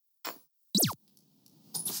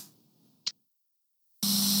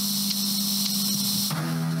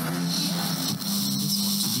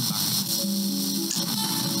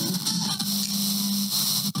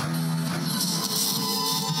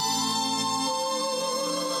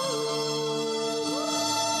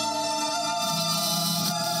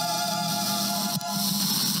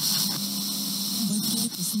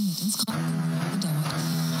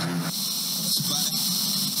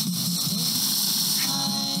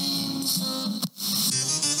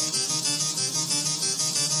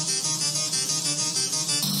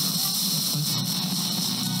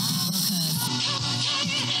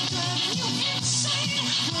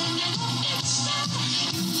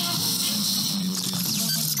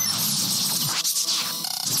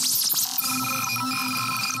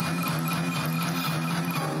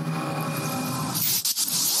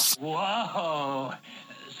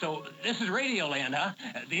this is Radioland, huh?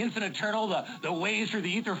 The infinite turtle, the waves through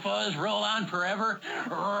the ether fuzz roll on forever.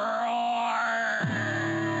 Roar!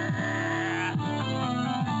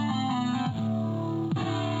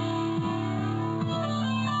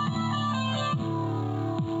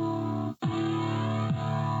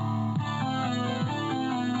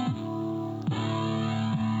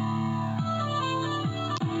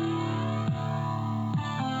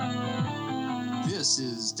 This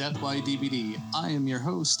is Death by DVD. I am your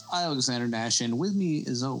host, Alexander Nash, and with me,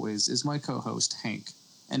 as always, is my co-host, Hank.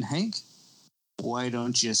 And Hank, why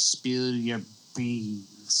don't you spill your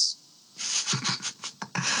beans?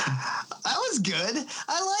 That was good.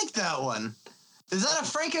 I like that one. Is that a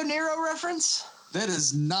Franco Nero reference? That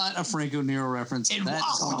is not a Franco Nero reference.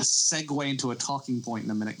 That's going to segue into a talking point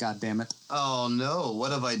in a minute, goddammit. Oh no,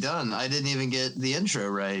 what have I done? I didn't even get the intro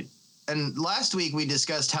right. And last week we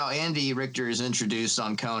discussed how Andy Richter is introduced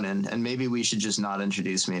on Conan, and maybe we should just not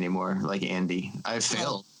introduce me anymore like Andy. I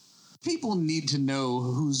failed. People need to know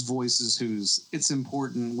whose voice is whose. It's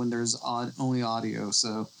important when there's only audio,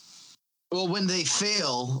 so... Well, when they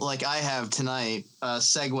fail, like I have tonight,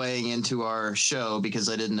 segueing into our show because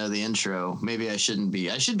I didn't know the intro, maybe I shouldn't be.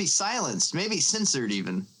 I should be silenced, maybe censored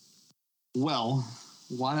even. Well,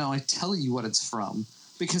 why don't I tell you what it's from?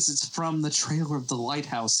 Because it's from the trailer of The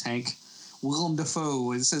Lighthouse, Hank. Willem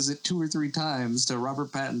Dafoe, it says it 2 or 3 times to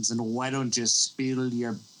Robert Pattinson, why don't you spill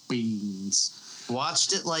your beans?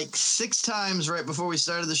 Watched it like 6 times right before we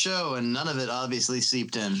started the show, and none of it obviously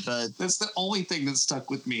seeped in. But that's the only thing that stuck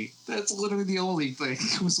with me. That's literally the only thing.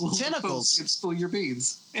 It was tentacles. Spill your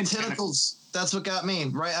beans. And tentacles. That's what got me.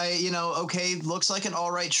 Right? Okay, looks like an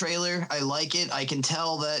all right trailer. I like it. I can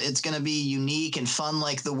tell that it's going to be unique and fun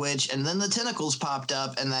like The Witch. And then the tentacles popped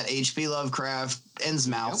up and that H.P. Lovecraft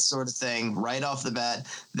Innsmouth sort of thing right off the bat.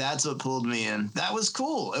 That's what pulled me in. That was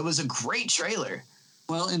cool. It was a great trailer.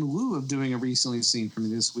 Well, in lieu of doing a recently seen for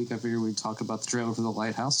me this week, I figured we'd talk about the trailer for The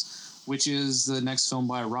Lighthouse, which is the next film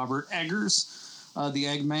by Robert Eggers, the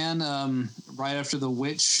Eggman. Right after The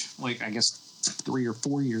Witch, like I guess 3 or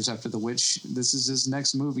 4 years after The Witch, this is his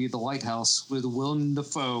next movie, The Lighthouse, with Willem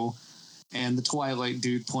Dafoe and the Twilight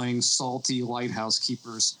dude playing salty lighthouse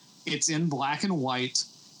keepers. It's in black and white.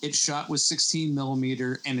 It's shot with 16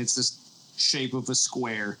 millimeter, and it's the shape of a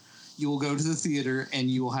square. You will go to the theater and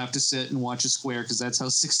you will have to sit and watch a square because that's how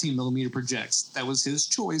 16 millimeter projects. That was his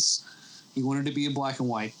choice. He wanted to be in black and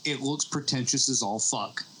white. It looks pretentious as all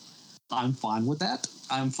fuck. I'm fine with that.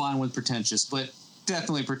 I'm fine with pretentious, but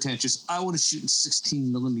definitely pretentious. I want to shoot in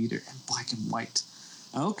 16 millimeter and black and white.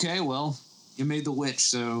 Okay, well, you made The Witch,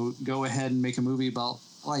 so go ahead and make a movie about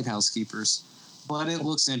lighthouse keepers. But it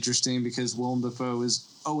looks interesting because Willem Dafoe is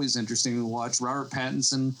always interesting to watch. Robert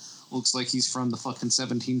Pattinson looks like he's from the fucking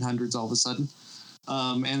 1700s all of a sudden.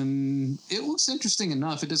 And it looks interesting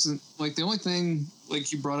enough. It doesn't, like, the only thing,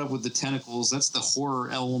 like you brought up with the tentacles, that's the horror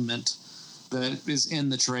element that is in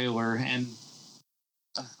the trailer. And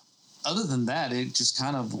other than that, it just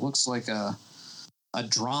kind of looks like a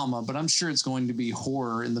drama, but I'm sure it's going to be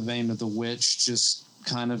horror in the vein of The Witch, just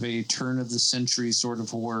kind of a turn of the century sort of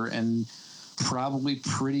horror, and probably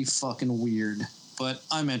pretty fucking weird. But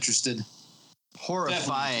I'm interested.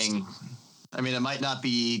 Horrifying. I mean, it might not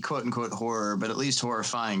be quote-unquote horror, but at least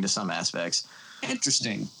horrifying to some aspects.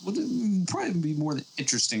 Interesting. Would probably be more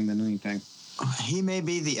interesting than anything. He may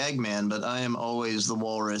be the Eggman, but I am always the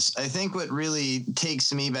walrus. I think what really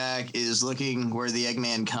takes me back is looking where the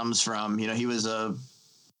Eggman comes from. You know, he was an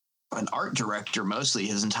art director mostly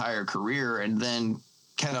his entire career, and then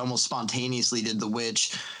kind of almost spontaneously did The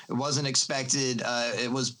Witch. It wasn't expected. It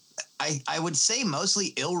was, I would say,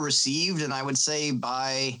 mostly ill-received, and I would say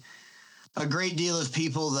by a great deal of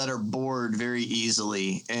people that are bored very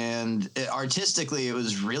easily. And artistically, it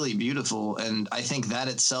was really beautiful, and I think that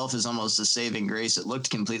itself is almost a saving grace. It looked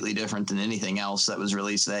completely different than anything else that was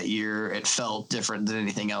released that year. It felt different than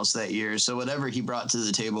anything else that year. So whatever he brought to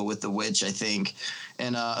the table with The Witch, I think,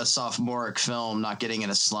 in a sophomoric film, not getting in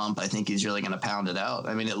a slump, I think he's really going to pound it out.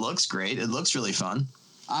 I mean, it looks great. It looks really fun.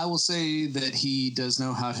 I will say that he does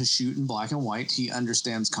know how to shoot in black and white. He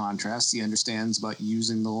understands contrast. He understands about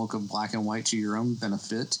using the look of black and white to your own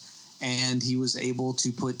benefit. And he was able to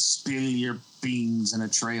put spill your beans in a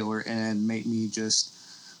trailer and make me just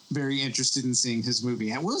very interested in seeing his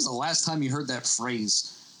movie. And when was the last time you heard that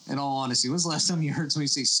phrase? In all honesty, when was the last time you heard somebody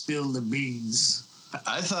say spill the beans?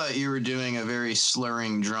 I thought you were doing a very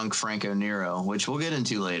slurring, drunk Franco Nero, which we'll get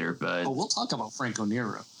into later. But we'll talk about Franco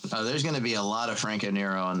Nero. There's going to be a lot of Franco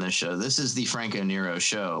Nero on this show. This is the Franco Nero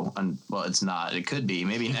show. Well, it's not. It could be.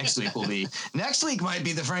 Maybe next week will be. Next week might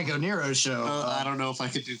be the Franco Nero show. I don't know if I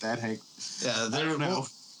could do that, Hank. Yeah, I don't know.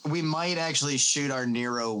 we might actually shoot our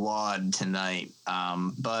Nero wad tonight.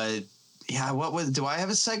 But yeah, do I have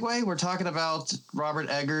a segue? We're talking about Robert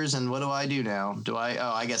Eggers, and what do I do now?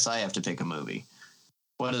 I guess I have to pick a movie.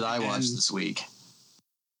 What did I watch this week?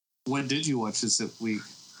 What did you watch this week?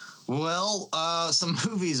 Well, some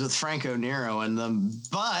movies with Franco Nero in them,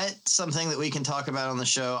 but something that we can talk about on the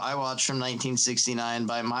show. I watched from 1969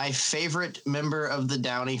 by my favorite member of the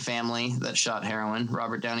Downey family that shot heroin,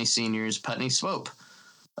 Robert Downey Sr.'s Putney Swope.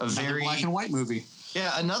 Another black and white movie.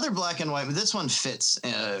 Yeah, another black and white. This one fits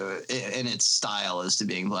in its style as to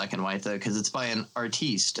being black and white, though, because it's by an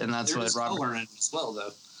artiste, and that's There's what Robert. Color in it as well,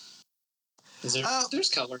 though. There's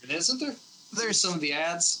color in it, isn't there? There's some of the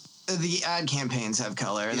ads. The ad campaigns have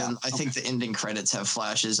color, and then I think the ending credits have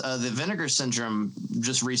flashes. The Vinegar Syndrome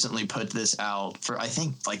just recently put this out for, I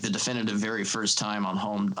think, like the definitive very first time on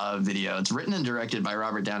home video. It's written and directed by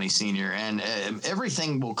Robert Downey Sr., and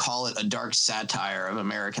everything will call it a dark satire of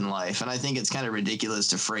American life. And I think it's kind of ridiculous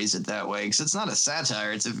to phrase it that way, because it's not a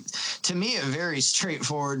satire. It's, to me, a very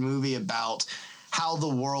straightforward movie about how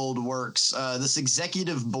the world works. This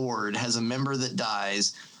executive board has a member that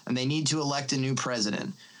dies, and they need to elect a new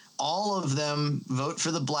president. All of them vote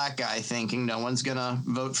for the black guy, thinking no one's going to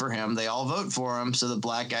vote for him. They all vote for him, so the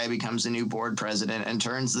black guy becomes the new board president and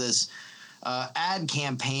turns this ad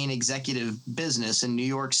campaign executive business in New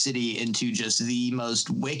York City into just the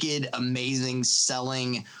most wicked, amazing,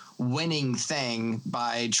 selling, winning thing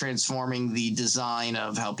by transforming the design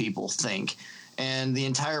of how people think. And the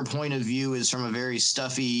entire point of view is from a very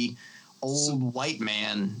stuffy, old white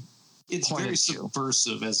man. It's very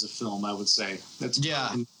subversive as a film, I would say. That's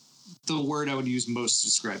the word I would use most to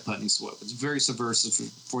describe Putney Swope. It's very subversive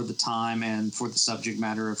for the time and for the subject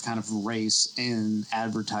matter of kind of race in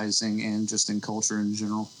advertising and just in culture in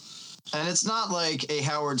general. And it's not like a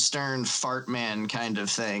Howard Stern fart man kind of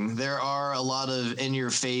thing. There are a lot of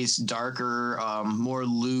in-your-face, darker, more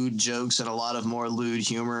lewd jokes and a lot of more lewd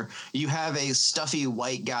humor. You have a stuffy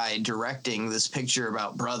white guy directing this picture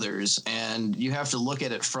about brothers, and you have to look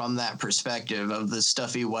at it from that perspective of the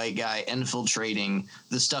stuffy white guy infiltrating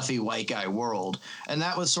the stuffy white guy world. And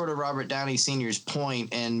that was sort of Robert Downey Sr.'s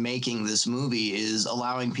point in making this movie, is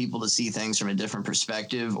allowing people to see things from a different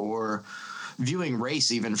perspective, or viewing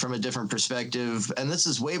race even from a different perspective. And this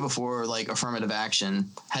is way before like affirmative action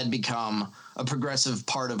had become a progressive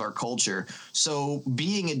part of our culture. So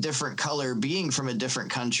being a different color, being from a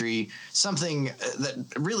different country, something that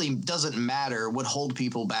really doesn't matter, would hold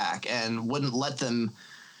people back and wouldn't let them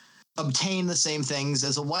obtain the same things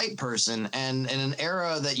as a white person. And in an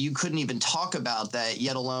era that you couldn't even talk about that,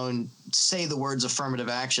 yet alone say the words affirmative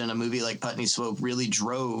action, a movie like Putney Swope really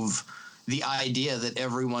drove the idea that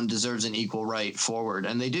everyone deserves an equal right forward,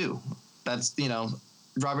 and they do. That's,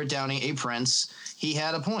 Robert Downey, a prince, he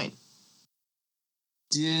had a point.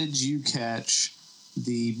 Did you catch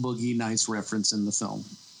the Boogie Nights reference in the film?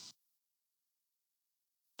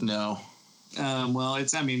 No. Well,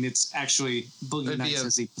 it's actually Boogie Nights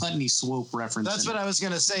as a Putney Swope reference. That's what I was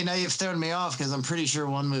going to say. Now you've thrown me off, because I'm pretty sure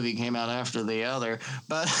one movie came out after the other.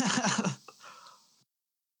 But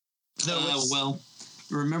well,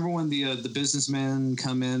 remember when the businessmen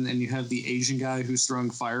come in and you have the Asian guy who's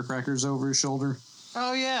throwing firecrackers over his shoulder?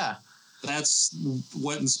 Oh, yeah. That's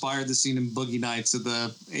what inspired the scene in Boogie Nights of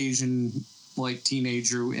the Asian,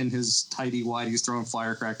 teenager in his tidy whities throwing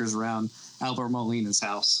firecrackers around Albert Molina's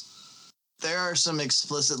house. There are some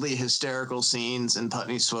explicitly hysterical scenes in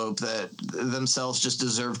Putney Swope that themselves just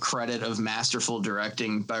deserve credit of masterful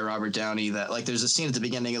directing by Robert Downey. That, there's a scene at the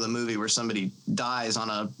beginning of the movie where somebody dies on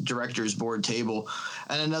a director's board table,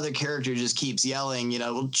 and another character just keeps yelling,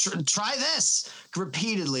 try this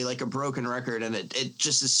repeatedly like a broken record, and it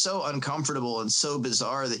just is so uncomfortable and so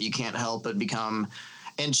bizarre that you can't help but become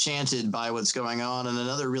enchanted by what's going on. And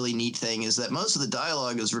another really neat thing is that most of the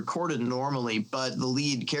dialogue is recorded normally, but the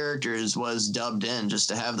lead characters was dubbed in just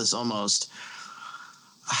to have this almost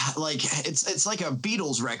it's like a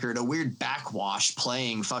Beatles record, a weird backwash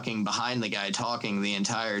playing fucking behind the guy talking the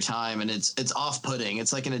entire time, and it's off-putting.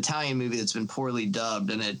 It's like an Italian movie that's been poorly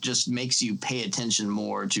dubbed, and it just makes you pay attention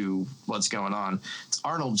more to what's going on. It's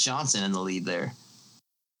Arnold Johnson in the lead there.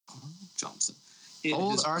 Arnold Johnson.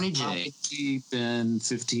 Old Arnie J. It's been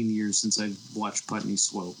 15 years since I watched Putney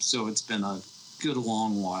Swope, so it's been a good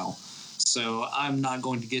long while. So I'm not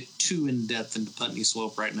going to get too in-depth into Putney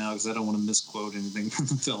Swope right now, because I don't want to misquote anything from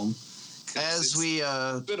the film. As we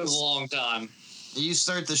been a long time. You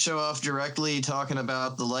start the show off directly talking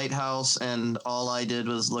about The Lighthouse, and all I did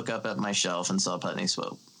was look up at my shelf and saw Putney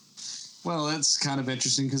Swope. Well, that's kind of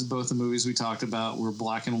interesting, because both the movies we talked about were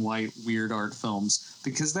black and white weird art films,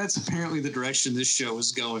 because that's apparently the direction this show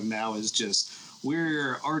is going now, is just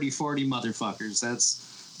we're arty farty motherfuckers.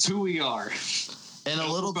 That's who we are. And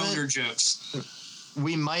a little boner bit jokes.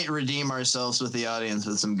 We might redeem ourselves with the audience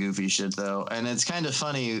with some goofy shit, though. And it's kind of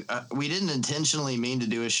funny. We didn't intentionally mean to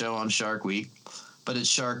do a show on Shark Week, but it's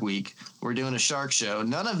Shark Week. We're doing a shark show.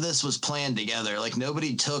 None of this was planned together. Like,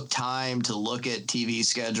 nobody took time to look at TV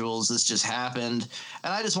schedules. This just happened.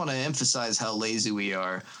 And I just want to emphasize how lazy we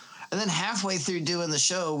are. And then halfway through doing the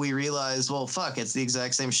show, we realized, well, fuck, it's the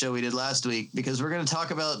exact same show we did last week, because we're going to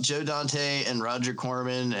talk about Joe Dante and Roger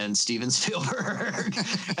Corman and Steven Spielberg.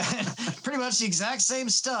 And pretty much the exact same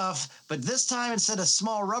stuff, but this time, instead of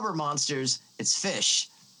small rubber monsters, it's fish.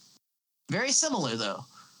 Very similar, though.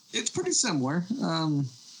 It's pretty similar.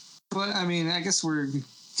 But, I mean, I guess we're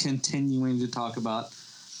continuing to talk about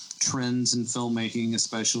trends in filmmaking,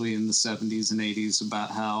 especially in the 70s and 80s, about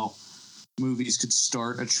how movies could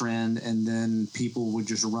start a trend and then people would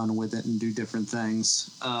just run with it and do different things.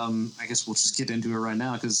 I guess we'll just get into it right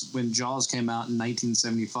now, because when Jaws came out in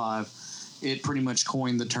 1975, it pretty much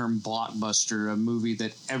coined the term blockbuster, a movie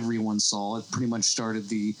that everyone saw. It pretty much started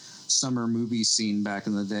the summer movie scene back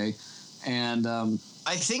in the day. And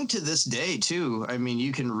I think to this day, too, I mean,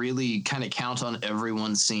 you can really kind of count on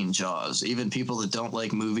everyone's seen Jaws. Even people that don't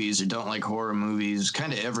like movies or don't like horror movies,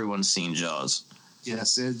 kind of everyone's seen Jaws.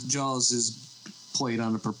 Yes, Jaws is played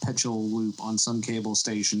on a perpetual loop on some cable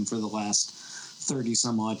station for the last 30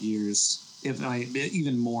 some odd years,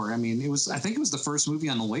 even more. I mean, I think it was the first movie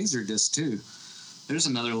on the Laserdisc too. There's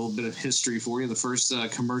another little bit of history for you. The first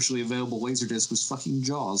commercially available Laserdisc was fucking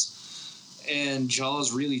Jaws, and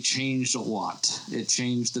Jaws really changed a lot. It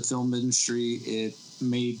changed the film industry. It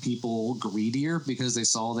made people greedier because they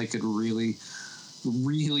saw they could really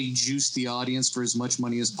juice the audience for as much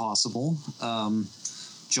money as possible.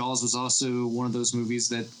 Jaws was also one of those movies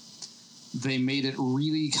that they made it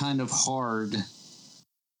really kind of hard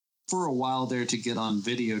for a while there to get on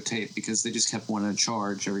videotape, because they just kept wanting to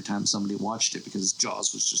charge every time somebody watched it, because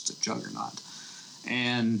Jaws was just a juggernaut.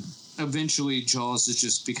 And eventually Jaws has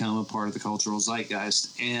just become a part of the cultural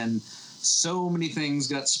zeitgeist, and so many things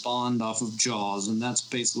got spawned off of Jaws, and that's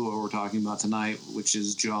basically what we're talking about tonight, which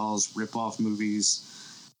is Jaws rip-off movies.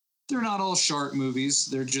 They're not all shark movies.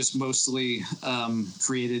 They're just mostly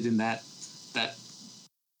created in that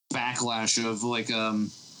backlash of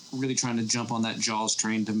really trying to jump on that Jaws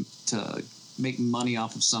train to make money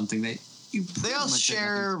off of something that they all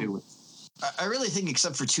share. I really think,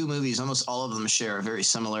 except for two movies, almost all of them share a very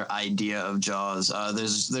similar idea of Jaws.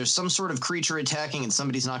 There's some sort of creature attacking, and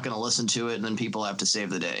somebody's not going to listen to it, and then people have to save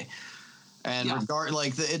the day. And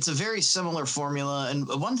it's a very similar formula. And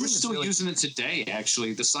one thing we're still using it today.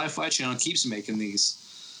 Actually, the Sci-Fi Channel keeps making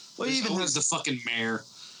these. Well, even always the fucking mayor.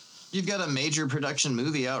 You've got a major production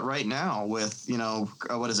movie out right now with,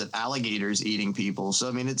 alligators eating people. So,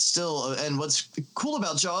 I mean, it's still, and what's cool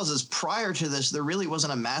about Jaws is prior to this, there really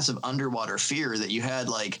wasn't a massive underwater fear that you had,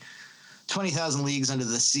 20,000 Leagues Under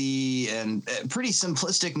the Sea and pretty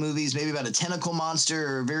simplistic movies, maybe about a tentacle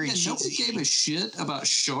monster or very cheesy. Nobody gave a shit about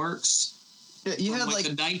sharks. Yeah, you had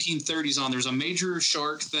the 1930s on. There's a major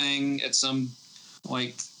shark thing at some,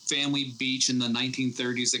 family beach in the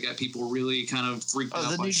 1930s that got people really kind of freaked out.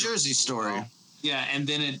 Oh, the New Jersey Story. Yeah, and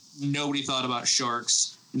then nobody thought about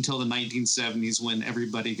sharks until the 1970s, when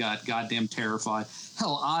everybody got goddamn terrified.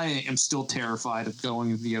 Hell, I am still terrified of going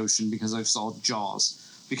in the ocean because I saw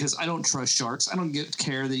Jaws. Because I don't trust sharks. I don't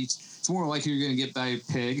care that it's more likely you're going to get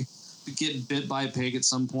bit by a pig at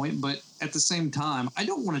some point. But at the same time, I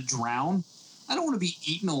don't want to drown. I don't want to be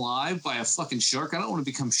eaten alive by a fucking shark. I don't want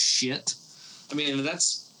to become shit. I mean,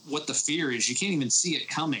 that's what the fear is. You can't even see it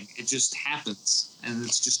coming. It just happens, and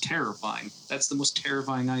it's just terrifying. That's the most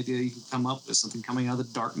terrifying idea you can come up with, something coming out of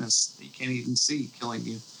the darkness that you can't even see killing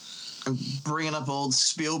you. Bringing up old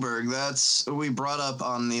Spielberg, we brought up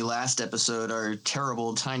on the last episode our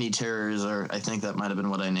terrible tiny terrors, or I think that might have been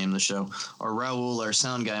what I named the show, or Raoul, our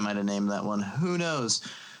sound guy, might have named that one. Who knows?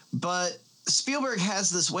 But Spielberg has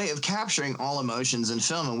this way of capturing all emotions in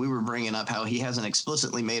film, and we were bringing up how he hasn't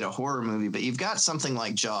explicitly made a horror movie, but you've got something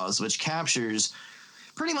like Jaws, which captures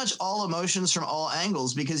pretty much all emotions from all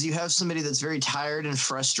angles, because you have somebody that's very tired and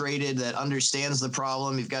frustrated that understands the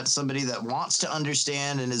problem. You've got somebody that wants to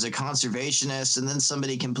understand and is a conservationist, and then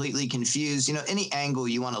somebody completely confused. Any angle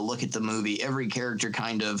you want to look at the movie, every character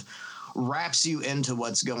kind of wraps you into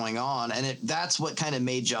what's going on, and that's what kind of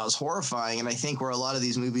made Jaws horrifying. And I think where a lot of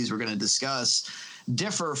these movies we're going to discuss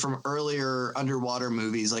differ from earlier underwater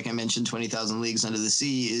movies, like I mentioned 20,000 Leagues Under the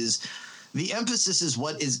Sea, is the emphasis is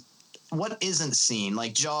what isn't seen.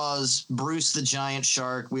 Like Jaws, Bruce the giant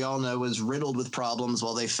shark, we all know, was riddled with problems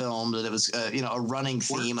while they filmed, and it was a running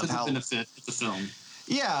theme of how benefit of the film.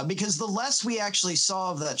 Yeah, because the less we actually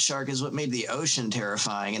saw of that shark is what made the ocean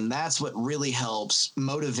terrifying, and that's what really helps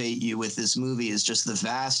motivate you with this movie is just the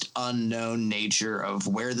vast unknown nature of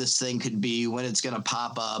where this thing could be, when it's going to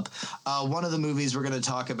pop up. One of the movies we're going to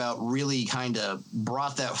talk about really kind of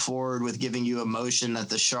brought that forward with giving you emotion that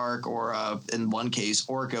the shark, or in one case,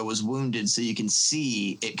 orca, was wounded, so you can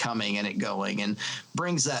see it coming and it going, and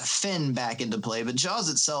brings that fin back into play. But Jaws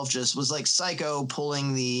itself just was like Psycho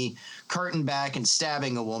pulling the curtain back and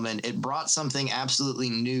stabbing a woman. It brought something absolutely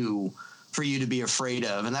new for you to be afraid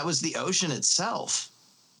of, and that was the ocean itself.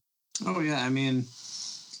 Oh yeah, I mean,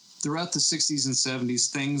 throughout the 60s and 70s,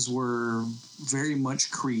 things were very much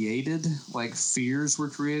created, like fears were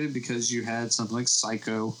created, because you had something like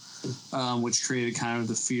Psycho, which created kind of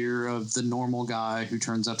the fear of the normal guy who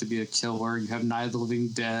turns out to be a killer. You have Night of the Living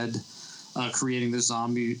Dead creating the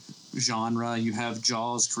zombie genre. You have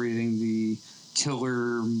Jaws creating the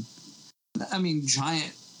killer. I mean,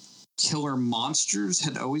 giant killer monsters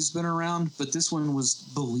had always been around, but this one was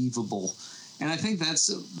believable. And I think that's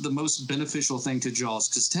the most beneficial thing to Jaws,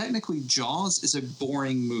 because technically Jaws is a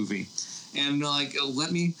boring movie. And like,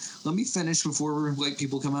 let me finish before like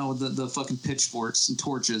people come out with the fucking pitchforks and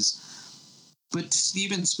torches. But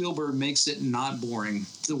Steven Spielberg makes it not boring.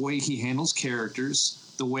 The way he handles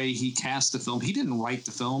characters, the way he cast the film. He didn't write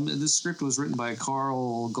the film. This script was written by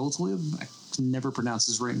Carl Gottlieb. I can never pronounce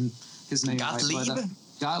his name.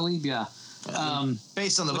 Gottlieb, yeah.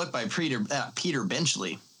 Based on the book by Peter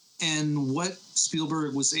Benchley. And what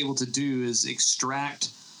Spielberg was able to do is extract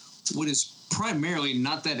what is primarily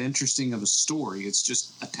not that interesting of a story. It's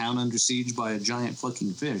just a town under siege by a giant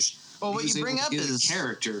fucking fish. Well, what you bring up is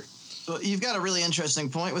character. Well, you've got a really interesting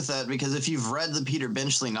point with that, because if you've read the Peter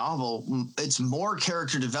Benchley novel, it's more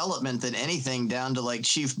character development than anything, down to like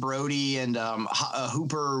Chief Brody and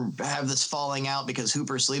Hooper have this falling out because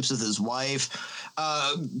Hooper sleeps with his wife.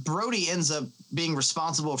 Brody ends up being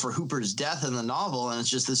responsible for Hooper's death in the novel, and it's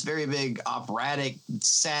just this very big operatic,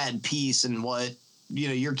 sad piece. And what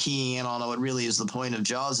you're keying in on what really is the point of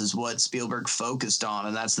Jaws is what Spielberg focused on,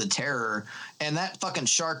 and that's the terror. And that fucking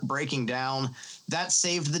shark breaking down, that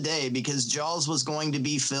saved the day, because Jaws was going to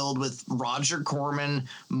be filled with Roger Corman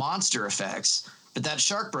monster effects. But that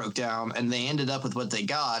shark broke down, and they ended up with what they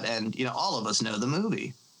got, and all of us know the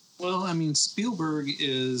movie. Well, I mean, Spielberg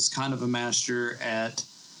is kind of a master at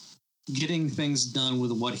getting things done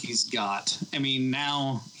with what he's got. I mean,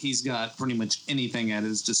 now he's got pretty much anything at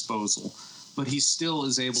his disposal. But he still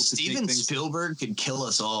is able to Steven Spielberg could kill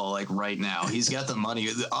us all, like, right now. He's got the money.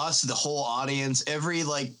 Us, the whole audience, every,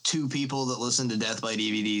 like, 2 people that listen to Death by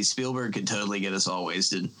DVD, Spielberg could totally get us all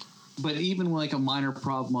wasted. But even, like, a minor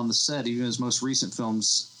problem on the set, even his most recent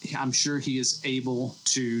films, I'm sure he is able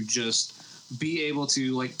to just be able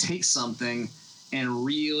to, like, take something and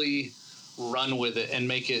really run with it and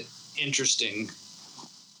make it interesting,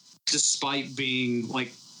 despite being,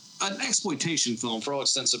 like, an exploitation film. For all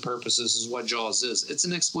extents and purposes is what Jaws is. It's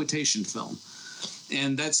an exploitation film.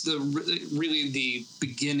 And that's really the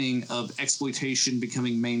beginning of exploitation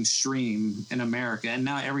becoming mainstream in America. And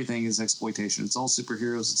now everything is exploitation. It's all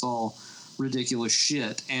superheroes. It's all ridiculous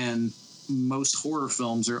shit. And most horror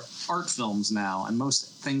films are art films now. And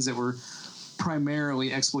most things that were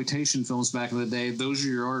primarily exploitation films back in the day, those are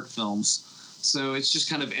your art films. So it's just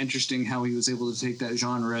kind of interesting how he was able to take that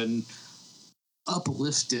genre and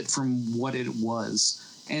uplift it from what it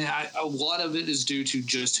was. And a lot of it is due to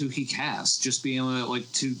just who he cast, just being able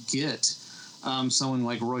to get someone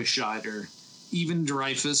like Roy Scheider, even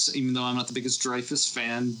Dreyfuss. Even though I'm not the biggest Dreyfuss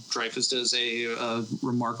fan, Dreyfuss does a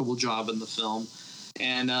remarkable job in the film.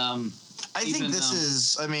 And I think this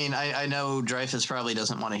is, I mean, I know Dreyfuss probably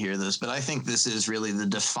doesn't want to hear this, but I think this is really the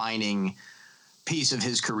defining piece of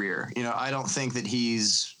his career. I don't think that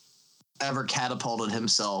he's ever catapulted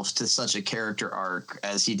himself to such a character arc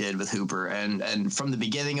as he did with Hooper, and from the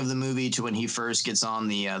beginning of the movie to when he first gets on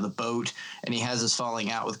the boat and he has his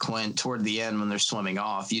falling out with Quint toward the end when they're swimming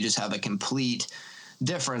off, you just have a complete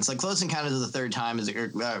difference. Like Close Encounters of the Third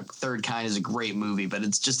Kind is a great movie, but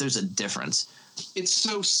it's just, there's a difference. It's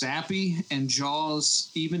so sappy, and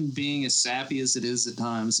Jaws, even being as sappy as it is at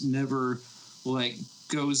times, never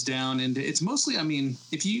goes down into, it's mostly, I mean,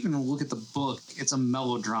 if you even look at the book, it's a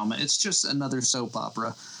melodrama. It's just another soap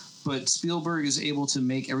opera. But Spielberg is able to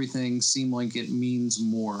make everything seem like it means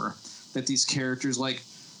more. That these characters, like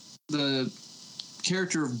the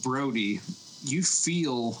character of Brody, you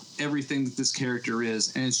feel everything that this character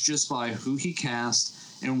is, and it's just by who he cast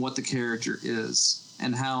and what the character is,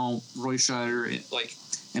 and how Roy Scheider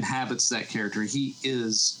inhabits that character. He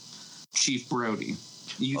is Chief Brody.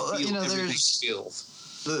 You feel everything he feels.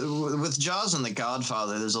 with Jaws and The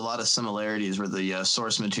Godfather, there's a lot of similarities where the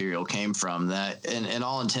source material came from. That, in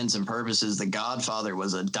all intents and purposes, The Godfather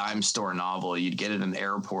was a dime store novel. You'd get it in an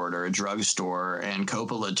airport or a drugstore, and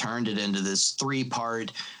Coppola turned it into this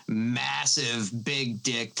 3-part, massive, big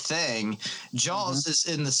dick thing. Jaws is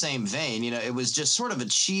in the same vein. It was just sort of a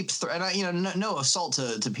cheap, and no assault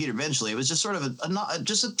to Peter Benchley. It was just sort of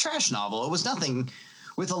just a trash novel. It was nothing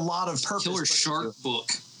with a lot of purpose. Killer shark book.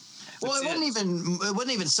 Well, it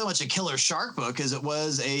wasn't even so much a killer shark book as it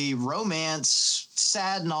was a romance,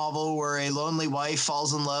 sad novel where a lonely wife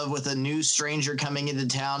falls in love with a new stranger coming into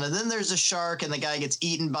town, and then there's a shark, and the guy gets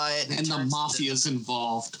eaten by it, and the mafia's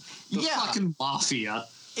involved. The fucking mafia.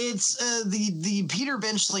 It's the Peter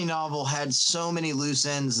Benchley novel had so many loose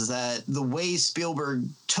ends that the way Spielberg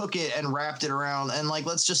took it and wrapped it around, and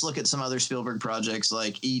let's just look at some other Spielberg projects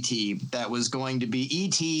like E.T. that was going to be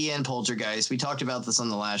E.T. and Poltergeist. We talked about this on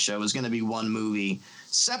the last show. It was going to be one movie.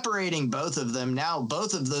 Separating both of them, now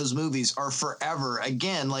both of those movies are forever.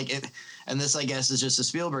 Again, and this, I guess, is just a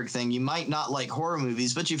Spielberg thing. You might not like horror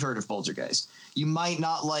movies, but you've heard of Poltergeist. You might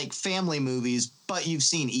not like family movies, but you've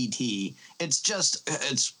seen E.T.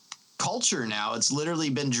 It's culture now. It's literally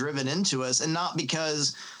been driven into us, and not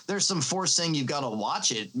because there's some force saying you've got to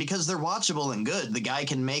watch it, because they're watchable and good. The guy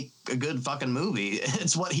can make a good fucking movie.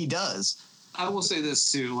 It's what he does. I will say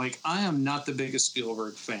this too. I am not the biggest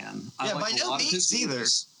Spielberg fan. Yeah, by no means either.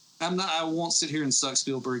 I won't sit here and suck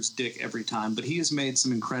Spielberg's dick every time, but he has made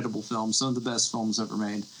some incredible films, some of the best films ever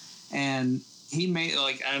made. And he made,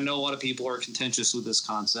 I know a lot of people are contentious with this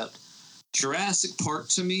concept. Jurassic Park,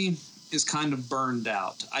 to me, is kind of burned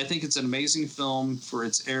out. I think it's an amazing film for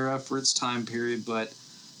its era, for its time period, but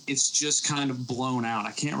it's just kind of blown out.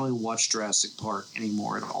 I can't really watch Jurassic Park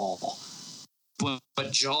anymore at all.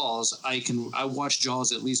 But Jaws, I watch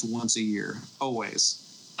Jaws at least once a year, always.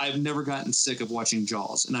 I've never gotten sick of watching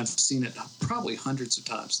Jaws, and I've seen it probably hundreds of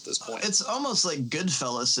times at this point. It's almost like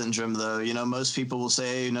Goodfellas syndrome, though. Most people will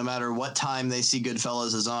say no matter what time they see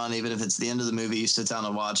Goodfellas is on, even if it's the end of the movie, you sit down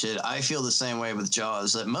and watch it. I feel the same way with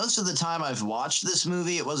Jaws. That most of the time I've watched this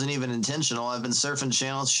movie, it wasn't even intentional. I've been surfing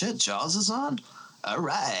channels. Shit, Jaws is on? All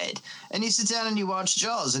right. And you sit down and you watch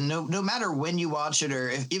Jaws, and no matter when you watch it,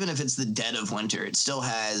 or even if it's the dead of winter, it still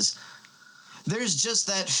has... There's just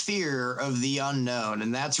that fear of the unknown,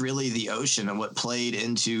 and that's really the ocean and what played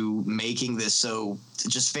into making this so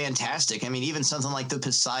just fantastic. I mean, even something like the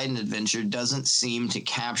Poseidon Adventure doesn't seem to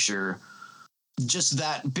capture just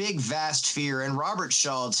that big, vast fear. And Robert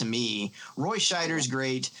Shaw, to me, Roy Scheider's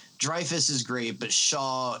great, Dreyfuss is great, but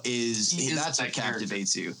Shaw that's what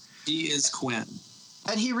captivates you. He is Quinn.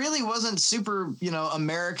 And he really wasn't super,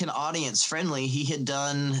 American audience friendly. He had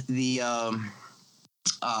done the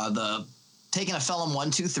Taking a Felon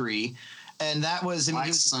 1, 2, 3, and that was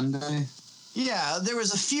Sunday. Yeah, there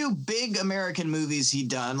was a few big American movies he'd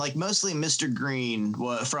done, mostly Mr. Green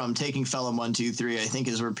from Taking Felon 1, 2, 3, I think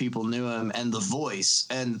is where people knew him, and The Voice.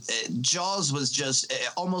 And Jaws was just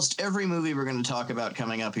almost every movie we're going to talk about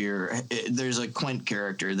coming up here. There's a Quint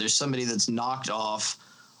character. There's somebody that's knocked off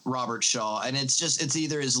Robert Shaw, and it's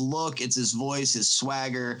either his look, it's his voice, his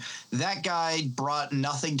swagger. That guy brought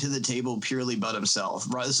nothing to the table purely but himself.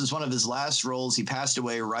 This is one of his last roles. He passed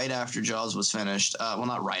away right after Jaws was finished. Well,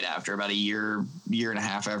 not right after, about a year and a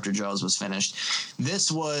half after Jaws was finished.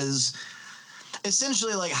 This was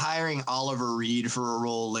essentially like hiring Oliver Reed for a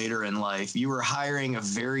role later in life. You were hiring a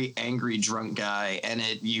very angry drunk guy, and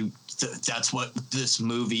that's what this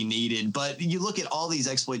movie needed. But you look at all these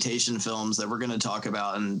exploitation films that we're going to talk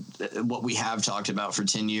about and what we have talked about for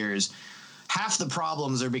 10 years. Half the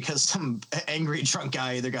problems are because some angry drunk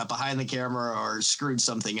guy either got behind the camera or screwed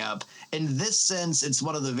something up. In this sense, it's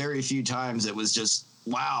one of the very few times it was just,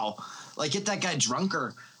 wow, get that guy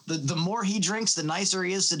drunker. The more he drinks, the nicer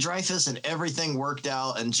he is to Dreyfuss, and everything worked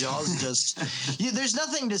out. And Jaws just there's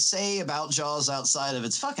nothing to say about Jaws outside of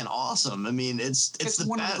it's fucking awesome. I mean, it's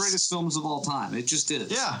one best. of the greatest films of all time. It just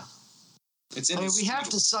is. Yeah. We have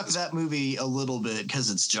to suck that movie a little bit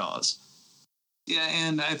because it's Jaws. Yeah,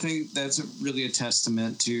 and I think that's really a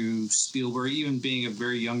testament to Spielberg, even being a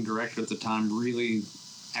very young director at the time, really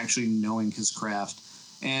actually knowing his craft.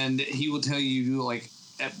 And he will tell you,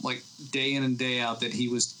 day in and day out, that he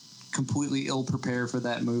was completely ill-prepared for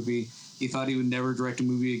that movie. He thought he would never direct a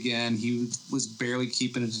movie again. He was barely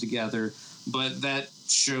keeping it together. But that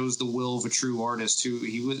shows the will of a true artist who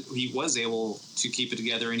he was able to keep it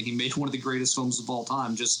together, and he made one of the greatest films of all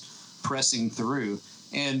time, just pressing through.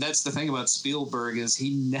 And that's the thing about Spielberg, is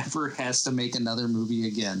he never has to make another movie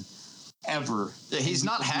again, ever. Yeah, he's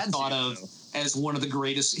not had thought of as one of the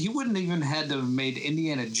greatest. He wouldn't even had to have made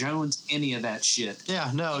Indiana Jones, any of that shit.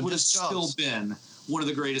 Yeah, no, he would have still been one of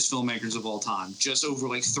the greatest filmmakers of all time, just over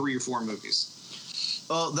like 3 or 4 movies.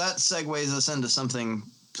 Well, that segues us into something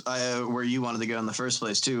where you wanted to go in the first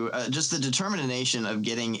place, too. Just the determination of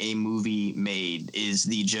getting a movie made is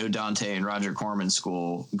the Joe Dante and Roger Corman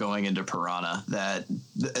school going into Piranha. That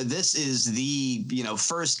this is the,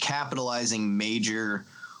 first capitalizing major.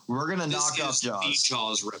 We're going to knock off Jaws. This is the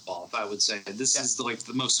Jaws ripoff, I would say. This is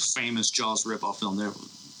the most famous Jaws ripoff film that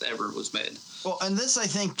ever was made. Well, and this, I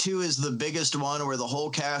think, too, is the biggest one where the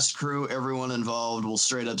whole cast, crew, everyone involved will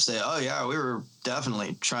straight up say, oh, yeah, we were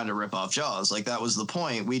definitely trying to rip off Jaws. Like, that was the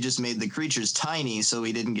point. We just made the creatures tiny so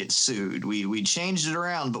we didn't get sued. We changed it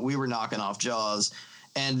around, but we were knocking off Jaws.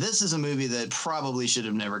 And this is a movie that probably should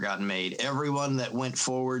have never gotten made. Everyone that went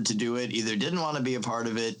forward to do it either didn't want to be a part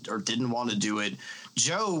of it or didn't want to do it.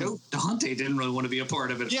 Joe Dante didn't really want to be a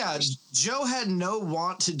part of it. Yeah, Joe had no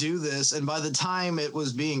want to do this, and by the time it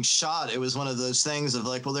was being shot, it was one of those things of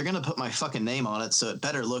like, well, they're going to put my fucking name on it, so it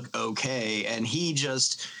better look okay. And he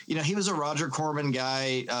just, he was a Roger Corman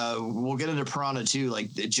guy. We'll get into Piranha too,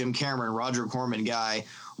 like Jim Cameron, Roger Corman guy.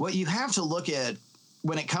 What you have to look at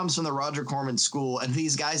when it comes from the Roger Corman school and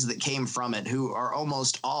these guys that came from it, who are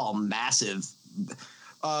almost all massive.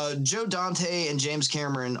 Joe Dante and James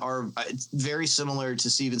Cameron are very similar to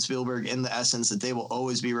Steven Spielberg in the essence that they will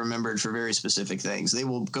always be remembered for very specific things. They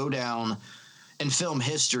will go down in film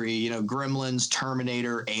history, Gremlins,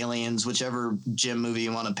 Terminator, Aliens, whichever Jim movie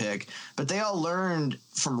you want to pick. But they all learned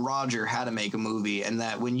from Roger how to make a movie, and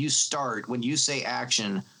that when you say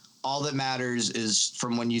action, all that matters is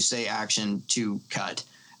from when you say action to cut.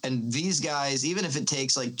 And these guys, even if it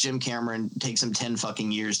takes like Jim Cameron, takes him 10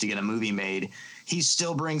 fucking years to get a movie made, he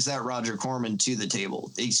still brings that Roger Corman to the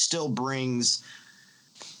table. He still brings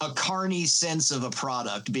a carny sense of a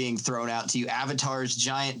product being thrown out to you. Avatar's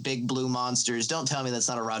giant big blue monsters. Don't tell me that's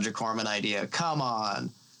not a Roger Corman idea. Come on.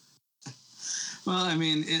 Well, I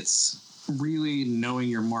mean, it's really knowing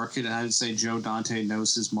your market, and I would say Joe Dante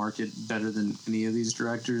knows his market better than any of these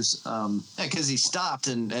directors. Because he stopped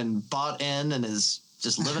and bought in and is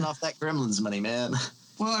just living off that Gremlins money, man.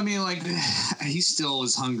 Well, I mean, like, he still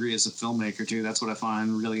is hungry as a filmmaker, too. That's what I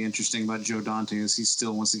find really interesting about Joe Dante is he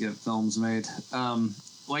still wants to get films made.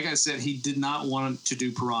 Like I said, he did not want to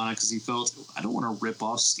do Piranha because he felt, I don't want to rip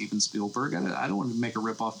off Steven Spielberg. I don't want to make a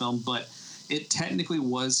rip-off film, but it technically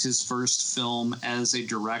was his first film as a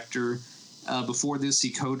director. Before this, he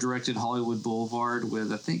co-directed Hollywood Boulevard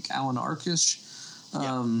with, I think, Alan Arkush.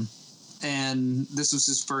 And this was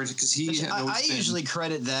his first because I usually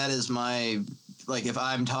credit that as my, like, if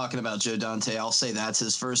I'm talking about Joe Dante, I'll say that's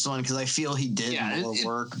his first one because I feel he did more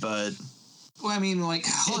work. But well, I mean, like,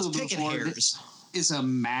 Hollywood Boulevard is a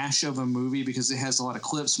mash of a movie because it has a lot of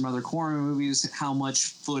clips from other Corman movies. How much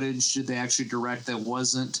footage did they actually direct that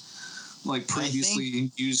wasn't like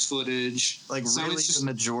previously used footage? Like, so really, the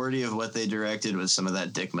majority of what they directed was some of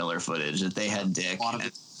that Dick Miller footage that they had Dick. A lot of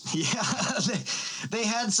it. Yeah, they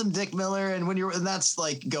had some Dick Miller, and and that's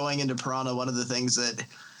like going into Piranha. One of the things that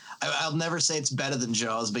I'll never say it's better than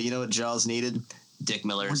Jaws, but you know what Jaws needed? Dick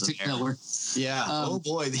Miller. Yeah. Oh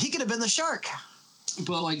boy, he could have been the shark.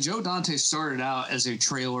 But like Joe Dante started out as a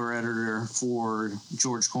trailer editor for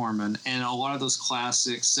George Corman, and a lot of those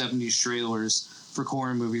classic 70s trailers for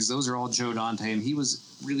Corman movies, those are all Joe Dante, and he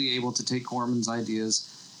was really able to take Corman's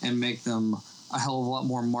ideas and make them a hell of a lot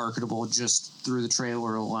more marketable just through the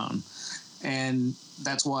trailer alone. And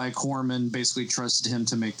that's why Corman basically trusted him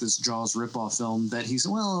to make this Jaws ripoff film that he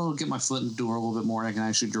said, well, I'll get my foot in the door a little bit more and I can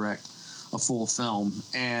actually direct a full film.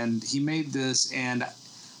 And he made this, and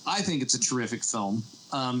I think it's a terrific film.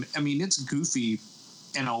 I mean, it's goofy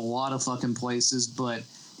in a lot of fucking places, but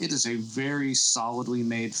it is a very solidly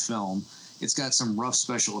made film. It's got some rough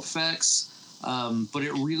special effects, but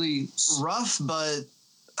it really... Rough, but...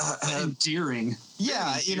 endearing.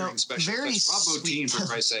 Yeah, very Rob Bottin, for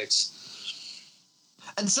Christ's sakes.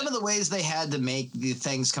 And some of the ways they had to make the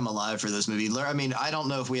things come alive for this movie. I mean, I don't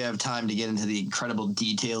know if we have time to get into the incredible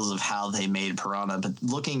details of how they made Piranha, but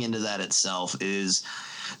looking into that itself is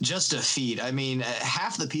just a feat. I mean,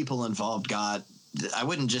 half the people involved got, I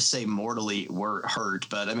wouldn't just say mortally were hurt,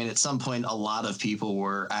 but I mean, at some point, a lot of people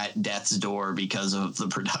were at death's door because of the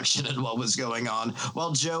production and what was going on,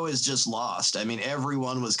 while Joe is just lost. I mean,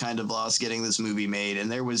 everyone was kind of lost getting this movie made,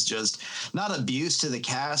 and there was just not abuse to the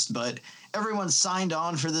cast, but everyone signed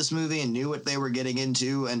on for this movie and knew what they were getting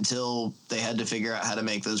into until they had to figure out how to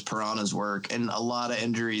make those piranhas work. And a lot of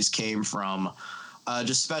injuries came from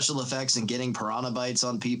just special effects and getting piranha bites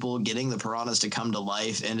on people. Getting the piranhas to come to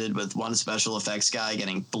life ended with one special effects guy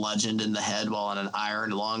getting bludgeoned in the head while on an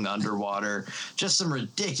iron lung underwater. Just some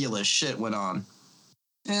ridiculous shit went on.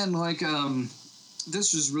 And like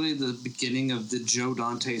this was really the beginning of the Joe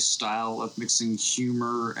Dante style of mixing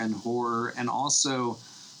humor and horror, and also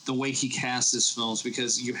the way he casts his films,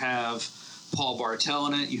 because you have Paul Bartel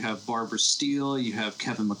in it, you have Barbara Steele, you have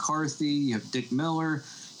Kevin McCarthy, you have Dick Miller,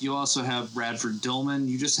 you also have Bradford Dillman,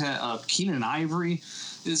 you just have Keenan Ivory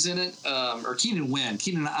is in it, or Keenan Wynn.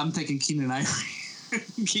 I'm thinking Keenan Ivory.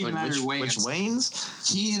 Keenan Ivory Wayans. Which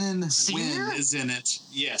Wayans? Keenan Senior? Wynn is in it.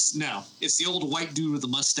 Yes, no, it's the old white dude with the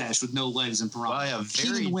mustache with no legs and Piranha. Oh, yeah,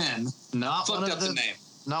 Keenan Wynn. Not fucked one up of the name.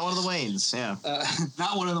 Not one of the Wayans. Yeah.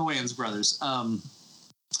 Not one of the Wayans brothers.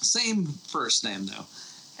 Same first name though,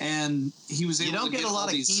 and he was able to get a lot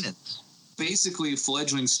of these basically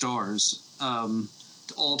fledgling stars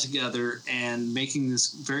all together and making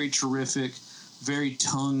this very terrific, very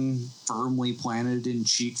tongue firmly planted in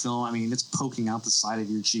cheek film. I mean, it's poking out the side of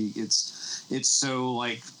your cheek. It's so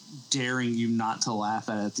like daring you not to laugh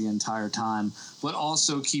at it the entire time, but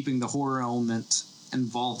also keeping the horror element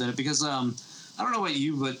involved in it. Because I don't know about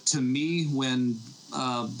you, but to me, when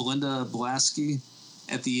Belinda Blasky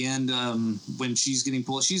at the end, when she's getting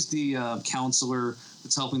pulled, she's the counselor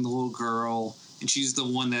that's helping the little girl, and she's the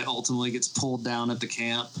one that ultimately gets pulled down at the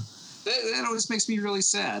camp. That always makes me really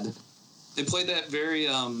sad. They played that very,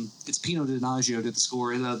 it's Pino Donaggio did the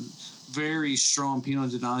score, a very strong Pino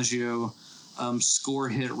Donaggio score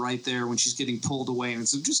hit right there when she's getting pulled away, and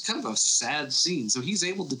it's just kind of a sad scene. So he's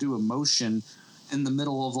able to do emotion in the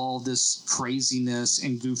middle of all this craziness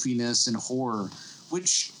and goofiness and horror,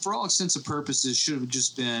 which for all extents and purposes should have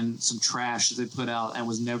just been some trash that they put out and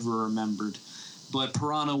was never remembered. But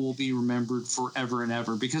Piranha will be remembered forever and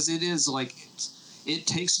ever, because it is like, it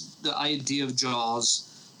takes the idea of Jaws,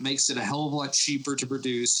 makes it a hell of a lot cheaper to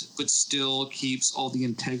produce, but still keeps all the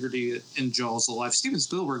integrity in Jaws alive. Steven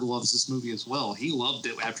Spielberg loves this movie as well. He loved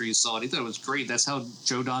it after he saw it. He thought it was great. That's how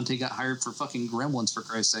Joe Dante got hired for fucking Gremlins, for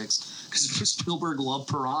Christ's sakes, because Spielberg loved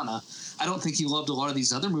Piranha. I don't think he loved a lot of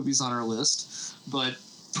these other movies on our list, but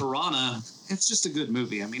Piranha, it's just a good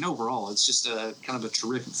movie. I mean, overall, it's just a kind of a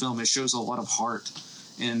terrific film. It shows a lot of heart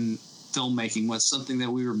in filmmaking. What's something that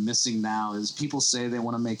we were missing now is people say they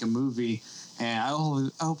want to make a movie, and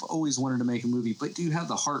I've always wanted to make a movie, but do you have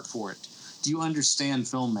the heart for it? Do you understand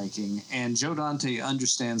filmmaking? And Joe Dante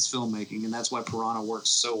understands filmmaking, and that's why Piranha works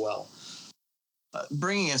so well.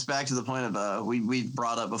 Bringing us back to the point of we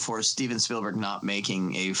brought up before Steven Spielberg not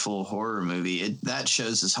making a full horror movie, that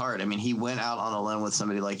shows his heart. I mean, he went out on a limb with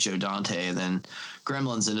somebody like Joe Dante, and then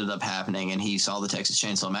Gremlins ended up happening, and he saw the Texas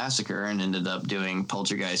Chainsaw Massacre and ended up doing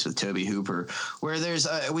Poltergeist with Tobe Hooper, where there's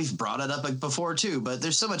we've brought it up before too, but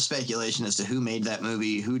there's so much speculation as to who made that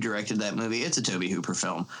movie, who directed that movie. It's a Tobe Hooper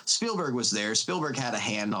film. Spielberg was there. Spielberg had a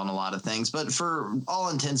hand on a lot of things, but for all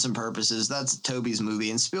intents and purposes, that's Tobe's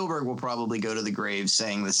movie, and Spielberg will probably go to the grave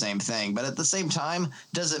saying the same thing. But at the same time,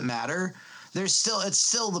 does it matter? It's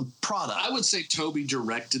still the product. I would say Tobe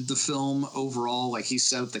directed the film overall, like he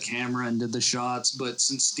set up the camera and did the shots, but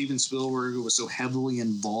since Steven Spielberg was so heavily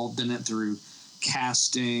involved in it through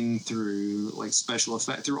casting, through like special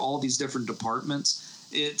effect, through all these different departments,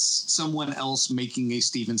 it's someone else making a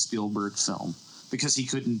Steven Spielberg film, because he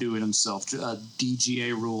couldn't do it himself.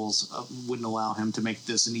 DGA rules wouldn't allow him to make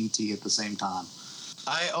this and E.T. at the same time.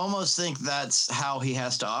 I almost think that's how he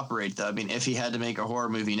has to operate, though. I mean, if he had to make a horror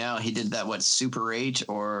movie now, he did that, Super 8,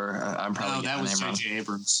 or I'm probably that was J.J.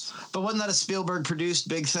 Abrams. But wasn't that a Spielberg-produced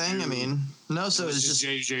big thing? I mean, no, so it was just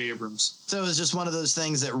J.J. Abrams. So it was just one of those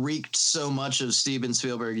things that reeked so much of Steven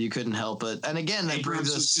Spielberg, you couldn't help it. And again, that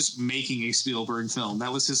Abrams was just making a Spielberg film.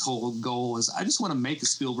 That was his whole goal, is I just want to make a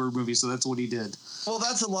Spielberg movie, so that's what he did. Well,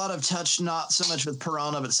 that's a lot of touch, not so much with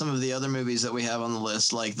Piranha, but some of the other movies that we have on the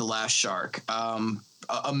list, like The Last Shark.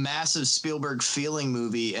 A massive Spielberg feeling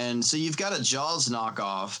movie, and so you've got a Jaws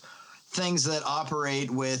knockoff, things that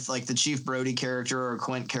operate with like the Chief Brody character or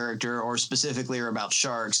Quint character, or specifically are about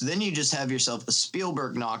sharks. Then you just have yourself a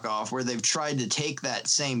Spielberg knockoff where they've tried to take that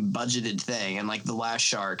same budgeted thing, and like The Last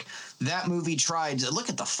Shark, that movie tried to look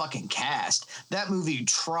at the fucking cast. That movie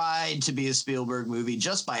tried to be a Spielberg movie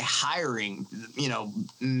just by hiring,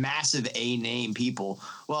 massive A-name people.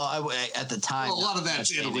 Well, at the time, a lot of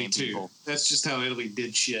that's Italy too. People. That's just how Italy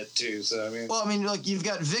did shit too. So I mean, look, you've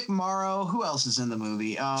got Vic Morrow. Who else is in the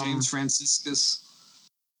movie? James Franciscus.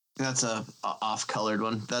 That's a off-colored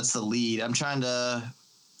one. That's the lead. I'm trying to.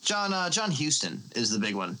 John Huston is the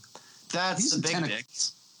big one. That's the big dick.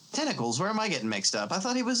 Tentacles. Where am I getting mixed up? I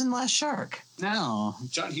thought he was in Last Shark. No,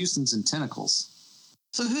 John Huston's in Tentacles.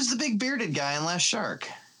 So who's the big bearded guy in Last Shark?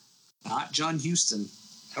 Not John Huston.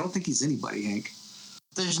 I don't think he's anybody, Hank.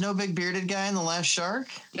 There's no big bearded guy in The Last Shark?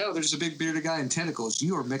 No, there's a big bearded guy in Tentacles.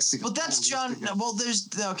 You are mixing. Well, that's John. Well, there's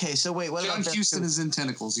okay. So wait, what John about Huston is in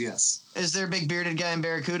Tentacles? Yes. Is there a big bearded guy in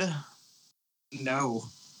Barracuda? No.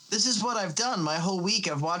 This is what I've done my whole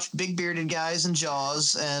week. I've watched big bearded guys in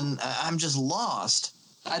Jaws, and I'm just lost.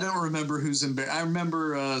 I don't remember who's in. I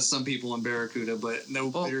remember some people in Barracuda, but no.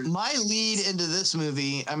 Well, my lead into this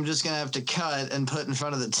movie, I'm just gonna have to cut and put in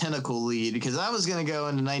front of the Tentacle lead because I was gonna go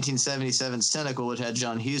into 1977's Tentacle, which had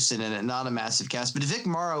John Huston in it, not a massive cast. But Vic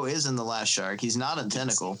Morrow is in The Last Shark. He's not in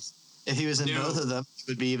Tentacle. If he was in both of them, it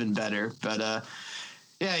would be even better. But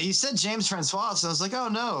yeah, you said James Francois, and I was like, oh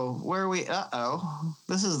no, where are we?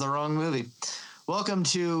 This is the wrong movie. Welcome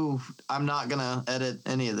to. I'm not gonna edit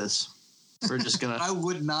any of this. We're just gonna. I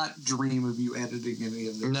would not dream of you editing any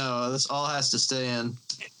of this. No, this all has to stay in.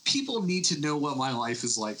 People need to know what my life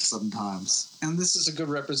is like sometimes, and this is a good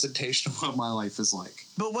representation of what my life is like.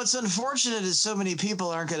 But what's unfortunate is so many people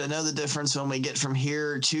aren't going to know the difference when we get from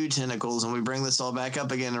here to Tentacles, and we bring this all back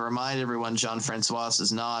up again to remind everyone John Francois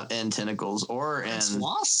is not in Tentacles or in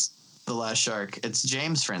The Last Shark. It's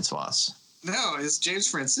James Francois. No, it's James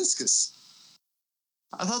Franciscus.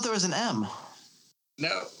 I thought there was an M.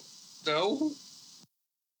 No.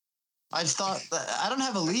 I thought I don't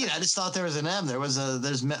have a lead. I just thought there was an M.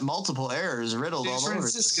 There's multiple errors riddled James all over.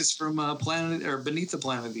 Franciscus from Planet or Beneath the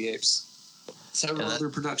Planet of the Apes. Several other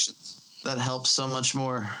productions. That helps so much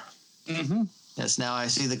more. Mm-hmm. Yes, now I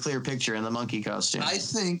see the clear picture in the monkey costume. I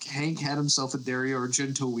think Hank had himself a Dario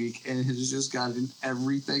Argento week and has just gotten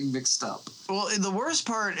everything mixed up. Well, the worst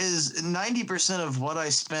part is 90% of what I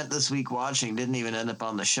spent this week watching didn't even end up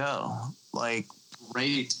on the show. Like,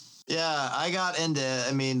 great. Yeah, I got into,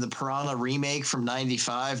 the Piranha remake from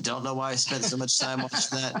 '95. Don't know why I spent so much time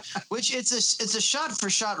watching that. Which it's a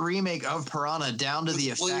shot-for-shot remake of Piranha down to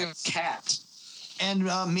the effect. William Katt. And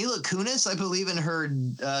Mila Kunis, I believe, in her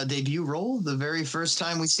debut role, the very first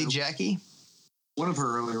time we see Jackie. One of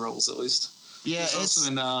her early roles, at least. Yeah, it's also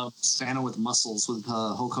in Santa with Muscles with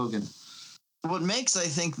Hulk Hogan. What makes, I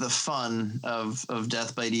think, the fun of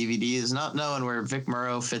Death by DVD is not knowing where Vic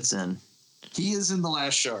Morrow fits in. He is in The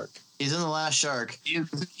Last Shark. He's in The Last Shark.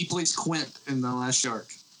 He plays Quint in The Last Shark.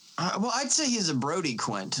 Well, I'd say he's a Brody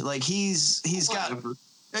Quint. Like he's got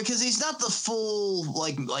because he's not the full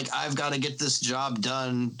like I've got to get this job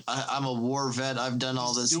done. I'm a war vet. I've done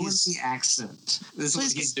all this. He's doing the accent. This is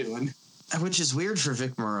what he's doing. Which is weird for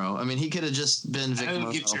Vic Morrow. I mean, he could have just been Vic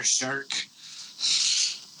Morrow. Get your shark.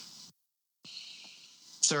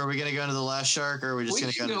 So are we going to go into The Last Shark, or are we just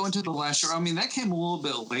going to go into The Last Shark? I mean, that came a little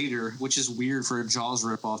bit later, which is weird for a Jaws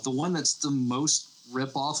ripoff. The one that's the most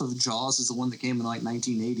ripoff of Jaws is the one that came in like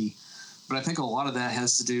 1980. But I think a lot of that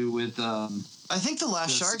has to do with I think The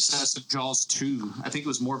Last Shark's success of Jaws 2. I think it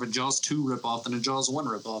was more of a Jaws 2 ripoff than a Jaws 1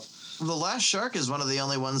 ripoff. The Last Shark is one of the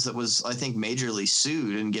only ones that was, I think, majorly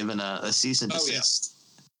sued and given a cease and desist.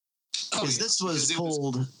 Because this was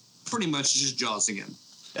pulled pretty much just Jaws again.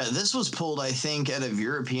 This was pulled, I think, out of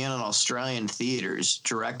European and Australian theaters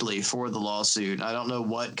directly for the lawsuit. I don't know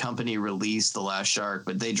what company released The Last Shark,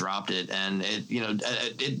 but they dropped it, and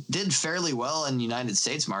it did fairly well in the United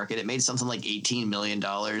States market. It made something like $18 million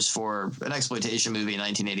for an exploitation movie in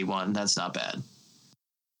 1981. That's not bad.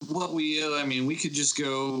 What we could just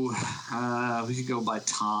go. We could go by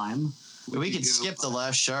time. We could skip The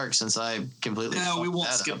Last Shark since I completely. No, we won't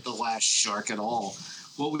skip The Last Shark at all.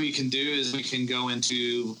 What we can do is we can go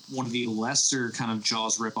into one of the lesser kind of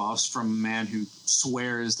Jaws ripoffs from a man who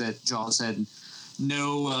swears that Jaws had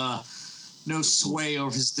no sway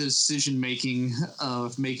over his decision making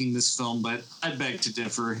of making this film, but I beg to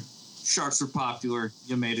differ. Sharks were popular.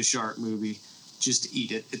 You made a shark movie. Just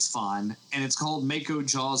eat it. It's fine. And it's called Mako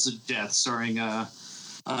Jaws of Death, starring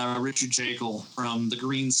Richard Jekyll from The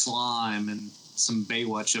Green Slime and some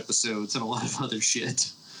Baywatch episodes and a lot of other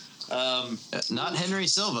shit. Not Henry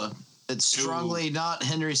Silva. It's strongly not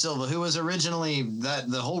Henry Silva, who was originally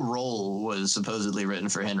the whole role was supposedly written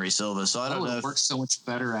for Henry Silva. So I don't know. It works so much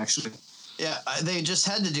better, actually. Yeah, they just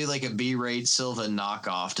had to do like a B-rate Silva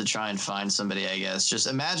knockoff to try and find somebody, I guess. Just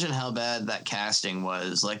imagine how bad that casting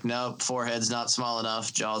was. Like, nope, forehead's not small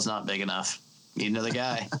enough, jaw's not big enough. Need another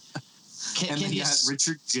guy. Can you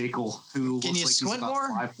Richard Jekyll, who can looks you like squint he's about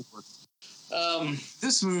more? 5'4".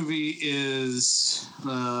 This movie is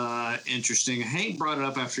interesting. Hank brought it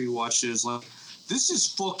up after he watched it. It's like, this is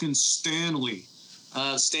fucking Stanley.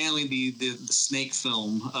 Stanley, the snake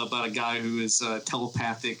film about a guy who is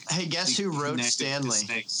telepathic. Hey, guess who wrote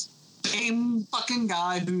Stanley? Same fucking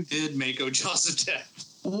guy who did Mako Jaws of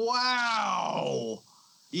Death. Wow.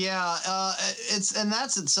 Yeah, and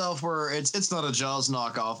that's itself where it's not a Jaws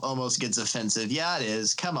knockoff. Almost gets offensive. Yeah, it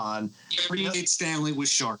is. Come on. You remade Stanley with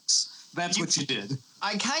sharks. That's what you did.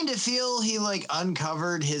 I kind of feel he like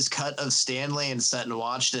uncovered his cut of Stanley and sat and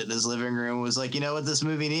watched it in his living room. Was like, you know what this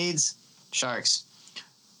movie needs? Sharks.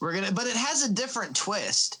 But it has a different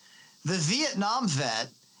twist. The Vietnam vet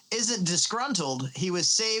isn't disgruntled. He was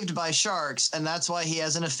saved by sharks, and that's why he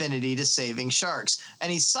has an affinity to saving sharks.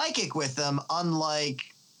 And he's psychic with them, unlike.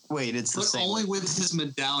 Wait, it's the but same. Only with his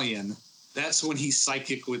medallion. That's when he's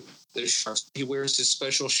psychic with the sharks. He wears his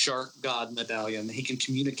special shark god medallion. He can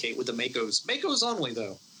communicate with the Makos. Makos only,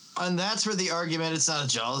 though. And that's where the argument it's not a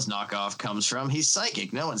Jaws knockoff comes from. He's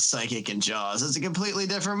psychic. No one's psychic in Jaws. It's a completely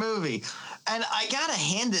different movie. And I gotta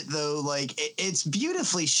hand it, though, like, it's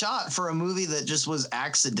beautifully shot for a movie that just was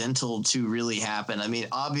accidental to really happen. I mean,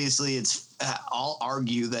 obviously, I'll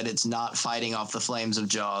argue that it's not fighting off the flames of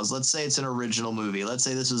Jaws. Let's say it's an original movie. Let's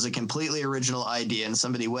say this was a completely original idea and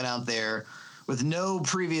somebody went out there with no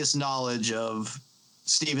previous knowledge of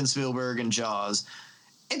Steven Spielberg and Jaws.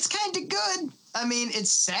 It's kind of good. I mean, it's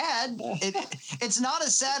sad. It's not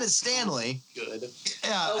as sad as Stanley. Good.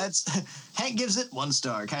 Yeah, Hank gives it 1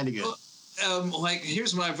 star. Kind of good.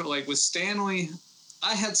 Here's my with Stanley.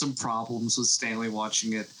 I had some problems with Stanley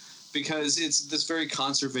watching it because it's this very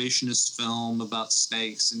conservationist film about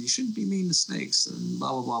snakes, and you shouldn't be mean to snakes, and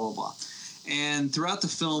blah blah blah blah blah. And throughout the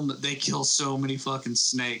film, they kill so many fucking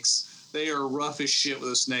snakes. They are rough as shit with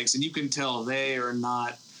the snakes, and you can tell they are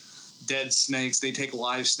not dead snakes. They take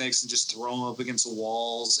live snakes and just throw them up against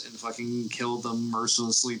walls and fucking kill them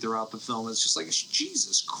mercilessly throughout the film. It's just like,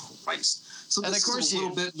 Jesus Christ. So this is a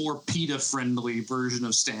little bit more PETA-friendly version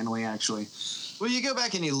of Stanley, actually. Well, you go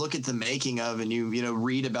back and you look at the making of, and you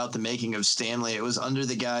read about the making of Stanley. It was under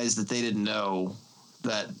the guise that they didn't know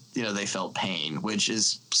that they felt pain, which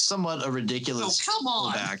is somewhat a ridiculous. Oh, come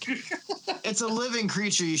on! It's a living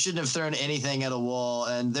creature. You shouldn't have thrown anything at a wall,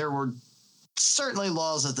 and there were certainly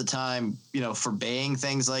laws at the time, forbaying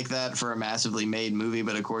things like that for a massively made movie.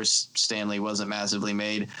 But of course, Stanley wasn't massively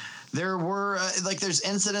made. There were there's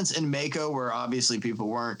incidents in Mako where obviously people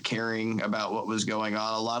weren't caring about what was going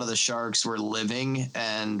on. A lot of the sharks were living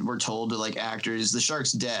and were told to actors, the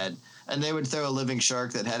shark's dead. And they would throw a living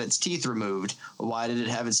shark that had its teeth removed. Why did it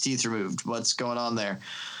have its teeth removed? What's going on there?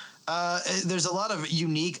 There's a lot of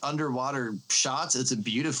unique underwater shots. It's a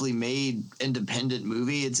beautifully made independent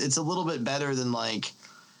movie. It's a little bit better than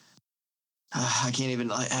I can't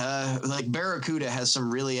even Barracuda has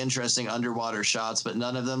some really interesting underwater shots, but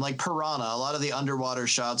none of them Piranha. A lot of the underwater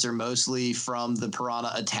shots are mostly from the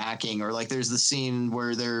piranha attacking, or there's the scene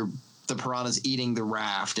where the piranha's eating the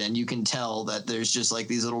raft, and you can tell that there's just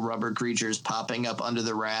these little rubber creatures popping up under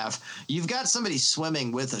the raft. You've got somebody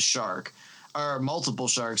swimming with a shark, or multiple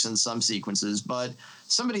sharks in some sequences, but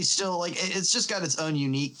somebody's still it's just got its own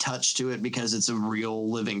unique touch to it because it's a real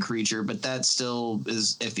living creature, but that still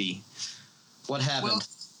is iffy. What happened?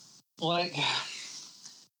 Well,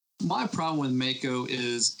 my problem with Mako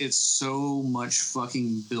is it's so much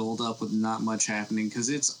fucking build up with not much happening, because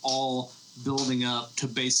it's all building up to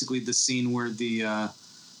basically the scene where the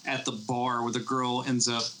at the bar where the girl ends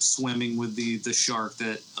up swimming with the shark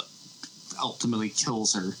that ultimately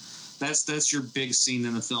kills her. That's your big scene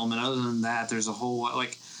in the film, and other than that, there's a whole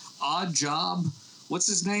Odd Job. What's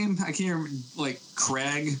his name? I can't remember.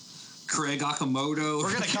 Craig Okamoto.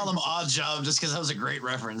 We're gonna call him Odd Job just because that was a great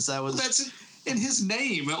reference. That's in his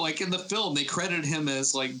name. In the film, they credited him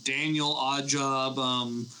as Daniel Oddjob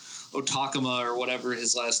Otakama or whatever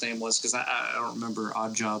his last name was, because I don't remember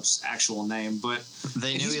Oddjob's actual name, but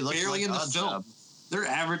they knew he looked barely like in the Odd film. Job. They're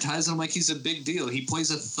advertising him like he's a big deal. He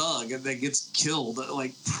plays a thug that gets killed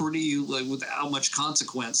pretty without much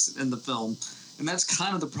consequence in the film. And that's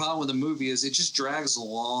kind of the problem with the movie, is it just drags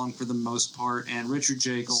along for the most part. And Richard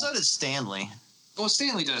Jekyll. So does Stanley. Well,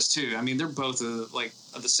 Stanley does too. I mean, they're both of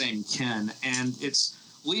the same kin, and it's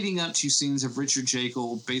leading up to scenes of Richard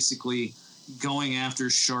Jekyll basically going after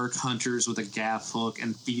shark hunters with a gaff hook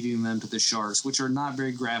and feeding them to the sharks, which are not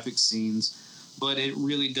very graphic scenes, but it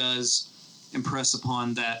really does impress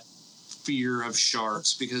upon that fear of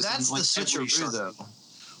sharks, because that's the switcheroo, though.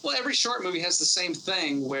 Well, every shark movie has the same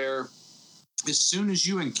thing where as soon as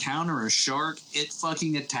you encounter a shark, it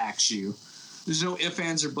fucking attacks you. There's no ifs,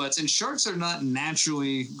 ands, or buts. And sharks are not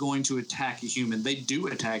naturally going to attack a human. They do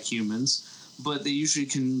attack humans, but they usually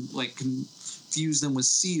can confuse them with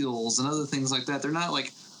seals and other things like that. They're not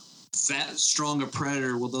that strong a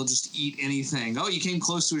predator where they'll just eat anything. Oh, you came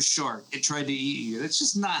close to a shark. It tried to eat you. That's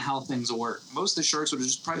just not how things work. Most of the sharks would have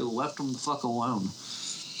just probably left them the fuck alone.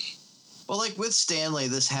 Well, like with Stanley,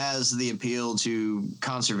 this has the appeal to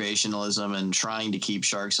conservationism and trying to keep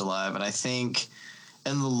sharks alive. And I think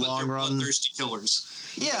in the long run, bloodthirsty killers.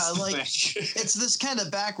 Yeah, like it's this kind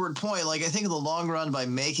of backward point. Like I think in the long run, by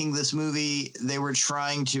making this movie, they were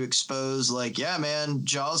trying to expose, like, yeah, man,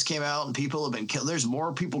 Jaws came out and people have been killed. There's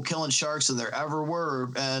more people killing sharks than there ever were,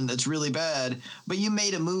 and it's really bad. But you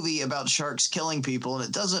made a movie about sharks killing people, and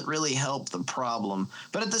it doesn't really help the problem.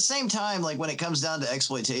 But at the same time, like when it comes down to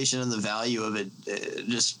exploitation and the value of it,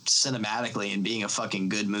 just cinematically and being a fucking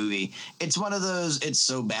good movie, it's one of those it's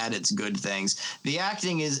so bad it's good things. The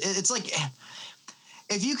acting is it's like.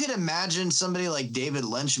 If you could imagine somebody like David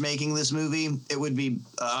Lynch making this movie, it would be,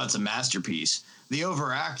 it's a masterpiece. The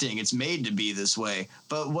overacting, it's made to be this way.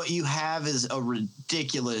 But what you have is a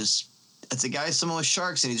ridiculous, it's a guy swimming with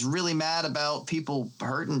sharks, and he's really mad about people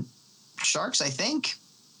hurting sharks, I think.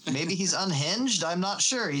 Maybe he's unhinged. I'm not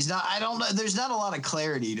sure. He's not, I don't know. There's not a lot of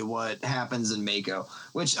clarity to what happens in Mako,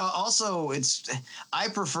 which also I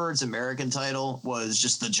prefer its American title was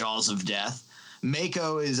just The Jaws of Death.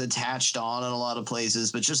 Mako is attached on in a lot of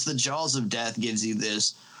places, but just the Jaws of Death gives you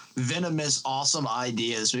this venomous, awesome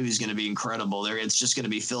idea. This movie's going to be incredible. It's just going to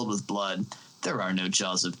be filled with blood. There are no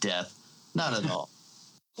Jaws of Death. Not at all.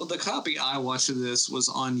 Well, the copy I watched of this was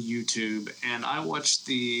on YouTube, and I watched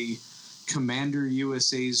the Commander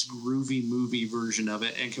USA's Groovy Movie version of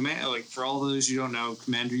it. And for all those you don't know,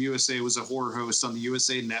 Commander USA was a horror host on the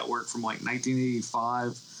USA Network from like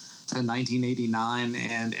 1985 to 1989,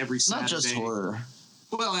 and every Saturday. Not just horror.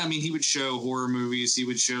 Well, I mean, he would show horror movies. He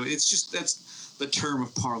would show. It's just that's the term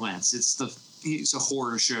of parlance. He's a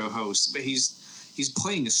horror show host, but he's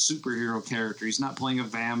playing a superhero character. He's not playing a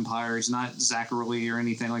vampire. He's not Zachary or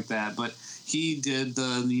anything like that. But he did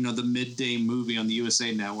the midday movie on the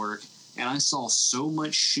USA Network, and I saw so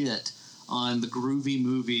much shit on the Groovy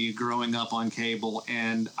Movie growing up on cable,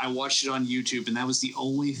 and I watched it on YouTube, and that was the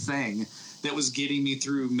only thing that was getting me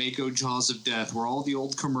through Mako Jaws of Death, where all the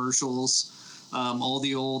old commercials, all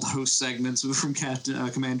the old host segments were from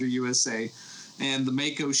Commander USA, and the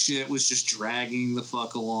Mako shit was just dragging the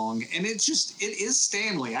fuck along. And it is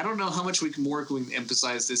Stanley. I don't know how much we can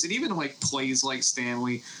emphasize this. It even plays like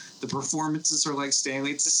Stanley. The performances are like Stanley.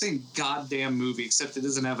 It's the same goddamn movie, except it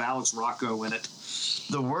doesn't have Alex Rocco in it.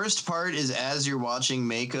 The worst part is as you're watching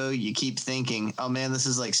Mako, you keep thinking, oh man, this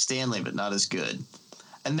is like Stanley, but not as good.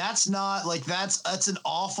 And that's not that's an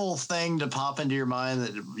awful thing to pop into your mind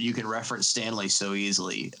that you can reference Stanley so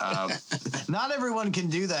easily. Not everyone can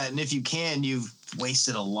do that. And if you can, you've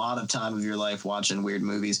wasted a lot of time of your life watching weird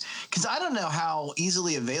movies. Because I don't know how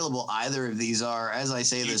easily available either of these are. As I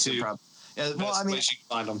say this, well, I mean, you can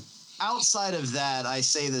find them. Outside of that, I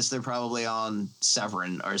say this, they're probably on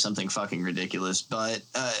Severin or something fucking ridiculous. But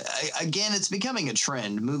again, it's becoming a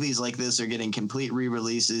trend. Movies like this are getting complete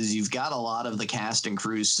re-releases. You've got a lot of the cast and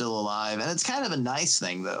crew still alive. And it's kind of a nice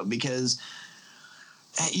thing, though, because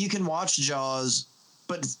you can watch Jaws,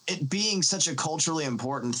 but it being such a culturally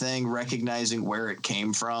important thing, recognizing where it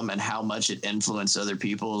came from and how much it influenced other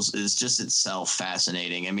people's is just itself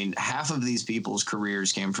fascinating. I mean, half of these people's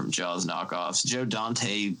careers came from Jaws knockoffs. Joe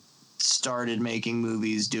Dante started making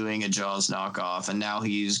movies doing a Jaws knockoff, and now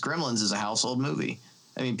Gremlins is a household movie.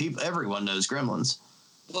 I mean, everyone knows Gremlins.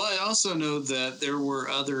 Well, I also know that there were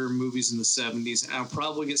other movies in the 70s, and I'll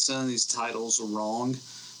probably get some of these titles wrong,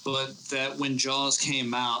 but that when Jaws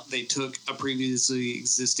came out, they took a previously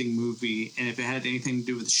existing movie, and if it had anything to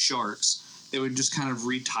do with sharks, they would just kind of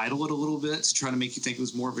retitle it a little bit to try to make you think it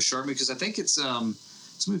was more of a shark movie, because I think it's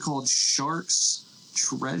something called Shark's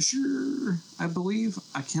Treasure, I believe.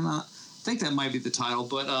 I think that might be the title,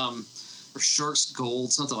 but or Shark's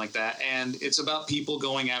Gold, something like that. And it's about people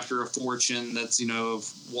going after a fortune that's, of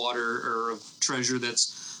water or of treasure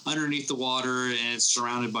that's underneath the water, and it's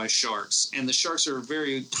surrounded by sharks. And the sharks are a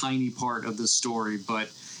very tiny part of the story, but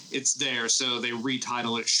it's there, so they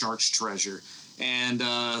retitle it Shark's Treasure. And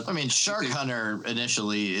Shark Hunter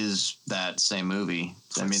initially is that same movie.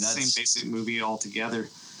 I mean, that's the same basic movie altogether.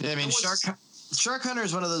 Yeah, I mean, Shark Hunter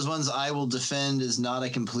is one of those ones I will defend is not a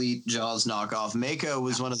complete Jaws knockoff. Mako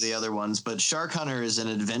was one of the other ones, but Shark Hunter is an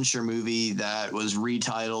adventure movie that was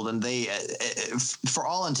retitled, and they, for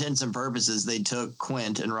all intents and purposes, they took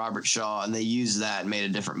Quint and Robert Shaw and they used that and made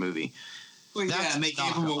a different movie. Well, yeah, and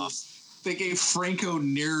they gave Franco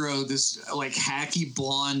Nero this hacky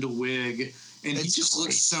blonde wig, and he just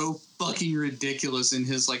looks so fucking ridiculous in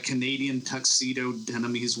his Canadian tuxedo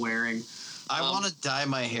denim he's wearing. I want to dye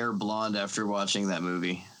my hair blonde after watching that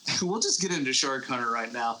movie. We'll just get into Shark Hunter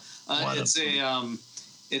right now. It's a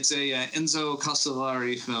Enzo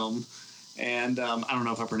Castellari film, And I don't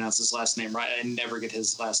know if I pronounce his last name right. I never get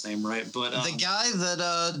his last name right. But the guy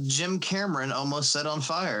that Jim Cameron almost set on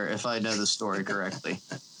fire, if I know the story correctly.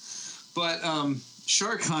 But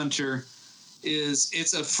Shark Hunter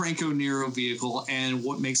it's a Franco Nero vehicle, and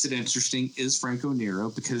what makes it interesting is Franco Nero,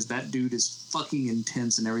 because that dude is fucking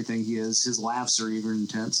intense in everything he is. His laughs are even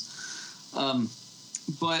intense.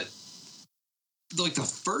 But like the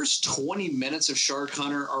first 20 minutes of Shark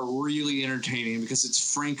Hunter are really entertaining because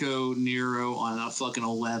it's Franco Nero on a fucking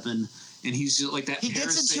 11, and he's just like that. He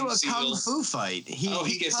gets into a kung fu fight.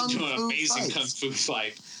 He gets into an amazing kung fu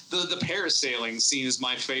fight. The parasailing scene is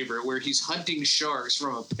my favorite, where he's hunting sharks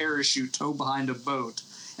from a parachute towed behind a boat,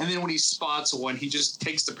 and then when he spots one, he just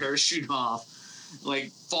takes the parachute off,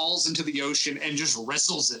 like falls into the ocean, and just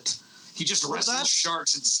wrestles it. He just wrestles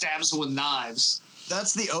sharks and stabs them with knives.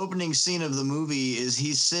 That's the opening scene of the movie. Is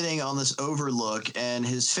he's sitting on this overlook and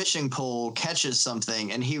his fishing pole catches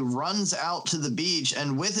something and he runs out to the beach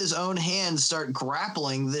and with his own hands start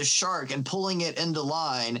grappling this shark and pulling it into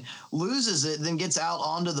line, loses it, then gets out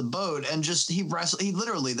onto the boat and just he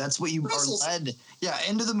literally, that's what you are led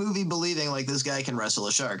into the movie believing, like, this guy can wrestle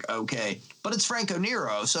a shark. Okay, but it's Franco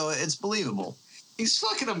Nero, so it's believable. He's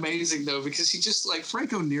fucking amazing though, because he just, like,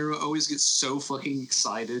 Franco Nero always gets so fucking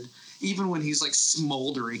excited. Even when he's like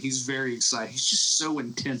smoldering, he's very excited. He's just so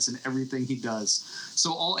intense in everything he does. So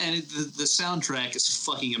the soundtrack is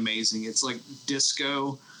fucking amazing. It's like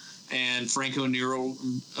disco and Franco Nero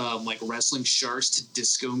like wrestling sharks to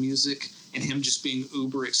disco music, and him just being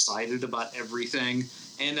uber excited about everything.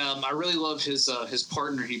 And I really love his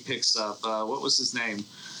partner he picks up. What was his name?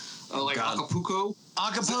 Acapulco.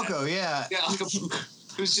 Acapulco, yeah. Yeah, Acapulco.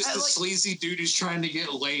 Who's just sleazy dude who's trying to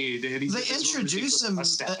get laid. And they introduce him.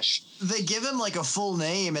 They give him like a full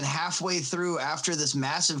name, and halfway through, after this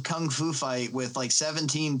massive kung fu fight with like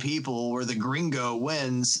 17 people where the gringo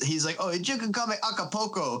wins, he's like, "Oh, you can call me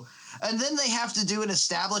Acapulco." And then they have to do an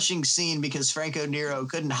establishing scene because Franco Nero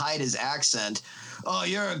couldn't hide his accent. "Oh,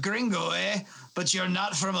 you're a gringo, eh? But you're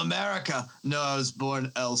not from America." "No, I was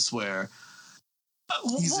born elsewhere."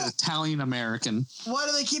 He's an Italian-American. Why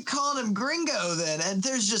do they keep calling him Gringo then? And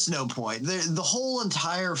there's just no point. The whole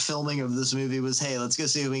entire filming of this movie was, hey, let's go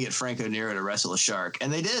see if we can get Franco Nero to wrestle a shark. And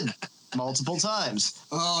they did. Multiple times.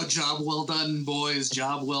 Oh, job well done, boys.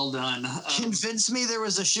 Job well done. Convince me there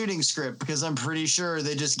was a shooting script, because I'm pretty sure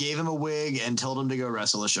they just gave him a wig and told him to go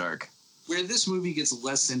wrestle a shark. Where this movie gets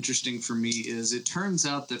less interesting for me is it turns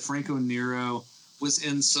out that Franco Nero was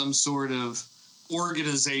in some sort of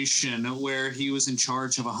organization where he was in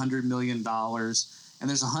charge of $100 million, and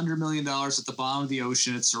there's $100 million at the bottom of the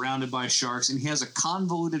ocean. It's surrounded by sharks, and he has a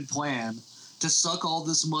convoluted plan to suck all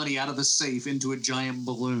this money out of the safe into a giant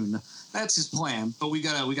balloon. That's his plan, but we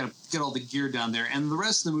gotta get all the gear down there. And the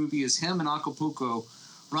rest of the movie is him and Acapulco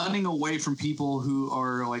running away from people who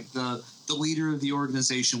are like the leader of the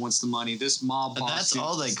organization wants the money. This mob boss. That's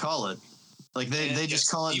all they call it. Like they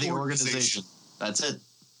just call it the organization. That's it.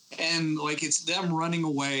 And like it's them running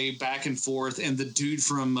away back and forth, and the dude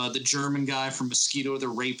from the German guy from Mosquito, the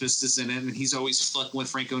rapist, is in it, and he's always fucking with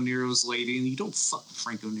Franco Nero's lady, and you don't fuck with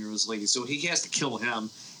Franco Nero's lady, so he has to kill him.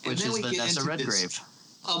 And which then is we Vanessa get into Redgrave.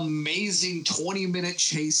 Amazing 20-minute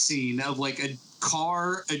chase scene of like a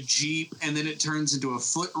car, a Jeep, and then it turns into a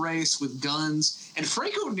foot race with guns. And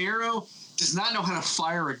Franco Nero does not know how to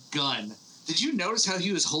fire a gun. Did you notice how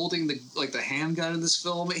he was holding the handgun in this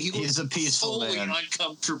film? He's a peaceful totally man.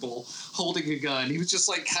 Uncomfortable holding a gun. He was just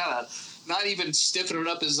like kind of not even stiffening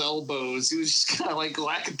up his elbows. He was just kind of like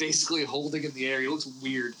lackadaisically holding in the air. He looks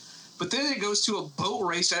weird. But then it goes to a boat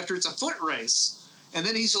race after it's a foot race, and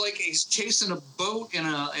then he's chasing a boat in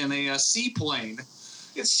a seaplane.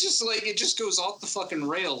 It's just like it just goes off the fucking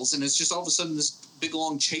rails, and it's just all of a sudden this big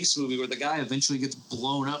long chase movie where the guy eventually gets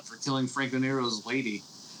blown up for killing Franco Nero's lady.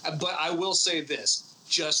 But I will say this,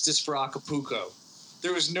 justice for Acapulco.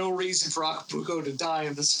 There was no reason for Acapulco to die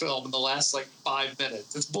in this film in the last, 5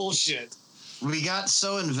 minutes. It's bullshit. We got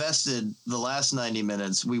so invested the last 90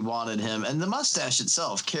 minutes, we wanted him. And the mustache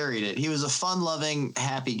itself carried it. He was a fun-loving,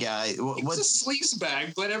 happy guy. He was a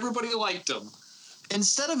sleazebag, but everybody liked him.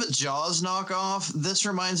 Instead of a Jaws knockoff, this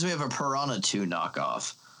reminds me of a Piranha 2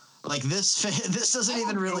 knockoff. Like this doesn't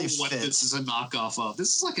even really fit. What this is a knockoff of.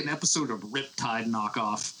 This is like an episode of Riptide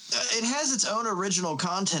knockoff. It has its own original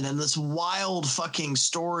content and this wild fucking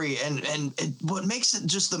story, and what makes it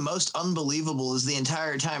just the most unbelievable is the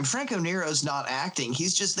entire time Franco Nero's not acting.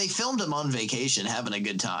 They filmed him on vacation having a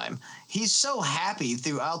good time. He's so happy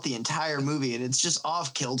throughout the entire movie, and it's just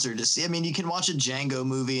off kilter to see. I mean, you can watch a Django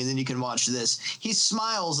movie and then you can watch this. He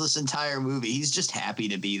smiles this entire movie. He's just happy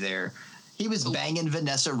to be there. He was banging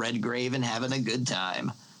Vanessa Redgrave and having a good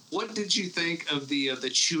time. What did you think of the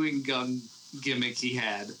chewing gum gimmick he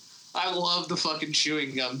had? I love the fucking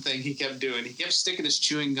chewing gum thing he kept doing. He kept sticking his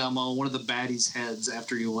chewing gum on one of the baddies' heads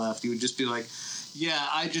after he left. He would just be like, yeah,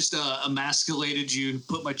 I just emasculated you,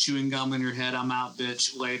 put my chewing gum in your head. I'm out,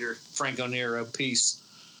 bitch. Later. Franco Nero. Peace.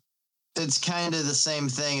 It's kind of the same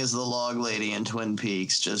thing as the log lady in Twin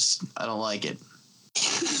Peaks. Just, I don't like it.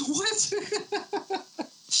 What?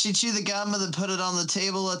 She chewed the gum and then put it on the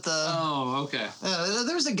table at the... Oh, okay.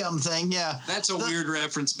 There's a gum thing, yeah. That's a weird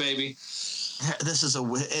reference, baby. This is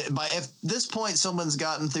if this point someone's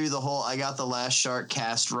gotten through the whole I got the Last Shark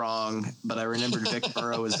cast wrong, but I remembered Vic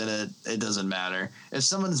Burrow was in it, it doesn't matter. If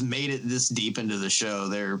someone's made it this deep into the show,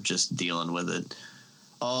 they're just dealing with it.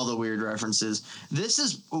 All the weird references. This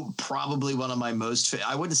is probably one of my most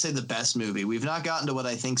I wouldn't say the best movie. We've not gotten to what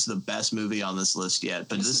I think's the best movie on this list yet,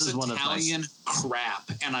 but this is one of Italian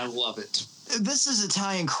crap, and I love it. This is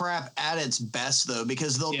Italian crap at its best, though,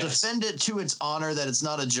 because they'll defend it to its honor that it's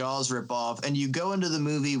not a Jaws ripoff, and you go into the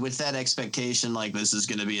movie with that expectation like this is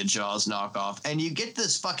going to be a Jaws knockoff, and you get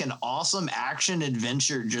this fucking awesome action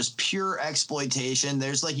adventure, just pure exploitation.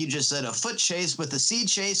 There's, like you just said, a foot chase with a sea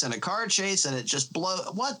chase and a car chase, and it just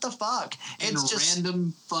what the fuck? It's just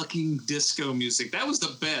random fucking disco music. That was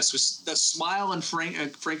the best. Was the smile on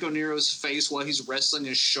Franco Nero's face while he's wrestling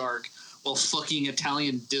a shark, while fucking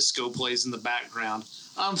Italian disco plays in the background.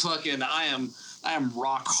 I am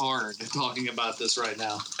rock hard talking about this right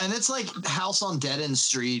now. And it's like House on Dead End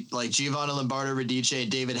Street, like Giovanni Lombardo Radice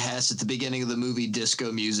and David Hess at the beginning of the movie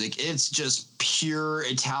disco music. It's just pure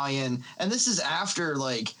Italian. And this is after,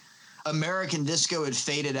 like, American disco had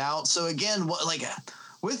faded out. So again,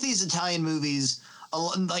 with these Italian movies,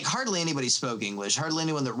 like hardly anybody spoke English. Hardly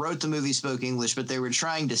anyone that wrote the movie spoke English, but they were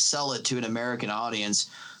trying to sell it to an American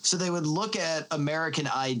audience. So they would look at American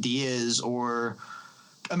ideas or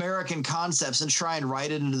American concepts and try and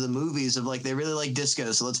write it into the movies of like, they really like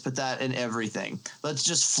disco, so let's put that in everything. Let's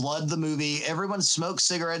just flood the movie. Everyone smokes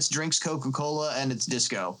cigarettes, drinks Coca-Cola, and it's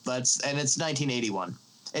disco. And it's 1981.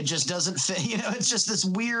 It just doesn't fit. It's just this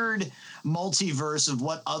weird multiverse of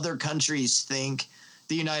what other countries think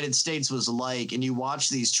the United States was like, and you watch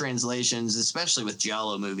these translations, especially with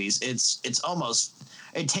Giallo movies, it's almost,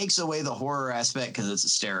 it takes away the horror aspect because it's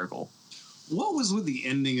hysterical. What was with the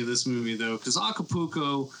ending of this movie, though? Because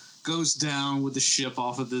Acapulco goes down with the ship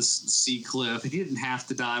off of this sea cliff. He didn't have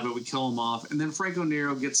to die, but we kill him off. And then Franco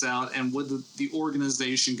Nero gets out, and with the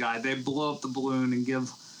organization guy, they blow up the balloon and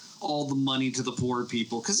give all the money to the poor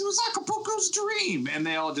people because it was Acapulco's dream. And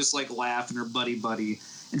they all just like laugh and are buddy.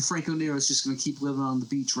 And Franco Nero is just going to keep living on the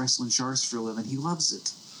beach wrestling sharks for a living. He loves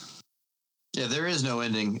it. Yeah, there is no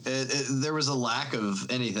ending. There was a lack of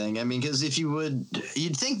anything. I mean, because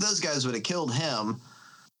you'd think those guys would have killed him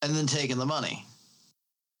and then taken the money.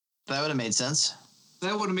 That would have made sense.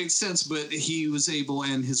 That would have made sense, but he was able,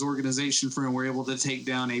 and his organization friend were able to take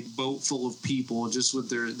down a boat full of people just with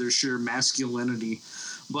their sheer masculinity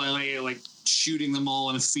by like shooting them all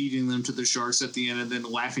and feeding them to the sharks at the end and then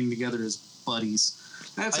laughing together as buddies.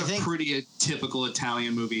 That's pretty typical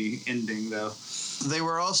Italian movie ending, though. They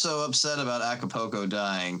were also upset about Acapulco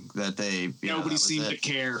dying. Nobody seemed to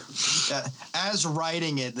care. As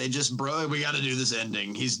writing it, they just we got to do this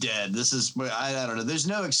ending. He's dead. This is I don't know. There's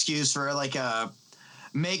no excuse for like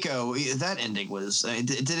Mako. That ending was.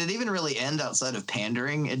 Did it even really end outside of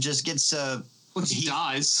pandering? It just gets. He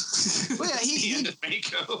dies. Well, yeah,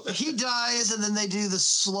 he dies, and then they do the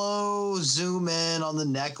slow zoom in on the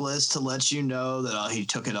necklace to let you know that he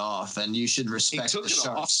took it off, and you should respect the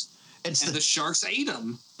sharks. The sharks ate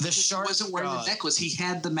him. The shark wasn't wearing the necklace. He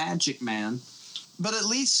had the magic, man. But at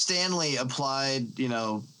least Stanley applied,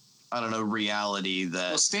 reality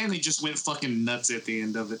that. Well, Stanley just went fucking nuts at the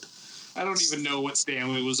end of it. I don't even know what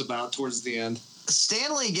Stanley was about towards the end.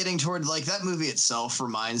 Stanley getting toward that movie itself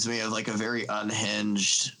reminds me of like a very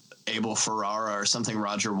unhinged Abel Ferrara or something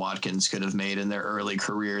Roger Watkins could have made in their early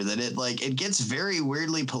career, that it gets very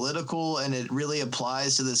weirdly political and it really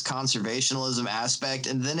applies to this conservationism aspect,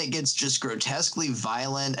 and then it gets just grotesquely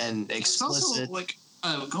violent and explicit. It's also like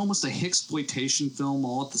almost a Hicksploitation film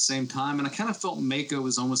all at the same time, and I kind of felt Mako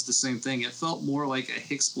was almost the same thing. It felt more like a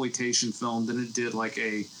Hicksploitation film than it did like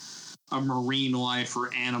a marine life or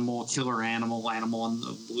killer animal on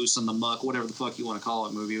loose on the muck, whatever the fuck you want to call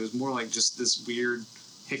it movie. It was more like just this weird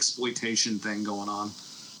exploitation thing going on.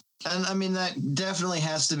 And I mean, that definitely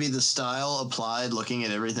has to be the style applied looking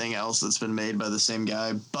at everything else that's been made by the same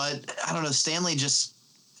guy. But I don't know, Stanley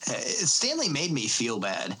made me feel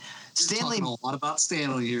bad. Stanley, talking a lot about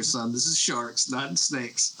Stanley here, son. This is sharks, not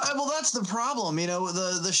snakes. well, that's the problem.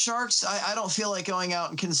 The sharks, I don't feel like going out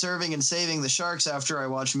and conserving and saving the sharks after I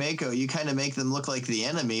watch Mako. You kind of make them look like the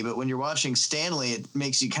enemy, but when you're watching Stanley, it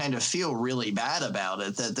makes you kind of feel really bad about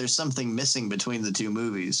it, that there's something missing between the two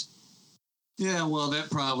movies. Yeah, well,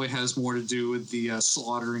 that probably has more to do with the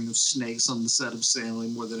slaughtering of snakes on the set of Stanley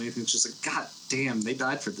more than anything. It's just like, God damn, they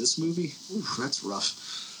died for this movie? Oof, that's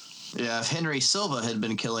rough. Yeah, if Henry Silva had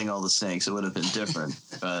been killing all the snakes, it would have been different.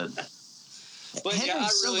 But Henry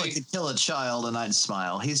Silva could kill a child and I'd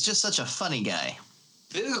smile. He's just such a funny guy.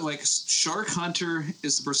 Like, Shark Hunter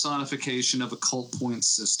is the personification of a cult point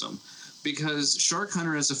system. Because Shark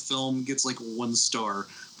Hunter as a film gets like 1 star,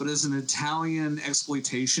 but as an Italian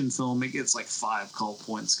exploitation film, it gets like 5 cult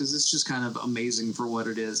points because it's just kind of amazing for what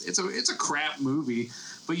it is. It's a crap movie,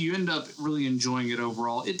 but you end up really enjoying it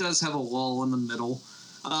overall. It does have a lull in the middle,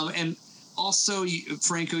 and also,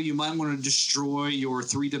 Franco, you might want to destroy your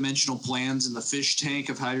 3-dimensional plans in the fish tank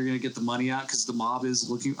of how you're going to get the money out because the mob is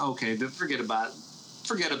looking. Okay, forget about it.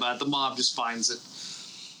 Forget about it. The mob just finds it.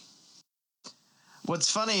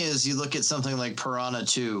 What's funny is you look at something like Piranha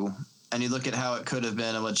 2, and you look at how it could have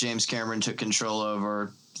been and what James Cameron took control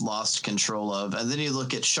over, lost control of, and then you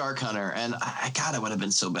look at Shark Hunter, and God, it would have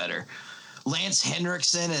been so better. Lance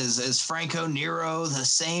Henriksen as Franco Nero, the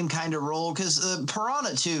same kind of role, because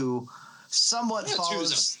Piranha 2 somewhat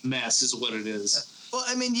follows... a mess is what it is. Well,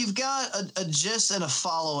 I mean, you've got a gist and a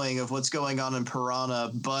following of what's going on in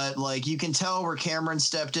Piranha, but, like, you can tell where Cameron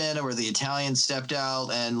stepped in and where the Italians stepped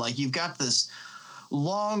out, and, like, you've got this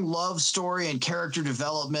long love story and character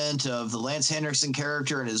development of the Lance Henriksen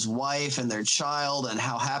character and his wife and their child and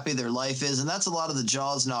how happy their life is. And that's a lot of the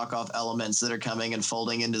Jaws knockoff elements that are coming and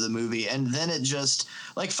folding into the movie. And then it just,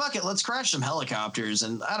 like, fuck it, let's crash some helicopters.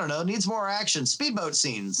 And I don't know, it needs more action. Speedboat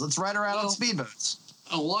scenes. Let's ride around on speedboats.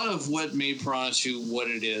 A lot of what made Piranha 2 what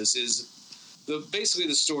it is basically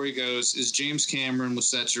the story goes is James Cameron was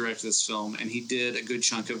set to direct this film, and he did a good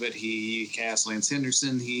chunk of it. He cast Lance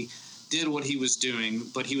Henriksen. He did what he was doing,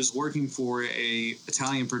 but he was working for a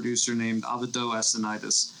Italian producer named Avido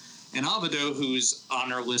Asinitis. And Avido, who's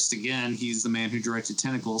on our list again, he's the man who directed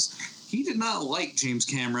Tentacles. He did not like James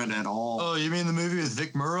Cameron at all. Oh, you mean the movie with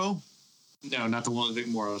Vic Morrow? No, not the one with Vic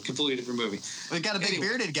Morrow. Completely different movie. It got a big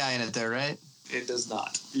bearded guy in it there, right? It does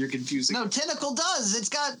not. You're confusing. No, Tentacle does. It's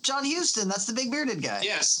got John Huston. That's the big bearded guy.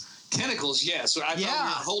 Yes. Tentacles, yes.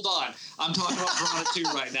 Hold on. I'm talking about Piranha 2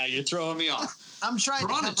 right now. You're throwing me off. I'm trying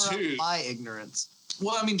Piranha to cover 2. up my ignorance.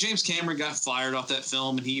 Well, I mean, James Cameron got fired off that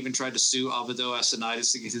film, and he even tried to sue Avido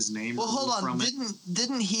Asinitis to get his name removed hold on. from it.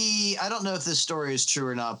 Didn't he? I don't know if this story is true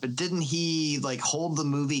or not, but didn't he like hold the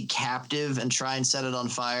movie captive and try and set it on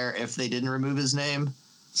fire if they didn't remove his name?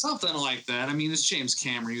 Something like that. I mean, it's James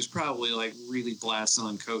Cameron. He was probably like really blasting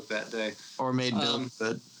on coke that day, or made Bill.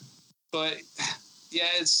 But yeah,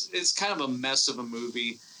 it's kind of a mess of a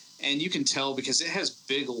movie, and you can tell because it has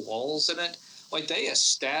big lulls in it. Like, they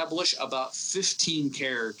establish about 15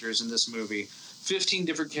 characters in this movie. 15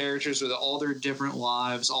 different characters with all their different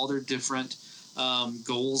lives, all their different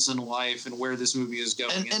goals in life, and where this movie is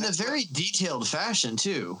going. And in a very detailed fashion,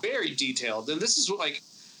 too. Very detailed. And this is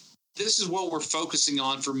what we're focusing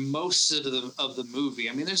on for most of the movie.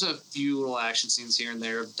 I mean, there's a few little action scenes here and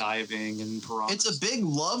there of diving and piranhas. It's a big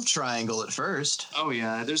love triangle at first. Oh,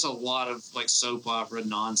 yeah. There's a lot of, like, soap opera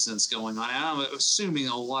nonsense going on. And I'm assuming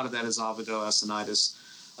a lot of that is Avido Asinitis.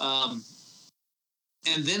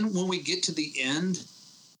 And then when we get to the end,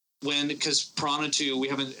 because Piranha 2,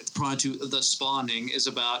 Piranha 2, The Spawning, is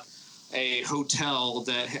about a hotel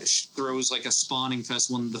that throws like a spawning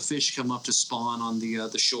fest when the fish come up to spawn on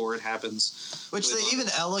the shore. It happens, which they even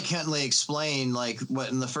eloquently explain, like, what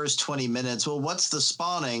in the first 20 minutes. Well, what's the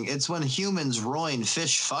spawning? It's when humans ruin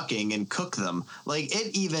fish fucking and cook them. Like,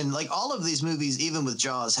 it even, like, all of these movies, even with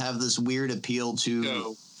Jaws, have this weird appeal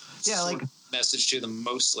to message to them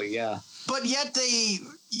mostly, yeah. But yet they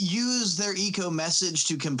use their eco message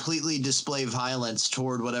to completely display violence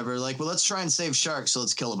toward whatever. Like, well, let's try and save sharks, so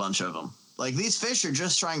let's kill a bunch of them. Like, these fish are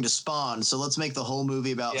just trying to spawn, so let's make the whole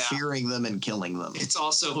movie about fearing them and killing them. It's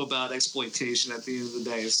also about exploitation at the end of the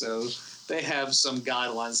day, so they have some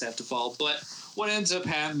guidelines they have to follow. But what ends up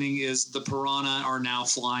happening is the piranha are now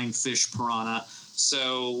flying fish piranha.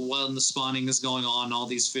 So when the spawning is going on, all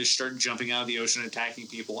these fish start jumping out of the ocean and attacking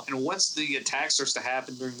people. And once the attack starts to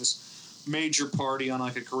happen during this major party on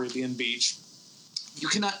like a Caribbean beach, you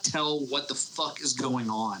cannot tell what the fuck is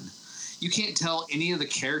going on. You can't tell any of the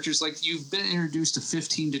characters. Like, you've been introduced to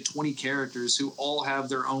 15 to 20 characters who all have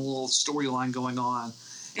their own little storyline going on,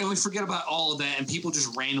 and we forget about all of that, and people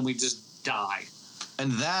just randomly just die.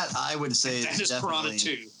 And that, I would say, that is Piranha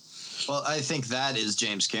 2. Well, I think that is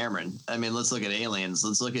James Cameron. I mean, let's look at Aliens.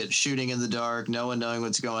 Let's look at shooting in the dark, no one knowing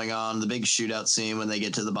what's going on, the big shootout scene when they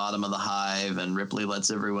get to the bottom of the hive and Ripley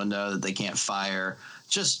lets everyone know that they can't fire.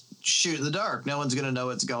 Just shoot in the dark. No one's going to know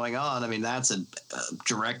what's going on. I mean, that's a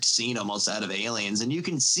direct scene almost out of Aliens. And you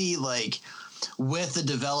can see, like, with the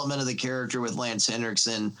development of the character with Lance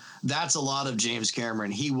Henriksen, that's a lot of James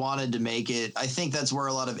Cameron. He wanted to make it. I think that's where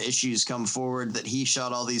a lot of issues come forward, that he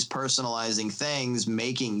shot all these personalizing things,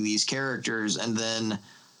 making these characters, and then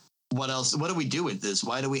what else? What do we do with this?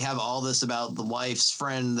 Why do we have all this about the wife's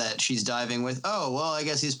friend that she's diving with? Oh, well, I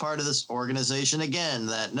guess he's part of this organization again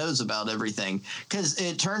that knows about everything. Because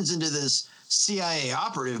it turns into this CIA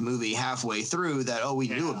operative movie halfway through that, we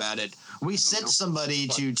knew about it. We sent somebody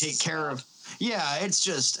to take care of. Yeah,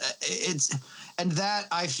 and that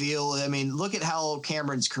I feel, I mean, look at how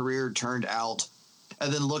Cameron's career turned out,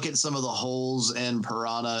 and then look at some of the holes in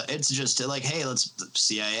Piranha. It's just like, hey, let's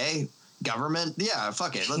CIA, government. Yeah,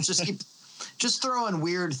 fuck it. Let's just keep just throwing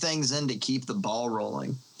weird things in to keep the ball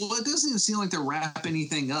rolling. Well, it doesn't even seem like they wrap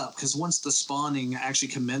anything up, because once the spawning actually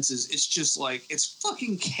commences, it's just like, it's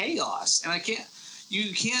fucking chaos. And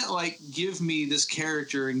you can't like give me this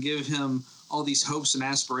character and give him all these hopes and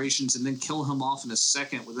aspirations and then kill him off in a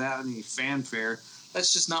second without any fanfare.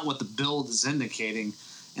 That's just not what the build is indicating.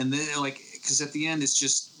 And then, like, because at the end, it's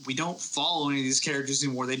just, we don't follow any of these characters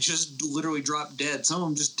anymore. They just literally drop dead. Some of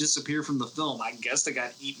them just disappear from the film. I guess they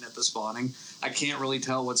got eaten at the spawning. I can't really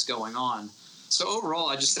tell what's going on. So overall,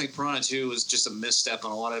 I just think Piranha 2 was just a misstep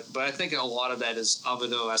on a lot of, but I think a lot of that is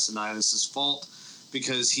Avido Asinides' fault,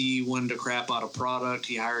 because he wanted to crap out a product.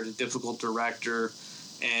 He hired a difficult director,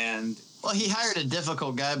 and well, he hired a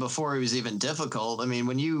difficult guy before he was even difficult. I mean,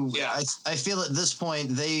 when you, I feel at this point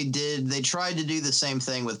they tried to do the same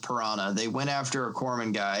thing with Piranha. They went after a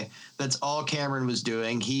Corman guy. That's all Cameron was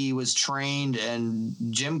doing. He was trained, and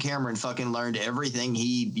Jim Cameron fucking learned everything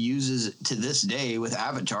he uses to this day with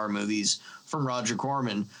Avatar movies from Roger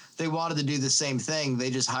Corman. They wanted to do the same thing.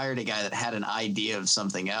 They just hired a guy that had an idea of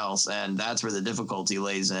something else, and that's where the difficulty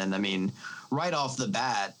lays in. I mean, right off the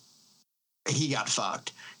bat, he got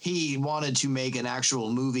fucked. He wanted to make an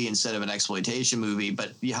actual movie instead of an exploitation movie,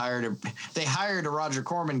 but they hired a Roger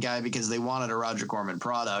Corman guy because they wanted a Roger Corman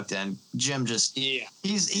product, and Jim just Jim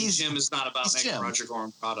is not about making a Roger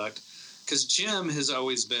Corman product, because Jim has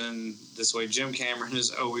always been this way. Jim Cameron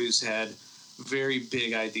has always had very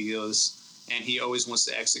big ideas, and he always wants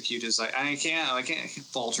to execute his. I can't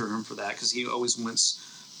falter him for that, because he always wants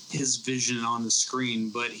his vision on the screen,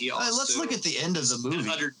 but he also let's look at the end of the movie.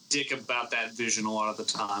 Utter dick about that vision a lot of the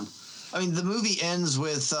time. I mean, the movie ends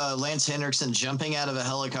with Lance Henriksen jumping out of a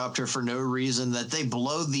helicopter for no reason that they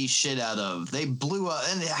blow the shit out of. They blew up.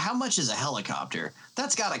 And how much is a helicopter?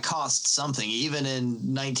 That's got to cost something. Even in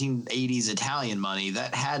 1980s Italian money,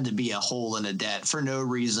 that had to be a hole in a debt for no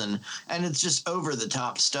reason. And it's just over the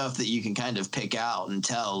top stuff that you can kind of pick out and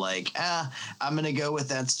tell, like, I'm going to go with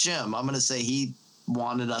that's Jim. I'm going to say he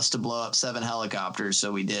wanted us to blow up 7 helicopters,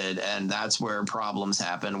 so we did. And that's where problems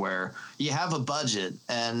happen, where you have a budget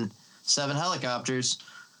and 7 helicopters.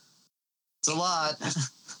 It's a lot.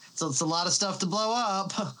 So it's a lot of stuff to blow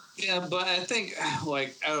up. Yeah, but I think,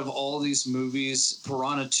 like, out of all these movies,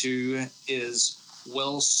 Piranha 2 is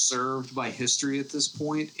well served by history at this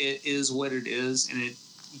point. It is what it is, and it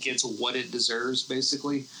gets what it deserves,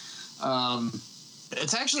 basically.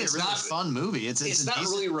 It's actually a really fun movie. It's not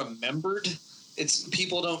really remembered. It's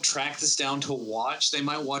people don't track this down to watch. They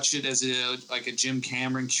might watch it as a Jim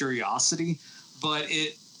Cameron curiosity, but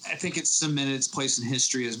I think it's cemented its place in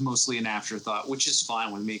history as mostly an afterthought, which is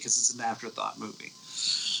fine with me because it's an afterthought movie.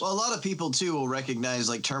 Well, a lot of people too will recognize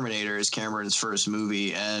like Terminator as Cameron's first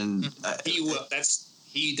movie, and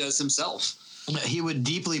he does himself. He would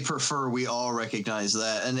deeply prefer we all recognize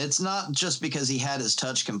that. And it's not just because he had his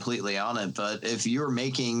touch completely on it, but if you're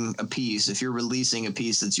making a piece, if you're releasing a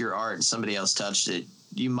piece that's your art and somebody else touched it,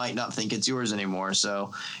 you might not think it's yours anymore.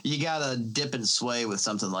 So you got to dip and sway with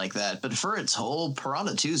something like that. But for its whole,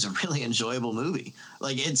 Piranha 2 is a really enjoyable movie.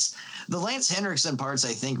 Like, it's the Lance Henriksen parts,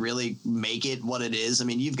 I think, really make it what it is. I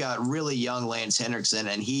mean, you've got really young Lance Henriksen,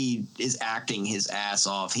 and he is acting his ass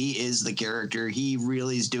off. He is the character. He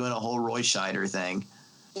really is doing a whole Roy Scheider thing.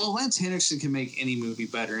 Well, Lance Henriksen can make any movie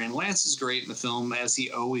better, and Lance is great in the film, as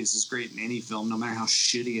he always is great in any film, no matter how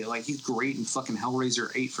shitty it. Like, he's great in fucking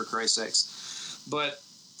Hellraiser 8, for Christ's sakes. But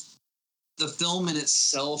the film in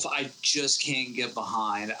itself, I just can't get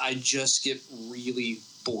behind. I just get really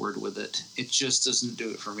bored with it. It just doesn't do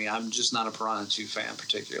it for me. I'm just not a Piranha 2 fan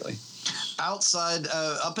particularly. Outside,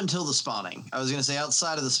 up until the spawning. I was going to say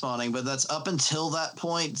outside of the spawning, but that's up until that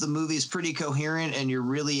point. The movie's pretty coherent, and you're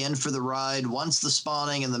really in for the ride. Once the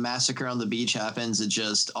spawning and the massacre on the beach happens, it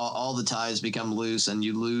just all the ties become loose, and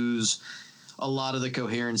you lose a lot of the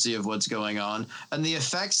coherency of what's going on. And the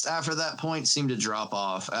effects after that point seem to drop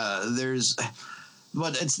off. It's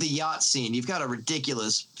the yacht scene. You've got a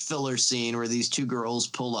ridiculous filler scene where these two girls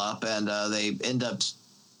pull up and they end up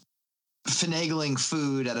finagling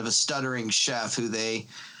food out of a stuttering chef who they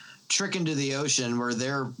trick into the ocean, where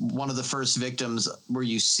they're one of the first victims where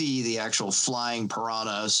you see the actual flying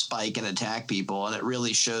piranha spike and attack people. And it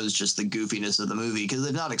really shows just the goofiness of the movie because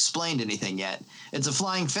they've not explained anything yet. It's a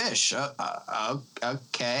flying fish.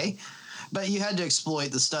 Okay. But you had to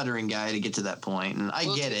exploit the stuttering guy to get to that point, and I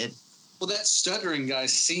get it. Well, that stuttering guy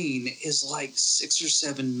scene is like 6 or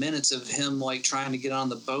 7 minutes of him like trying to get on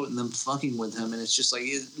the boat and them fucking with him, and it's just like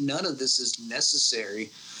none of this is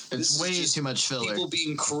necessary. It's way too much filler. People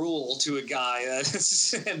being cruel to a guy,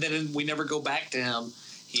 and then we never go back to him.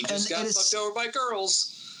 He just got fucked over by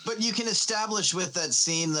girls. But you can establish with that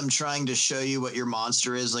scene them trying to show you what your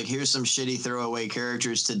monster is. Like, here's some shitty throwaway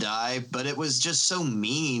characters to die, but it was just so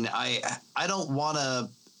mean. I don't want to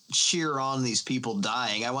cheer on these people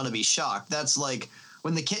dying. I want to be shocked. That's like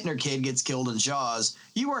when the Kittner kid gets killed in Jaws.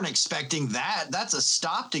 You weren't expecting that. That's a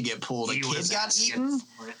stop to get pulled. A kid got eaten.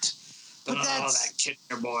 But that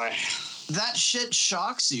Kittner boy. That shit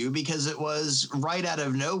shocks you because it was right out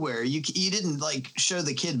of nowhere. You didn't like show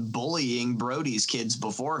the kid bullying Brody's kids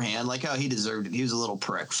beforehand. Like, oh, he deserved it. He was a little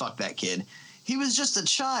prick. Fuck that kid. He was just a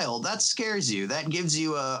child. That scares you. That gives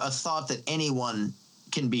you a thought that anyone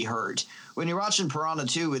can be hurt. When you're watching Piranha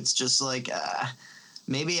 2, it's just like,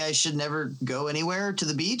 maybe I should never go anywhere to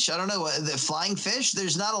the beach. I don't know. The flying fish,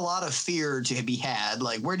 there's not a lot of fear to be had.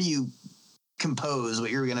 Like, where do you compose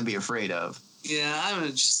what you're going to be afraid of? Yeah, I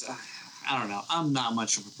don't know. I'm not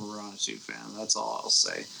much of a Piranha 2 fan. That's all I'll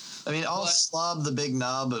say. I mean, I'll slob the big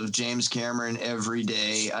knob of James Cameron every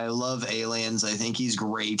day. I love Aliens. I think he's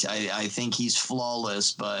great. I think he's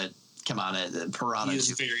flawless, but come on, Piranha 2. He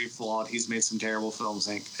is very flawed. He's made some terrible films,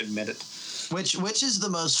 I admit it. Which is the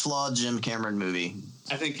most flawed Jim Cameron movie?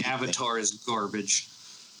 I think Avatar is garbage.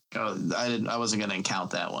 Oh, I wasn't going to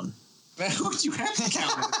count that one. You have to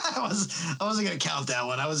count it. I wasn't going to count that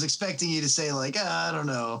one. I was expecting you to say, like, I don't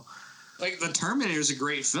know. Like, The Terminator is a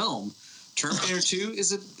great film. Terminator 2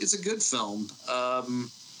 is a good film.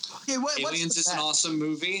 Aliens is an awesome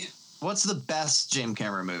movie. What's the best James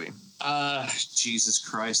Cameron movie? Jesus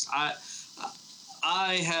Christ.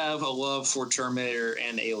 I have a love for Terminator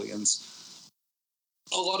and Aliens.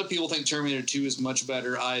 A lot of people think Terminator 2 is much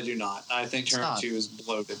better. I do not. I think Terminator 2 is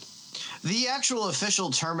bloated. The actual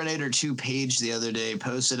official Terminator 2 page the other day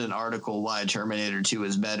posted an article why Terminator 2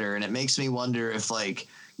 is better, and it makes me wonder if, like,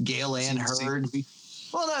 Gale Ann Hurd...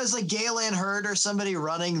 Well, no, it's like Gale Ann Hurd or somebody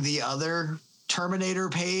running the other Terminator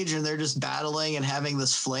page, and they're just battling and having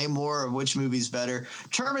this flame war of which movie's better.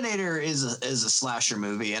 Terminator is a slasher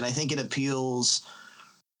movie, and I think it appeals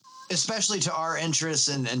especially to our interests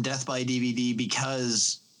in Death by DVD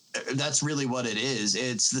because that's really what it is.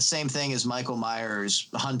 It's the same thing as Michael Myers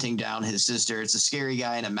hunting down his sister. It's a scary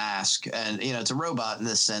guy in a mask, and it's a robot in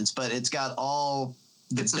this sense, but it's got all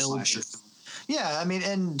the buildings. Yeah, I mean,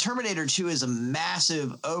 and Terminator 2 is a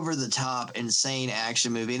massive, over-the-top, insane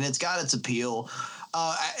action movie, and it's got its appeal.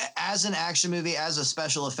 As an action movie, as a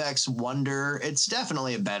special effects wonder, it's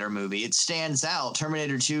definitely a better movie. It stands out.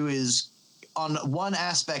 Terminator 2 is, on one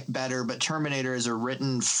aspect, better, but Terminator as a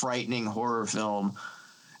written, frightening horror film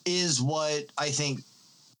is what I think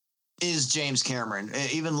is James Cameron.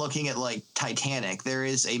 Even looking at, like, Titanic, there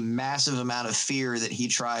is a massive amount of fear that he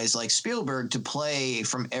tries, like Spielberg, to play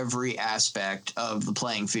from every aspect of the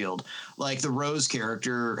playing field. Like, the Rose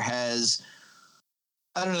character has,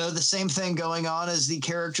 I don't know, the same thing going on as the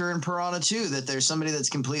character in Piranha 2, that there's somebody that's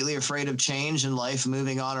completely afraid of change and life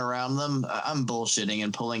moving on around them. I'm bullshitting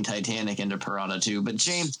and pulling Titanic into Piranha 2, but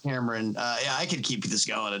James Cameron, I could keep this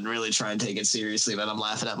going and really try and take it seriously, but I'm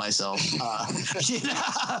laughing at myself.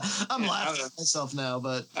 I'm laughing at myself now,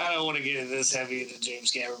 but... I don't want to get this heavy into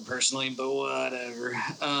James Cameron personally, but whatever.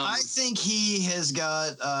 I think he has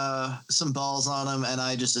got some balls on him, and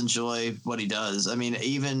I just enjoy what he does. I mean,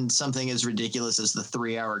 even something as ridiculous as the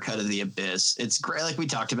 3-hour cut of The Abyss. It's great. Like we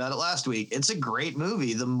talked about it last week. It's a great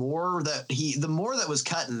movie. The more that was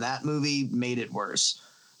cut in that movie made it worse.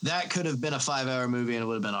 That could have been a 5-hour movie and it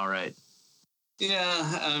would have been all right.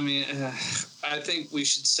 Yeah, I mean, I think we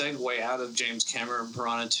should segue out of James Cameron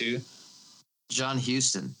Piranha 2. John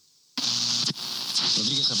Huston.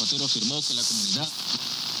 Rodríguez Zapatero afirmó que la comunidad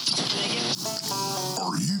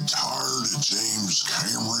Are you tired of James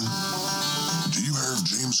Cameron? Do you have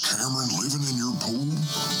James Cameron living in your pool?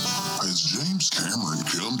 Has James Cameron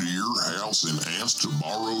come to your house and asked to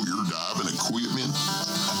borrow your diving equipment?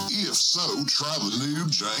 If so, try the new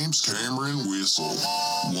James Cameron whistle.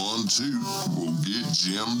 1, 2 will get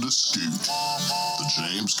Jim to scoot. The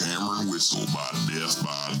James Cameron whistle by Death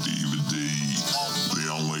by DVD.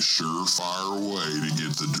 The only surefire way to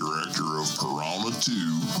get the director of Piranha 2,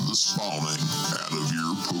 The Spawning, out of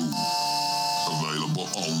your pool. Available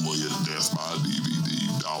only at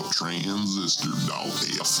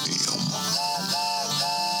deathbydvd.transistor.fm.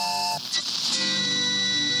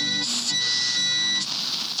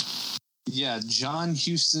 Yeah, John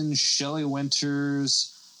Huston, Shelley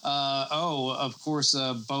Winters. Of course,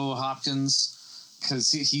 Bo Hopkins,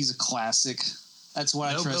 because he's a classic. That's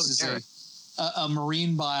what I trust is a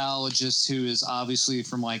marine biologist who is obviously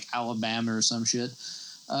from like Alabama or some shit.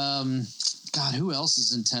 God, who else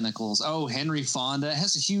is in Tentacles? Oh, Henry Fonda. It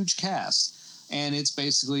has a huge cast, and it's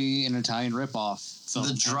basically an Italian ripoff film.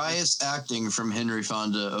 The driest acting from Henry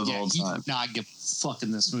Fonda of all time. He does not give a fuck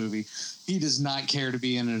in this movie. He does not care to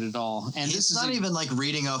be in it at all. And it's not even like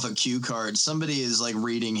reading off a cue card. Somebody is like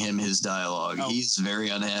reading him his dialogue. Oh. He's very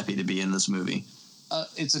unhappy to be in this movie.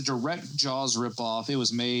 It's a direct Jaws ripoff. It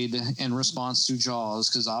was made in response to Jaws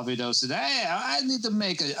because Avi Do said, "Hey, I need to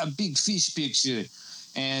make a big fish picture."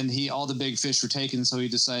 And all the big fish were taken, so he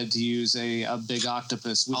decided to use a big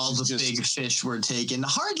octopus. All the big fish were taken.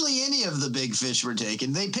 Hardly any of the big fish were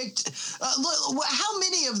taken. They picked. Look, how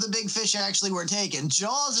many of the big fish actually were taken?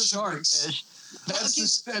 Jaws is sharks. Fish.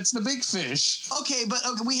 That's the big fish. Okay, but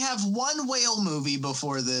we have one whale movie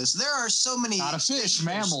before this. There are so many. Not a fish,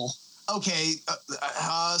 mammal. Okay,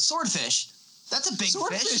 swordfish. That's a big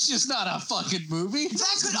Swordfish fish. Is not a fucking movie.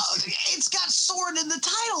 It's got sword in the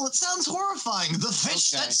title. It sounds horrifying. The fish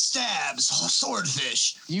that stabs.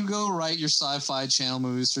 Swordfish. You go write your Sci-Fi Channel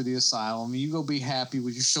movies for the Asylum. You go be happy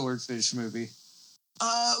with your swordfish movie.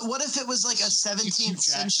 What if it was like a 17th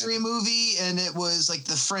century movie and it was like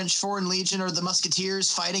the French Foreign Legion or the Musketeers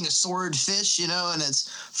fighting a swordfish, and it's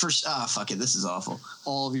fuck it. This is awful.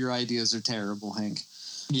 All of your ideas are terrible, Hank.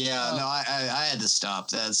 Yeah, no, I had to stop.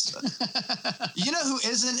 That's you know who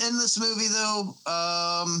isn't in this movie though?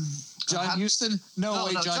 John Huston? No,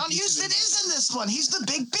 John Huston is in this one. He's the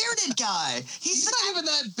big bearded guy. He's not even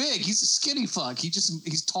that big. He's a skinny fuck.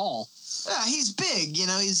 He's tall. Yeah, he's big.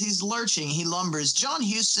 He's lurching. He lumbers. John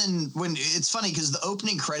Huston. When it's funny because the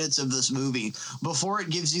opening credits of this movie, before it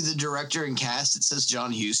gives you the director and cast, it says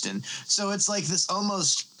John Huston. So it's like this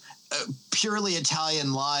almost purely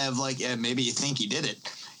Italian lie of like, yeah, maybe you think he did it.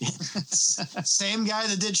 Same guy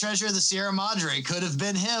that did Treasure of the Sierra Madre could have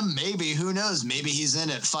been him. Maybe, who knows? Maybe he's in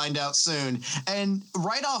it. Find out soon. And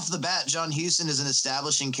right off the bat, John Huston is an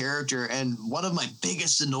establishing character. And one of my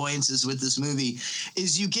biggest annoyances with this movie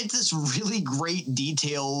is you get this really great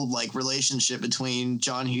detailed like relationship between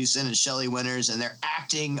John Huston and Shelley Winters, and they're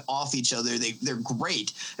acting off each other. They're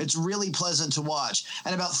great. It's really pleasant to watch.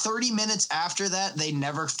 And about 30 minutes after that, they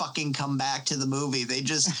never fucking come back to the movie. They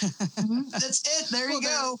just that's it. There you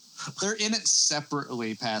go. They're in it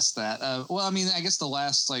separately past that. I guess the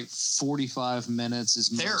last like 45 minutes is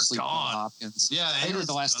mostly Bo Hopkins. Yeah,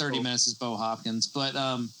 the last 30 minutes is Bo Hopkins. But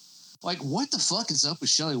what the fuck is up with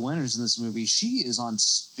Shelley Winters in this movie? She is on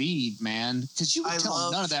speed, man. Because you can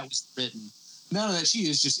tell none of that was written. None of that. She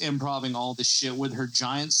is just improvising all this shit with her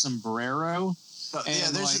giant sombrero.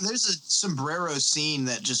 There's a sombrero scene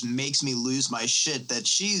that just makes me lose my shit. That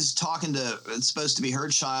she's talking to, it's supposed to be her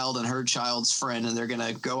child and her child's friend, and they're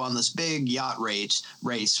gonna go on this big yacht race.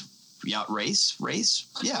 Yeah,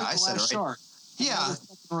 I said it right. Shark. Yeah,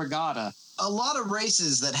 regatta. A lot of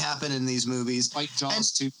races that happen in these movies. Like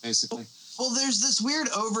Jaws 2, basically. Well, there's this weird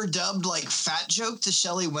overdubbed like fat joke to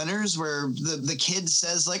Shelley Winters where the kid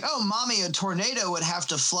says like, "Oh, mommy, a tornado would have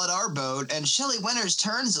to flood our boat," and Shelley Winters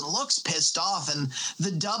turns and looks pissed off, and the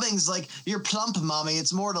dubbing's like, "You're plump, mommy.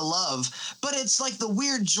 It's more to love." But it's like the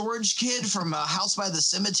weird George kid from House by the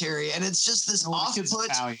Cemetery, and it's just this off-put.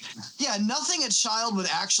 Yeah, nothing a child would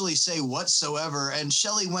actually say whatsoever, and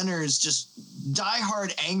Shelley Winters just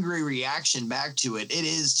diehard angry reaction back to it. It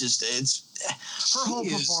is just her whole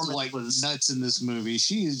performance was nuts in this movie.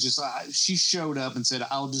 She is just she showed up and said,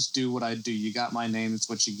 "I'll just do what I do. You got my name. It's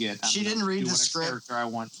what you get." She didn't read the script. Character I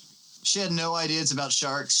want. She had no idea it's about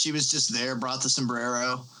sharks. She was just there, brought the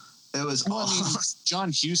sombrero. It was awesome.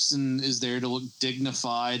 John Huston is there to look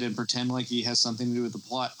dignified and pretend like he has something to do with the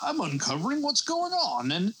plot. I'm uncovering what's going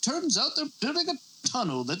on, and it turns out they're building a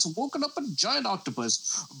tunnel that's woken up a giant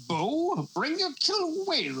octopus. Bo, bring your killer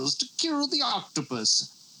whales to kill the octopus.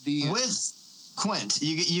 With Quint,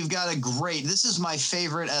 you've got a great. This is my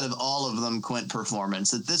favorite out of all of them. Quint performance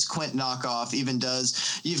that this Quint knockoff even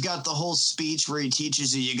does. You've got the whole speech where he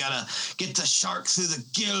teaches you gotta get the shark through the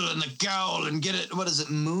gill and the gowl and get it. What is it,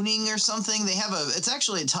 mooning or something? They have it's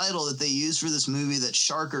actually a title that they use for this movie that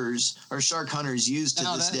sharkers or shark hunters use to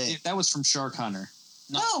this day. That was from Shark Hunter.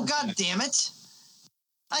 No, god damn it!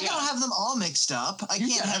 I gotta have them all mixed up. I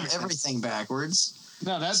can't have everything backwards.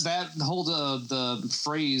 No, that whole the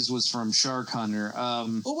phrase was from Shark Hunter.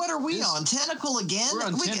 Well, what are we on? Tentacle again? We're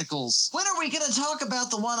on Tentacles. When are we going to talk about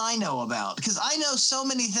the one I know about? Because I know so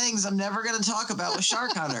many things I'm never going to talk about with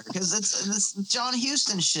Shark Hunter. Because it's this John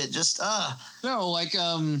Huston shit. Just No, like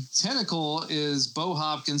Tentacle is Bo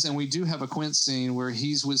Hopkins, and we do have a Quint scene where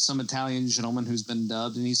he's with some Italian gentleman who's been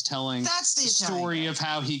dubbed, and he's telling the story of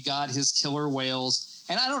how he got his killer whales.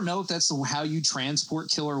 And I don't know if that's how you transport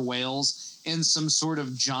killer whales in some sort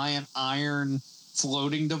of giant iron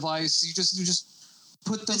floating device. You just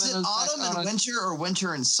put them. Is it autumn and winter or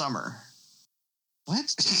winter and summer?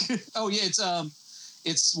 What? Oh yeah,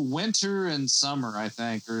 it's winter and summer, I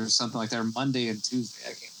think, or something like that. Or Monday and Tuesday.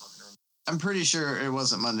 I can't fucking remember. I'm pretty sure it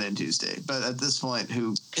wasn't Monday and Tuesday, but at this point,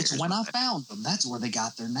 who cares? It's when I found them. That's where they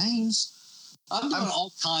got their names. I'm doing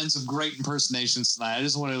all kinds of great impersonations tonight. I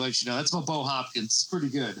just wanted to let you know that's about Bo Hopkins. It's pretty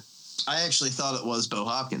good. I actually thought it was Bo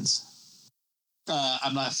Hopkins.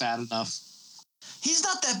 I'm not fat enough. He's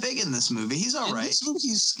not that big in this movie. He's all right. In this movie,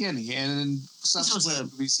 he's skinny, and in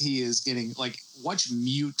subsequent movies, he is getting watch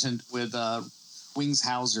Mutant with Wings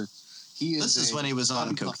Hauser. This is when he was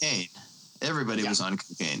on cocaine. Everybody was on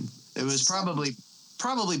cocaine. It was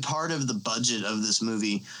probably part of the budget of this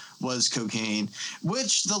movie was cocaine,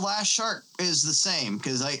 which The Last Shark is the same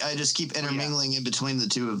because I just keep intermingling in between the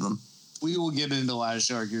two of them. We will get into Last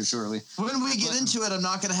Shark here shortly. When we get into it, I'm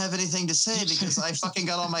not going to have anything to say because I fucking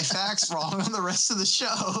got all my facts wrong on the rest of the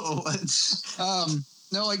show.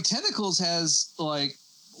 No, Tentacles has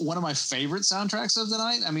one of my favorite soundtracks of the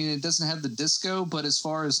night. I mean, it doesn't have the disco, but as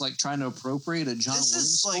far as trying to appropriate a John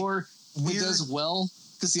Williams score, it does well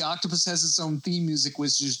because the octopus has its own theme music,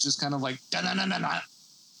 which is just kind of like da-na-na-na-na.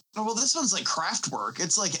 Well, this one's like Kraftwerk.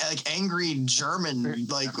 It's like angry German,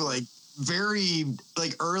 very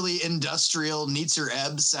early industrial Nietzsche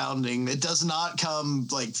Ebb sounding. It does not come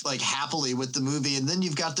like happily with the movie. And then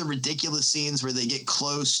you've got the ridiculous scenes where they get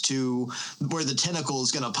close to where the tentacle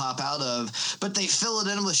is going to pop out of, but they fill it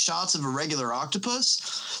in with shots of a regular octopus.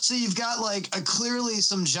 So you've got clearly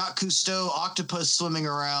some Jacques Cousteau octopus swimming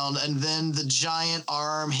around, and then the giant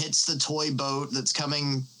arm hits the toy boat that's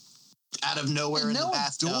coming out of nowhere in the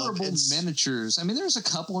bathtub. Adorable miniatures. I mean, there's a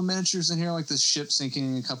couple of miniatures in here, like the ship sinking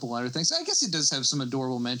and a couple other things. I guess it does have some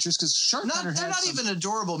adorable miniatures because Shark Hunter they're not even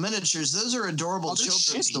adorable miniatures. Those are adorable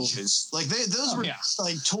children's toys. Those were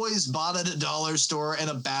toys bought at a dollar store in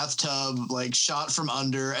a bathtub, shot from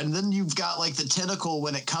under. And then you've got the tentacle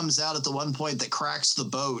when it comes out at the one point that cracks the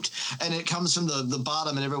boat, and it comes from the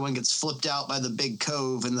bottom, and everyone gets flipped out by the big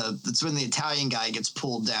cove, and that's when the Italian guy gets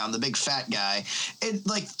pulled down, the big fat guy.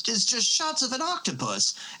 It's just shots of an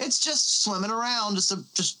octopus. It's just swimming around, just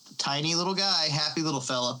a tiny little guy, happy little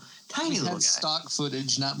fella, tiny little guy. Stock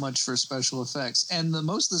footage, not much for special effects, and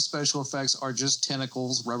most of the special effects are just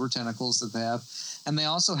tentacles, rubber tentacles that they have, and they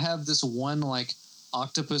also have this one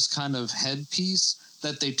octopus kind of headpiece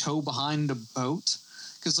that they tow behind a boat.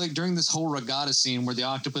 Because during this whole regatta scene where the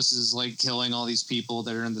octopus is killing all these people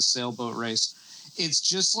that are in the sailboat race, it's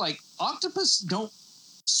just octopus don't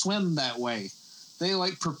swim that way. They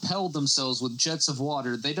propel themselves with jets of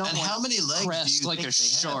water. They don't. And how many legs crest do you like think a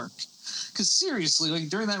shark? Because seriously,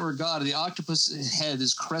 during that regatta, the octopus head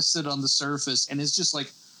is crested on the surface, and it's just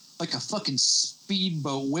like a fucking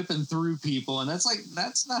speedboat whipping through people. And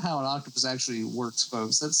that's not how an octopus actually works,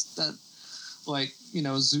 folks. That's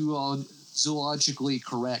zoologically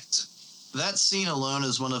correct. That scene alone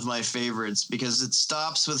is one of my favorites because it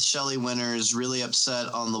stops with Shelley Winters really upset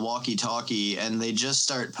on the walkie-talkie, and they just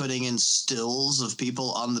start putting in stills of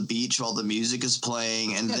people on the beach while the music is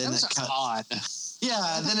playing, and then it cuts. Odd.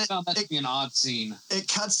 Yeah, then found that to be an odd scene. It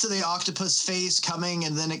cuts to the octopus face coming,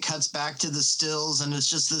 and then it cuts back to the stills, and it's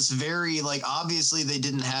just this very obviously they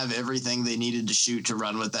didn't have everything they needed to shoot to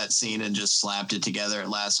run with that scene and just slapped it together at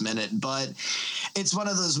last minute. But it's one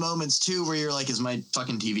of those moments too where you're is my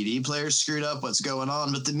fucking DVD player screwed up? What's going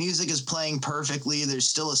on? But the music is playing perfectly. There's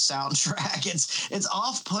still a soundtrack. It's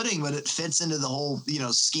off-putting, but it fits into the whole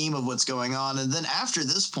scheme of what's going on. And then after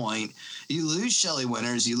this point, you lose Shelley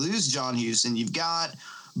Winters, you lose John Huston, you've got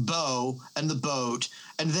Bo and the boat,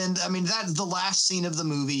 and then that's the last scene of the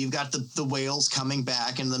movie. You've got the whales coming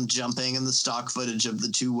back and them jumping and the stock footage of the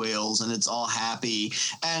two whales, and it's all happy.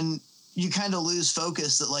 And you kind of lose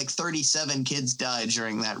focus that like 37 kids died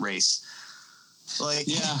during that race. Like,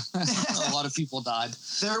 yeah, a lot of people died.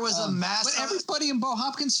 There was a mass. But everybody in Bo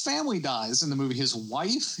Hopkins' family dies in the movie. His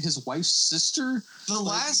wife's sister. The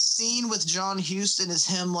last scene with John Huston is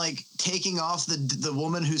him like taking off the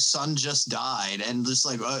woman whose son just died, and just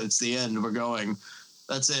like, oh, it's the end. We're going.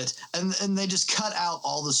 That's it. And they just cut out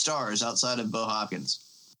all the stars outside of Bo Hopkins.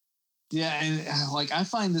 Yeah, and like I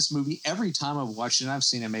find this movie every time I've watched it, and I've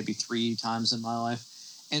seen it maybe 3 times in my life.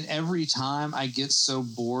 And every time I get so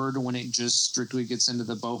bored when it just strictly gets into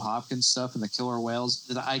the Bo Hopkins stuff and the killer whales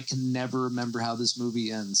that I can never remember how this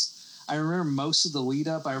movie ends. I remember most of the lead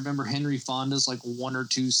up. I remember Henry Fonda's like 1 or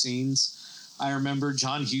 2 scenes. I remember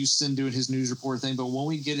John Huston doing his news report thing. But when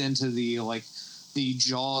we get into the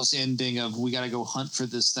Jaws ending of we got to go hunt for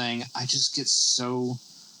this thing, I just get so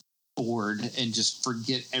bored and just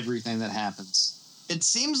forget everything that happens. It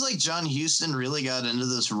seems like John Huston really got into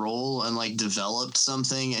this role and like developed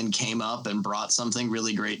something and came up and brought something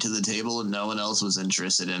really great to the table, and no one else was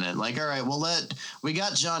interested in it. Like, all right, we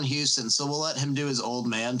got John Huston, so we'll let him do his old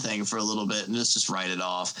man thing for a little bit and just write it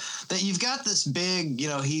off. That you've got this big,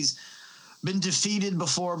 he's been defeated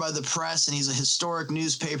before by the press, and he's a historic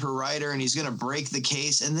newspaper writer, and he's going to break the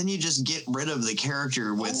case, and then you just get rid of the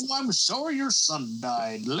character with... Oh, I'm sorry your son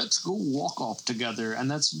died. Let's go walk off together. And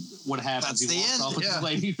that's what happens. That's the end, off with the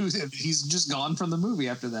lady he's just gone from the movie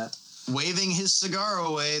after that. Waving his cigar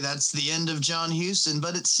away, that's the end of John Huston.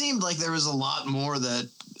 But it seemed like there was a lot more that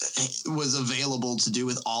was available to do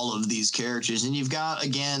with all of these characters. And you've got,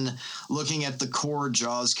 again, looking at the core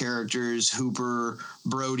Jaws characters, Hooper,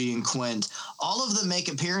 Brody, and Quint, all of them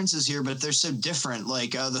make appearances here, but they're so different.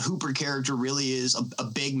 Like the Hooper character really is a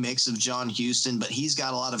big mix of John Huston, but he's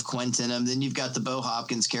got a lot of Quint in him. Then you've got the Bo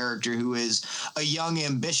Hopkins character, who is a young,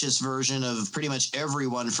 ambitious version of pretty much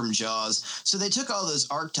everyone from Jaws. So they took all those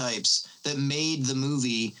archetypes that made the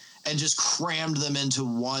movie and just crammed them into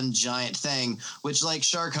one giant thing, which, like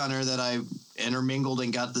Shark Hunter, that I intermingled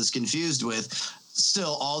and got this confused with,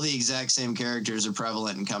 still all the exact same characters are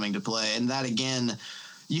prevalent and coming to play. And that, again,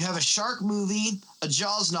 you have a shark movie, a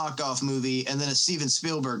Jaws knockoff movie, and then a Steven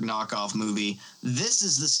Spielberg knockoff movie. This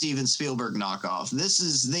is the Steven Spielberg knockoff.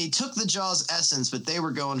 They took the Jaws essence, but they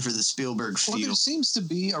were going for the Spielberg feel. Well, there seems to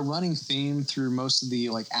be a running theme through most of the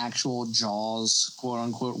actual Jaws quote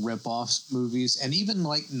unquote ripoff movies, and even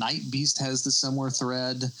Night Beast has the similar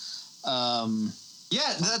thread.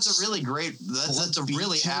 Yeah, that's a really great. That's a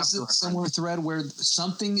really apt similar thread where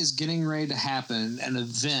something is getting ready to happen, an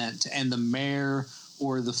event, and the mayor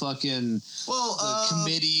or the fucking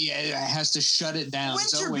committee has to shut it down.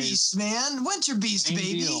 Winter Beast, man, Winter Beast,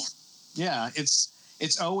 baby. Deal. Yeah,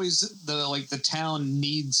 it's always the town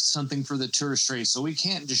needs something for the tourist race, so we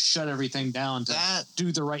can't just shut everything down to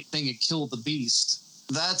do the right thing and kill the beast.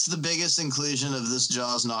 That's the biggest inclusion of this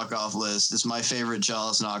Jaws knockoff list. It's my favorite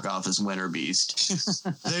Jaws knockoff is Winter Beast.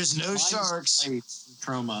 There's no sharks.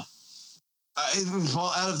 Trauma.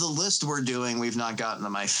 Well, out of the list we're doing, we've not gotten to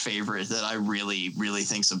my favorite that I really, really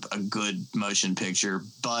think's a good motion picture,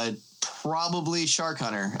 but probably Shark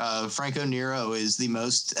Hunter. Franco Nero is the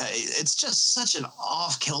most. It's just such an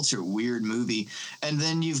off-kilter, weird movie. And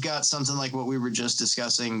then you've got something like what we were just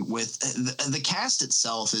discussing with the cast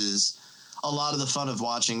itself is a lot of the fun of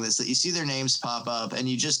watching this. That you see their names pop up, and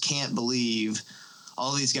you just can't believe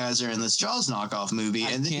all these guys are in this Jaws knockoff movie.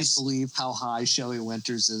 I can't believe how high Shelley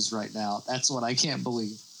Winters is right now. That's what I can't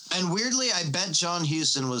believe. And weirdly, I bet John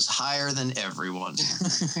Huston was higher than everyone.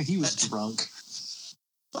 He was drunk.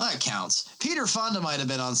 Well, that counts. Peter Fonda might have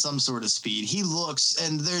been on some sort of speed. He looks,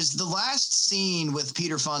 and there's the last scene with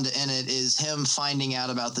Peter Fonda in it is him finding out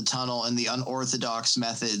about the tunnel and the unorthodox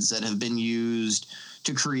methods that have been used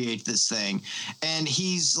to create this thing. And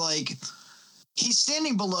he's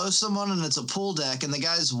standing below someone, and it's a pool deck, and the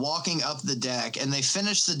guy's walking up the deck, and they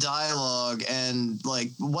finish the dialogue, and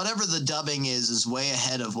whatever the dubbing is way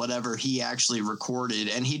ahead of whatever he actually recorded,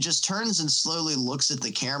 and he just turns and slowly looks at the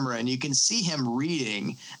camera, and you can see him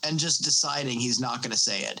reading and just deciding he's not going to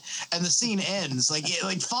say it, and the scene ends.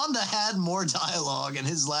 Fonda had more dialogue in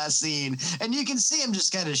his last scene, and you can see him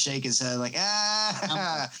just kind of shake his head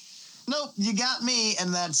nope, you got me,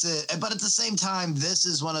 and that's it. But at the same time, this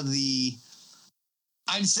is one of those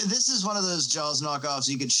Jaws knockoffs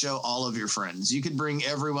you could show all of your friends. You could bring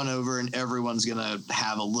everyone over, and everyone's going to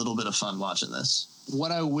have a little bit of fun watching this.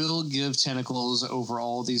 What I will give Tentacles over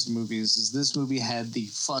all these movies is this movie had the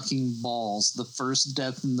fucking balls. The first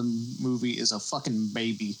death in the movie is a fucking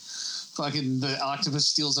baby. fucking the octopus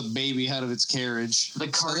steals a baby out of its carriage.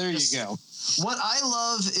 The So there you go. What I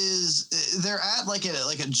love is they're at like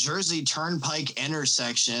a Jersey Turnpike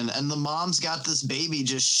intersection, and the mom's got this baby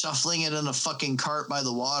just shuffling it in a fucking cart by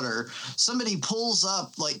the water. Somebody pulls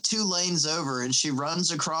up like 2 lanes over, and she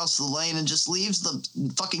runs across the lane and just leaves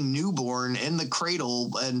the fucking newborn in the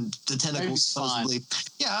cradle, and the tentacles supposedly.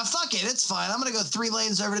 Yeah, fuck it, it's fine. I'm gonna go 3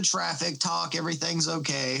 lanes over to traffic, talk, everything's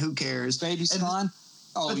okay. Who cares? Baby's fine.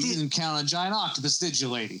 Oh, you didn't count a giant octopus, did you,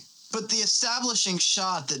 lady? But the establishing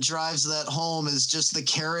shot that drives that home is just the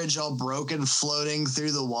carriage all broken, floating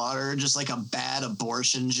through the water, just like a bad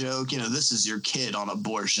abortion joke. You know, this is your kid on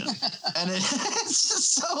abortion. And it's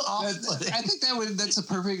just so awful. I think that's a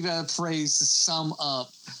perfect phrase to sum up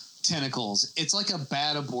Tentacles. It's like a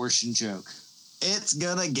bad abortion joke. It's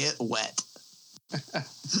gonna get wet.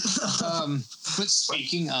 But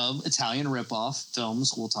speaking of Italian ripoff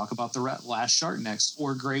films, we'll talk about The Last Shark next,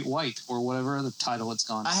 or Great White, or whatever other title it's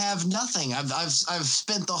gone. I have nothing. I've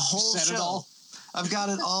spent the whole show. It all? I've got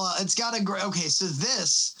it all. It's got a great. Okay, so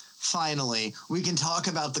this finally we can talk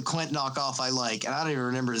about the Quint knockoff I like, and I don't even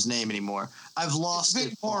remember his name anymore. I've lost it.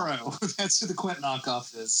 Vic Morrow. That's who the Quint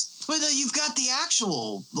knockoff is. But you've got the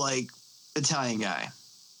actual Italian guy.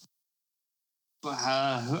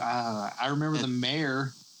 I remember the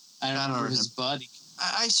mayor. I don't remember his buddy.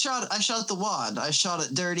 I shot the wad. I shot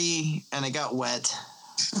it dirty, and it got wet.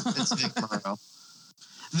 It's Vic Morrow.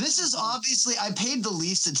 This is obviously, I paid the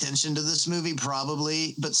least attention to this movie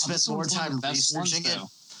probably, but spent more time researching it.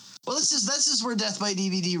 Well, this is where Death by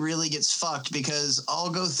DVD really gets fucked, because I'll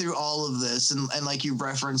go through all of this, and like you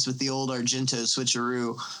referenced with the old Argento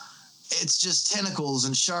switcheroo, it's just tentacles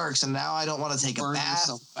and sharks, and now I don't want to take a bath.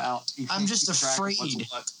 I'm just afraid.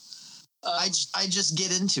 I just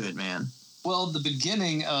get into it, man. Well, the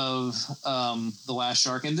beginning of The Last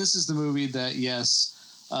Shark, and this is the movie that,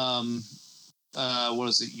 yes, what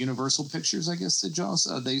is it, Universal Pictures, I guess, did Jaws?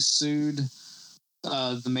 They sued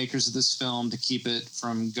the makers of this film to keep it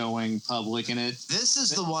from going public, and this is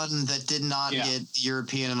the one that did not get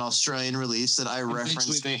European and Australian release that I referenced.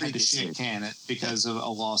 Eventually, they had to shit can it because of a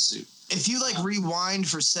lawsuit. If you rewind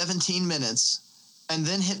for 17 minutes and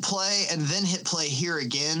then hit play and then hit play here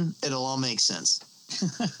again, it'll all make sense.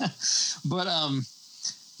 But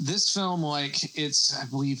this film, it's, I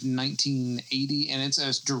believe, 1980, and it's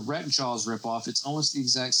a direct Jaws ripoff. It's almost the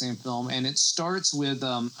exact same film, and it starts with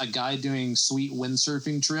a guy doing sweet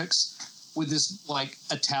windsurfing tricks with this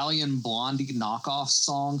Italian Blondie knockoff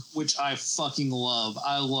song, which I fucking love.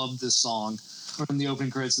 I love this song from the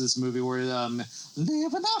opening credits of this movie, where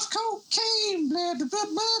living off cocaine, blah, blah, blah,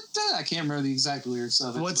 blah. I can't remember the exact lyrics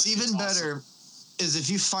of it. What's even better is if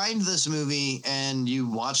you find this movie and you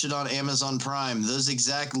watch it on Amazon Prime, those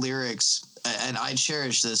exact lyrics, and I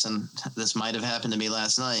cherish this, and this might have happened to me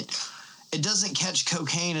last night, it doesn't catch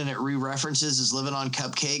cocaine and it re-references as living on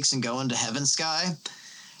cupcakes and going to Heaven Sky.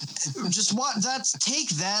 Just take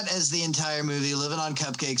that as the entire movie, living on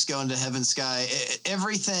cupcakes, going to Heaven Sky,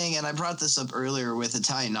 everything. And I brought this up earlier with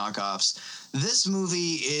Italian knockoffs. This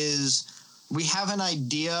movie we have an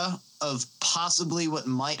idea of possibly what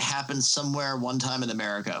might happen somewhere one time in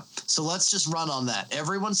America. So let's just run on that.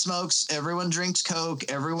 Everyone smokes, everyone drinks Coke,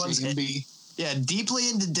 everyone's deeply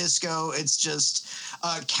into disco. It's just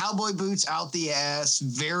cowboy boots out the ass,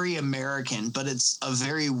 very American, but it's a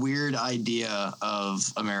very weird idea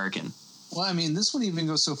of American. Well, I mean, this one even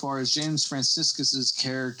goes so far as James Franciscus's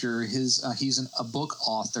character. He's a book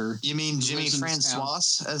author. You mean Jimmy Francois,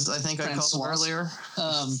 as I think I called him earlier?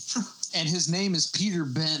 And his name is Peter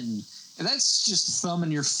Benton. And that's just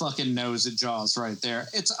thumbing your fucking nose at Jaws right there.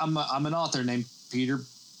 I'm an author named Peter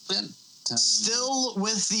Benton. Still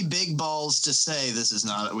with the big balls to say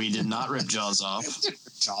we did not rip Jaws off.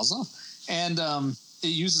 Jaws off. And it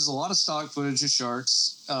uses a lot of stock footage of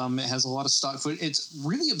sharks. It has a lot of stock footage. It's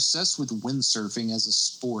really obsessed with windsurfing as a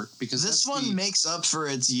sport, because this one makes up for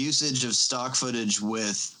its usage of stock footage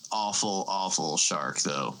with awful shark,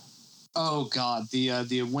 though. Oh God,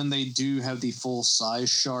 the when they do have the full size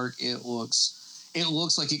shark, it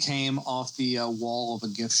looks like it came off the wall of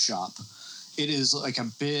a gift shop. It is like a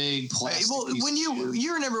big plastic. When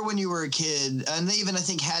you remember when you were a kid, and they even I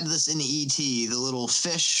think had this in E.T., the little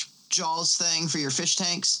fish Jaws thing for your fish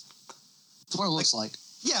tanks. That's what it looks like.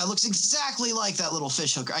 Yeah, it looks exactly like that little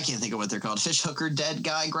fish hooker. I can't think of what they're called. Fish hooker, dead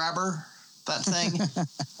guy grabber, that thing.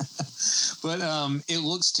 But it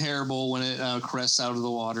looks terrible when it crests out of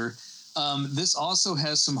the water. This also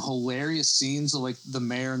has some hilarious scenes of the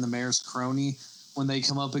mayor and the mayor's crony when they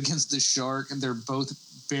come up against the shark, and they're both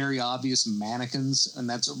very obvious mannequins, and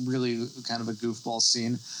that's really kind of a goofball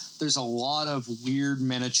scene. There's a lot of weird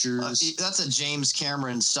miniatures. That's a James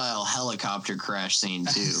Cameron style helicopter crash scene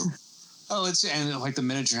too. Oh, and like the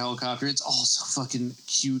miniature helicopter. It's also fucking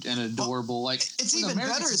cute and adorable. Like it's even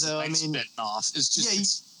better though. I mean, bitten off. It's just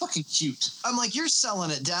it's fucking cute. I'm like, you're selling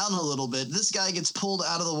it down a little bit. This guy gets pulled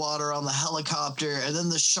out of the water on the helicopter, and then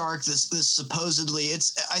the shark. This supposedly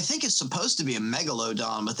I think it's supposed to be a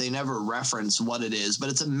megalodon, but they never reference what it is. But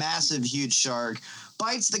it's a massive, huge shark.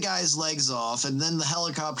 Bites the guy's legs off, and then the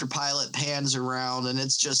helicopter pilot pans around, and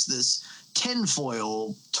it's just this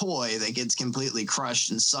tinfoil toy that gets completely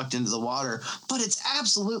crushed and sucked into the water, but it's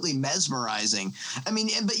absolutely mesmerizing. I mean,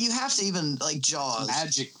 but you have to even like Jaws.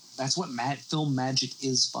 Magic. That's what film magic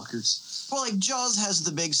is, fuckers. Well, like Jaws has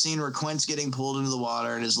the big scene where Quint's getting pulled into the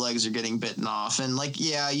water and his legs are getting bitten off, and like,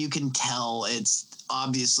 yeah, you can tell it's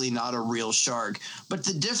obviously not a real shark, but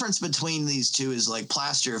the difference between these two is like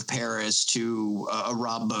plaster of Paris to a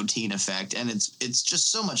Rob Bottin effect, and it's just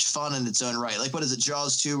so much fun in its own right. Like, what is it,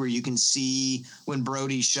 Jaws 2, where you can see when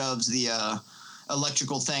Brody shoves the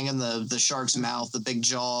electrical thing in the shark's mouth, the big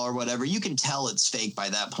jaw or whatever, you can tell it's fake by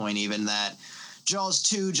that point. Even that Jaws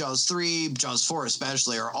 2, Jaws 3, Jaws 4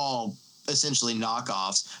 especially are all essentially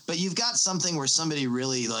knockoffs, but you've got something where somebody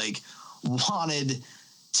really like wanted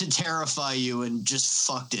to terrify you and just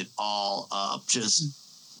fucked it all up. Just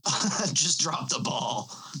dropped the ball.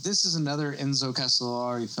 This is another Enzo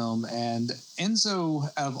Castellari film, and Enzo,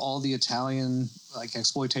 out of all the Italian like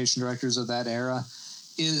exploitation directors of that era,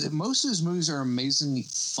 most of his movies are amazingly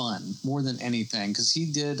fun more than anything, because he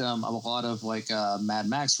did a lot of like Mad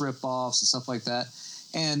Max ripoffs and stuff like that.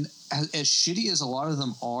 And as shitty as a lot of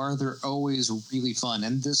them are, they're always really fun.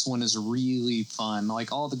 And this one is really fun.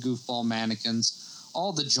 Like all the goofball mannequins,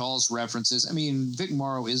 all the Jaws references. I mean, Vic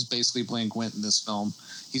Morrow is basically playing Quint in this film.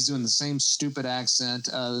 He's doing the same stupid accent.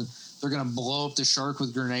 They're going to blow up the shark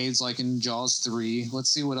with grenades like in Jaws 3. Let's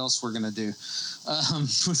see what else we're going to do.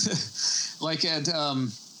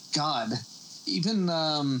 God, even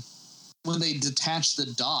when they detach the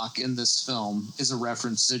dock in this film is a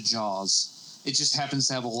reference to Jaws. It just happens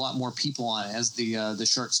to have a lot more people on it as the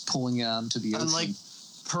shark's pulling it out into the ocean. Unlike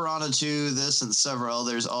Piranha 2, this and several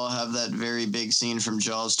others all have that very big scene from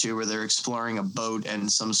Jaws 2 where they're exploring a boat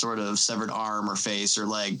and some sort of severed arm or face or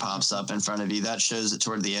leg pops up in front of you. That shows it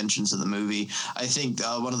toward the entrance of the movie. I think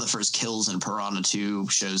one of the first kills in Piranha 2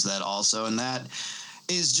 shows that also, and that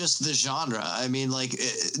is just the genre. I mean, like,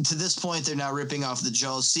 to this point, they're now ripping off the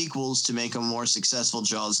Jaws sequels to make a more successful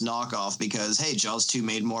Jaws knockoff because, hey, Jaws 2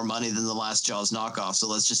 made more money than the last Jaws knockoff, so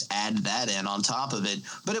let's just add that in on top of it.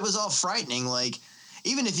 But it was all frightening. Like,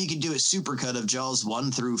 even if you could do a supercut of Jaws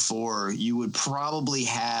 1 through 4, you would probably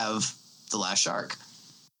have The Last Shark.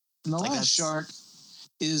 And The Last Shark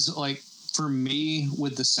is, like, for me,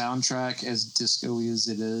 with the soundtrack as disco-y as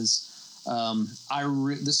it is,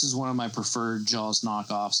 this is one of my preferred Jaws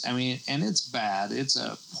knockoffs. I mean, and it's bad. It's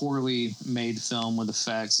a poorly made film with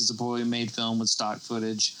effects. It's a poorly made film with stock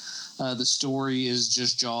footage. The story is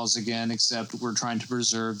just Jaws again, except we're trying to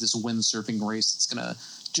preserve this windsurfing race that's going to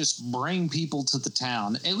just bring people to the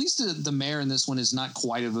town. At least the mayor in this one is not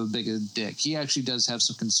quite of a big a dick. He actually does have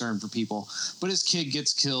some concern for people, but his kid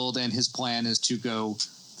gets killed and his plan is to go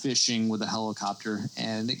fishing with a helicopter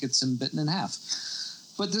and it gets him bitten in half.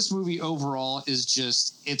 But this movie overall is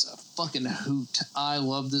just, it's a fucking hoot. I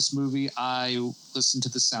love this movie. I listen to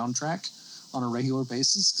the soundtrack on a regular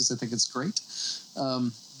basis because I think it's great.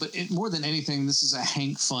 But more than anything, this is a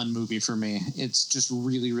Hank fun movie for me. It's just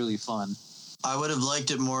really, really fun. I would have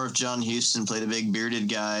liked it more if John Huston played a big bearded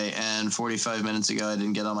guy, and 45 minutes ago I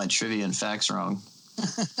didn't get all my trivia and facts wrong.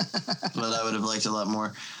 But I would have liked it a lot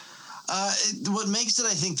more. What makes it,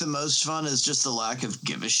 I think, the most fun is just the lack of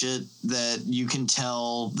give a shit, that you can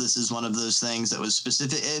tell this is one of those things that was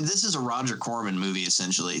specific. And this is a Roger Corman movie,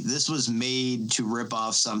 essentially. This was made to rip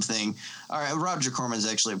off something. All right, Roger Corman is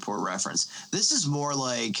actually a poor reference. This is more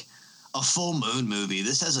like a Full Moon movie.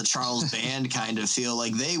 This has a Charles Band kind of feel.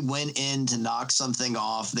 Like they went in to knock something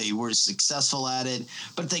off. They were successful at it,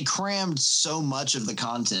 but they crammed so much of the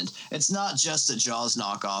content. It's not just a Jaws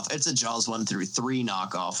knockoff. It's a Jaws 1 through 3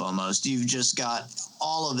 knockoff almost. You've just got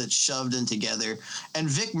all of it shoved in together. And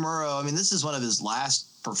Vic Morrow, I mean, this is one of his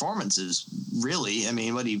last performances, really. I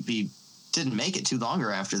mean, he didn't make it too longer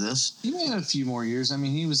after this. He made a few more years. I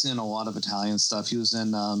mean, he was in a lot of Italian stuff. He was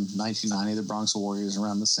in 1990, The Bronx Warriors,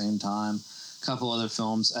 around the same time. A couple other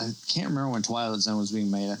films. I can't remember when Twilight Zone was being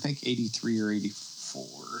made. I think 83 or 84.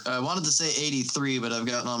 I wanted to say 83, but I've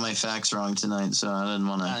gotten all my facts wrong tonight, so I didn't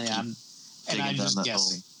want to. I'm just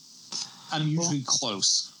guessing. I'm usually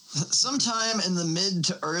close. Sometime in the mid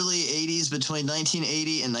to early 80s between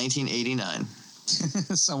 1980 and 1989.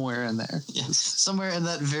 Somewhere in there. Yeah, somewhere in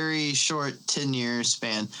that very short 10-year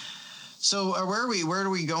span. So where are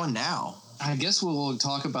we going now? I guess we'll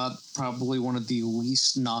talk about probably one of the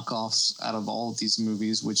least knockoffs out of all of these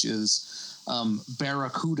movies, which is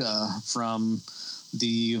Barracuda from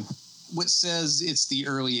what says it's the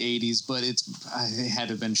early 80s, but it had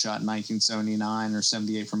to have been shot in 1979 or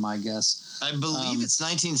 78 from my guess. I believe it's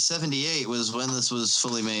 1978 was when this was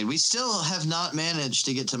fully made. We still have not managed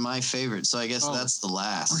to get to my favorite, so I guess that's the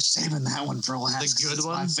last. We're saving that one for last. The good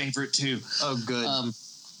one? My favorite, too. Oh, good.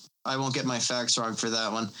 I won't get my facts wrong for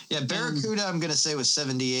that one. Yeah, Barracuda, I'm going to say was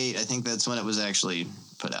 78. I think that's when it was actually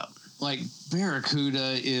put out. Like,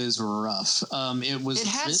 Barracuda is rough. It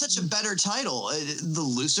had such a better title. The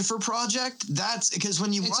Lucifer Project. That's because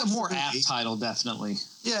when you watch a more apt title, definitely.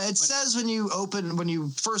 Yeah, says when you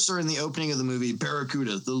first are in the opening of the movie,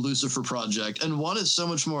 Barracuda, the Lucifer Project, and one is so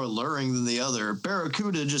much more alluring than the other.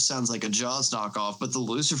 Barracuda just sounds like a Jaws knockoff, but the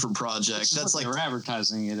Lucifer Project, that's like they were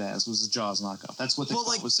advertising it as was a Jaws knockoff. That's what they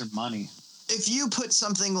thought was their money. If you put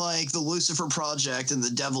something like the Lucifer Project and the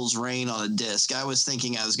Devil's Reign on a disc, I was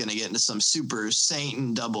thinking I was going to get into some super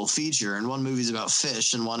Satan double feature, and one movie's about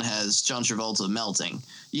fish and one has John Travolta melting.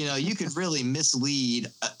 You know, you could really mislead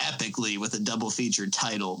epically with a double feature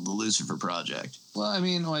titled The Lucifer Project. Well, I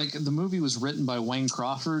mean, like, the movie was written by Wayne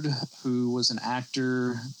Crawford, who was an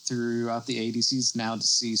actor throughout the 80s. He's now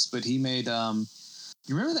deceased, but he made, you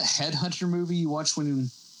remember the Headhunter movie you watched when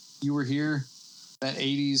you were here? That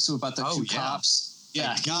 80s about the two cops.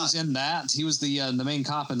 Yeah, he was in that. He was the main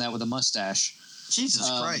cop in that with a mustache. Jesus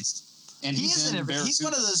Christ. And he's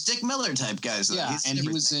one of those Dick Miller type guys. Though. Yeah, and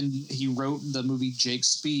he wrote the movie Jake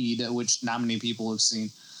Speed, which not many people have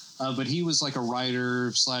seen. But he was like a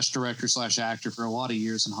writer / director / actor for a lot of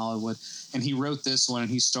years in Hollywood. And he wrote this one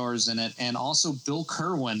and he stars in it. And also Bill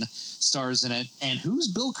Kerwin stars in it. And who's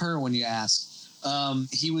Bill Kerwin, you ask?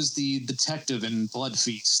 He was the detective in Blood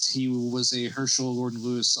Feast. He was a Herschel Gordon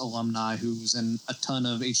Lewis alumni who was in a ton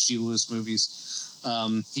of H.G. Lewis movies.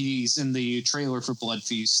 He's in the trailer for Blood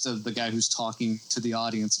Feast, the guy who's talking to the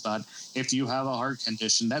audience about if you have a heart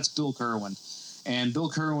condition. That's Bill Kerwin. And Bill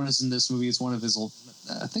Kerwin is in this movie. It's one of his old,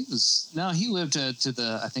 he lived to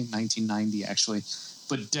the, I think, 1990 actually,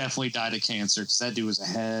 but definitely died of cancer because that dude was a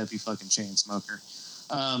heavy fucking chain smoker.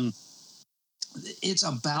 It's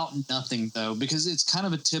about nothing, though, because it's kind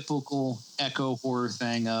of a typical Echo horror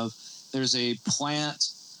thing of there's a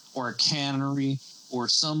plant or a cannery or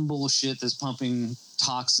some bullshit that's pumping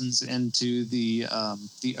toxins into the ocean.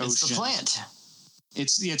 It's the plant.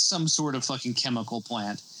 It's some sort of fucking chemical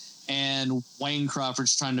plant. And Wayne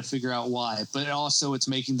Crawford's trying to figure out why. But also it's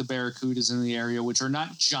making the barracudas in the area, which are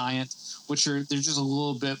not giant, they're just a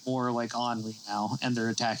little bit more like ornery now, and they're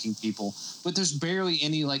attacking people. But there's barely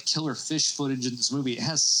any like killer fish footage in this movie. It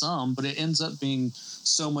has some, but it ends up being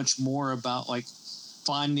so much more about like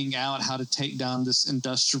finding out how to take down this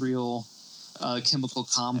industrial chemical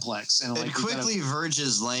complex. And it quickly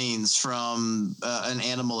verges lanes from an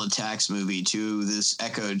animal attacks movie to this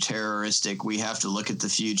eco-terroristic, we have to look at the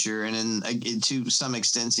future, and to some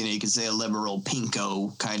extent, you could say a liberal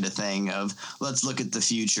pinko kind of thing of let's look at the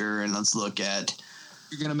future and let's look at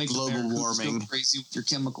you're going to make global warming. Go crazy with your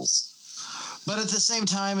chemicals. But at the same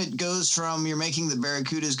time, it goes from you're making the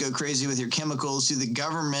barracudas go crazy with your chemicals to the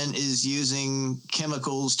government is using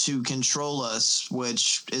chemicals to control us,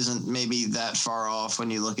 which isn't maybe that far off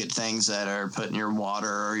when you look at things that are put in your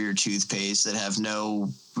water or your toothpaste that have no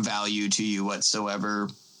value to you whatsoever.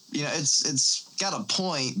 You know, it's got a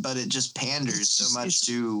point, but it just panders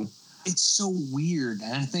It's so weird,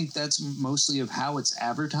 and I think that's mostly of how it's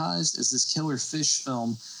advertised is this killer fish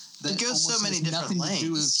film. It goes so many different lanes. Nothing to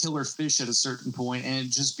do with killer fish at a certain point, and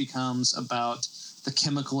it just becomes about the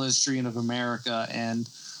chemical industry of America and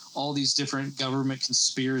all these different government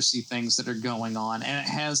conspiracy things that are going on. And it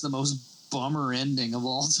has the most bummer ending of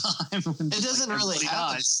all time. It doesn't really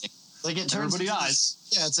happen. Like it turns everybody dies.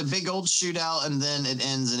 Yeah, it's a big old shootout, and then it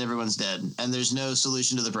ends, and everyone's dead, and there's no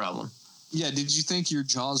solution to the problem. Yeah, did you think your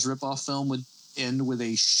Jaws ripoff film would end with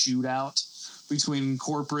a shootout between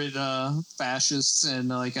corporate fascists and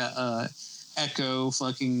like a eco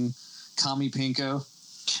fucking commie pinko?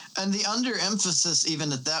 And the underemphasis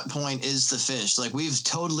even at that point is the fish. Like, we've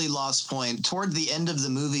totally lost point. Toward the end of the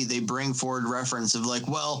movie, they bring forward reference of like,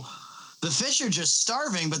 well, the fish are just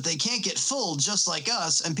starving, but they can't get full just like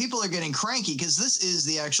us. And people are getting cranky because this is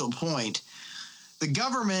the actual point. The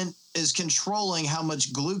government is controlling how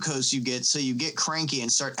much glucose you get, so you get cranky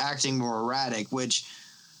and start acting more erratic, which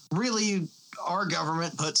really our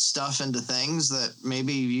government puts stuff into things that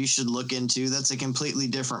maybe you should look into. That's a completely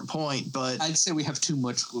different point, but I'd say we have too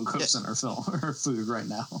much glucose in our food right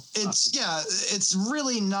now. It's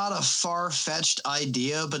really not a far-fetched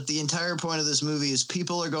idea, but the entire point of this movie is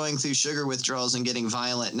people are going through sugar withdrawals and getting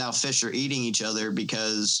violent. Now fish are eating each other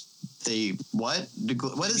because they what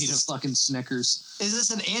is Eat this? a fucking Snickers. Is this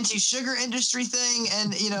an anti-sugar industry thing?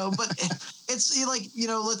 And but it's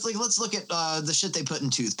let's look at the shit they put in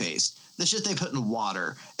toothpaste, the shit they put in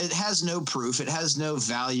water. It has no proof, it has no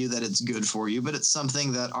value that it's good for you, but it's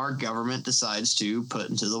something that our government decides to put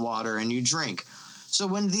into the water and you drink. So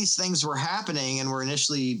when these things were happening and were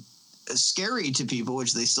initially scary to people,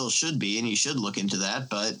 which they still should be, and you should look into that,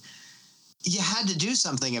 but you had to do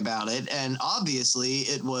something about it, and obviously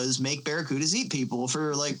it was make barracudas eat people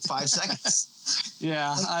for like 5 seconds.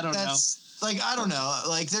 Yeah, I don't know. I don't know.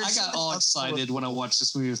 I got all excited when I watched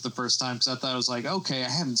this movie for the first time because I thought it was like, okay, I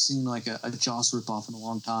haven't seen like a Jaws ripoff in a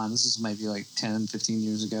long time. This is maybe like 10, 15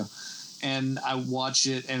 years ago. And I watch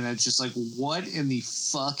it, and it's just like, what in the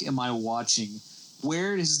fuck am I watching?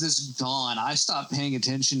 Where has this gone? I stopped paying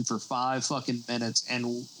attention for 5 fucking minutes,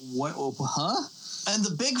 and what? Huh? And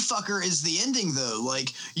the big fucker is the ending, though. Like,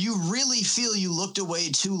 you really feel you looked away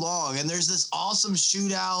too long, and there's this awesome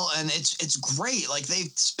shootout, and it's great. Like,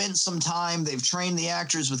 they've spent some time, they've trained the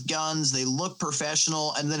actors with guns, they look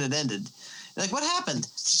professional, and then it ended. Like, what happened?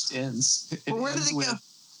 It just ends. Well, where did it go?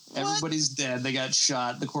 Everybody's dead. They got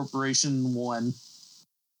shot. The corporation won.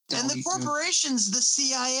 And the corporation's the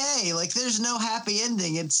CIA. Like, there's no happy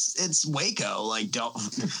ending. It's Waco. Like, don't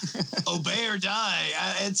obey or die.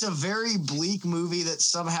 It's a very bleak movie that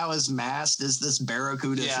somehow is masked as this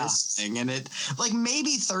barracuda fish thing. And it, like,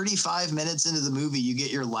 maybe 35 minutes into the movie, you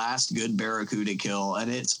get your last good barracuda kill,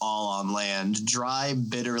 and it's all on land. Dry,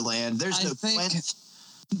 bitter land. There's no plant.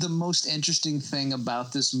 The most interesting thing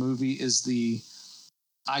about this movie is the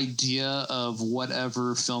idea of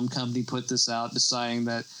whatever film company put this out deciding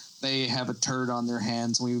that they have a turd on their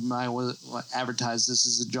hands. We might advertise this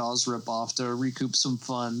as a Jaws ripoff to recoup some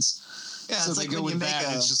funds. Yeah, so it's they like go when you with make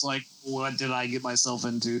that. It's just like, what did I get myself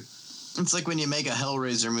into? It's like when you make a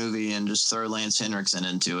Hellraiser movie and just throw Lance Henriksen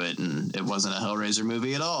into it, and it wasn't a Hellraiser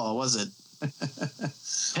movie at all, was it?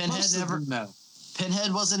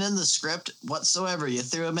 Pinhead wasn't in the script whatsoever. You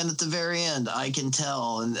threw him in at the very end. I can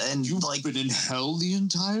tell. And you've like been in hell the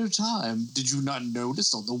entire time. Did you not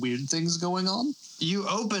notice all the weird things going on? You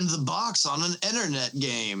opened the box on an internet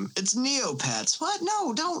game. It's Neopets. What?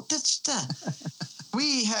 No, don't. That's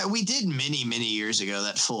we did many years ago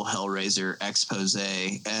that full Hellraiser expose,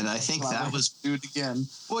 and I think that was do it again.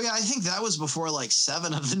 Well, yeah, I think that was before like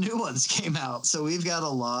 7 of the new ones came out. So we've got a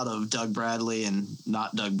lot of Doug Bradley and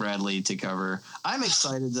not Doug Bradley to cover. I'm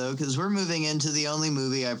excited though because we're moving into the only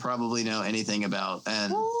movie I probably know anything about,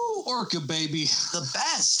 and Ooh, Orca baby, the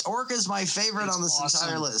best. Orca's my favorite on this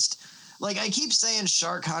entire list. Like, I keep saying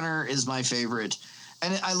Shark Hunter is my favorite,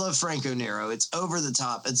 and I love Franco Nero. It's over the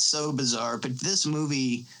top. It's so bizarre. But this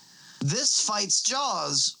movie, this fights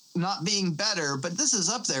Jaws not being better, but this is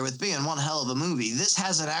up there with being one hell of a movie. This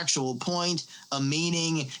has an actual point, a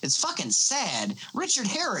meaning. It's fucking sad. Richard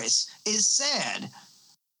Harris is sad.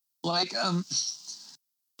 Like,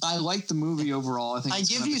 I like the movie overall. I think I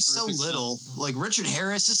give you so little. Like, Richard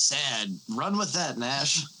Harris is sad. Run with that,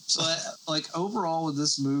 Nash. But, like, overall with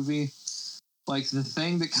this movie, like, the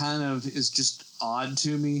thing that kind of is just odd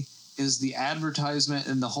to me is the advertisement,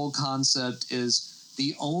 and the whole concept is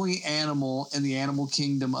the only animal in the animal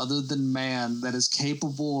kingdom other than man that is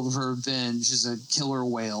capable of revenge is a killer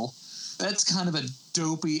whale. That's kind of a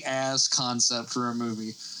dopey ass concept for a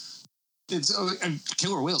movie. It's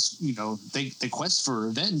killer whales, you know, they quest for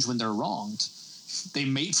revenge when they're wronged. They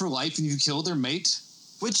mate for life, and you kill their mate.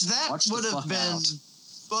 Which that would have been.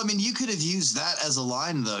 Well, I mean, you could have used that as a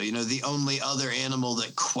line, though. You know, the only other animal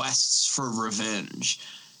that quests for revenge.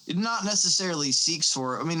 It not necessarily seeks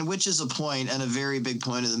for, I mean, which is a point and a very big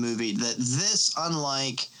point of the movie, that this,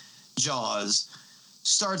 unlike Jaws,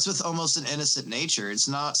 starts with almost an innocent nature. It's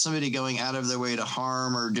not somebody going out of their way to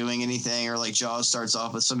harm or doing anything, or like Jaws starts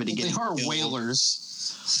off with somebody getting killed. They are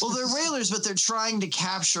whalers. Well, they're whalers, but they're trying to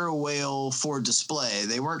capture a whale for display.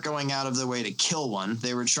 They weren't going out of their way to kill one.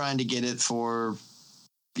 They were trying to get it for,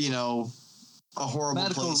 you know, a horrible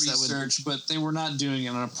medical place research, but they were not doing it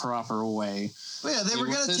in a proper way. Well, yeah, they were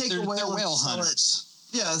going to take a whale. Whale hunters.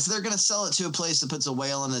 Yeah, so they're going to sell it to a place that puts a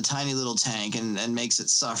whale in a tiny little tank and makes it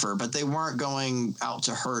suffer, but they weren't going out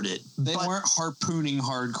to hurt it. They weren't harpooning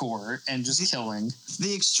hardcore and just killing.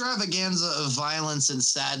 The extravaganza of violence and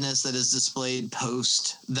sadness that is displayed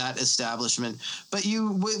post that establishment. But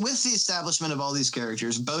with the establishment of all these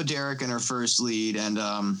characters, Bo Derek in her first lead, and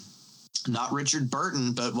Not Richard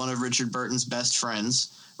Burton, but one of Richard Burton's best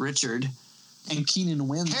friends, Richard. And Keenan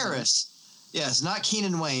Wayans. Harris. Yes, not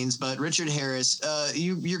Keenan Wayans, but Richard Harris.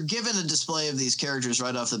 You're given a display of these characters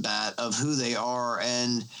right off the bat of who they are,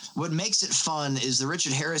 and what makes it fun is the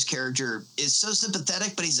Richard Harris character is so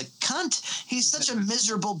sympathetic, but he's a cunt. He's such a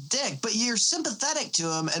miserable dick, but you're sympathetic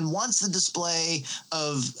to him, and once the display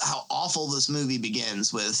of how awful this movie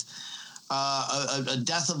begins with a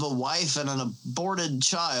death of a wife and an aborted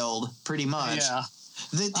child, pretty much. Yeah.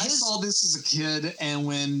 I saw this as a kid, and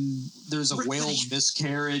when there's a whale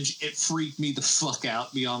miscarriage, it freaked me the fuck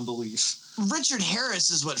out beyond belief. Richard Harris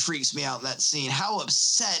is what freaks me out in that scene. How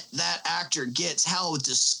upset that actor gets, how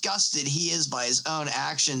disgusted he is by his own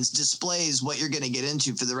actions, displays what you're going to get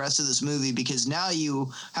into for the rest of this movie, because now you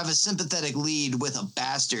have a sympathetic lead with a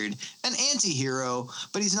bastard, an anti-hero,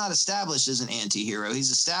 but he's not established as an anti-hero. He's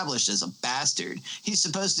established as a bastard. He's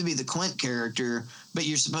supposed to be the Quint character, but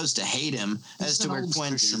you're supposed to hate him as to where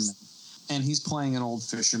Quint is. And he's playing an old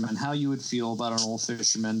fisherman. How you would feel about an old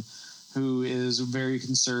fisherman who is very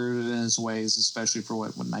conservative in his ways, especially for what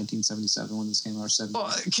 1977 when this came out, or 70.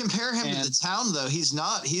 Well, compare him to the town, though. He's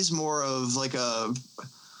not. He's more of like a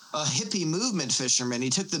hippie movement fisherman. He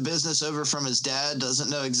took the business over from his dad, doesn't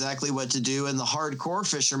know exactly what to do, and the hardcore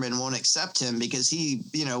fisherman won't accept him because he,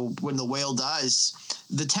 when the whale dies,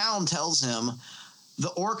 the town tells him the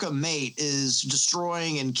orca mate is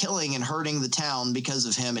destroying and killing and hurting the town because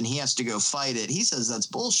of him, and he has to go fight it. He says that's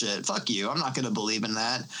bullshit. Fuck you. I'm not going to believe in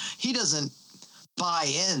that. He doesn't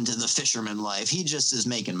buy into the fisherman life. He just is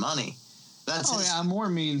making money.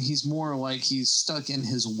 He's more like he's stuck in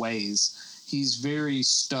his ways. He's very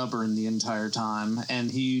stubborn the entire time, and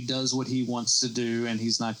he does what he wants to do, and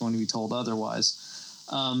he's not going to be told otherwise.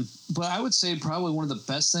 But I would say probably one of the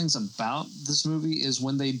best things about this movie is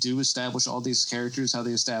when they do establish all these characters, how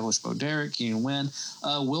they establish Bo Derek, Keenan Wynn,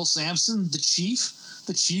 Will Sampson, the Chief.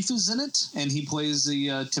 The Chief is in it, and he plays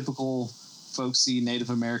the typical folksy Native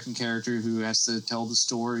American character who has to tell the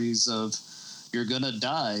stories of you're gonna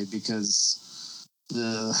die because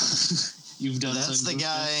you've done. That's the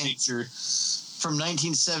guy. Nature. From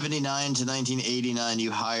 1979 to 1989, you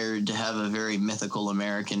hired to have a very mythical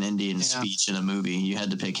American Indian speech in a movie. You had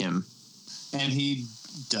to pick him. And he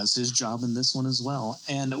does his job in this one as well.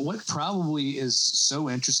 And what probably is so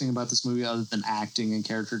interesting about this movie, other than acting and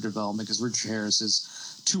character development, because Richard Harris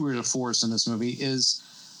is tour de force in this movie, is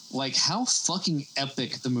like how fucking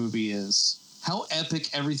epic the movie is. How epic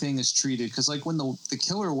everything is treated. Because like when the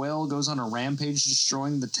killer whale goes on a rampage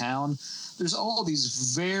destroying the town, there's all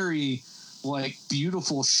these very like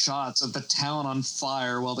beautiful shots of the town on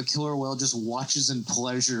fire while the killer whale just watches in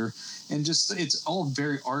pleasure, and just it's all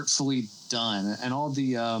very artfully done, and all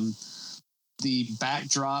the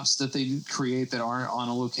backdrops that they create that aren't on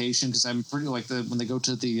a location, because I'm pretty like when they go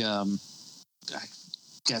to the I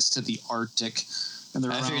guess to the Arctic, and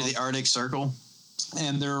they're after the Arctic Circle,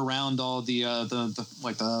 and they're around all the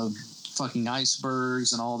fucking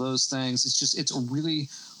icebergs and all those things. It's a really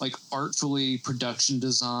like artfully production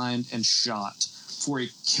designed and shot for a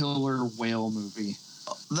killer whale movie.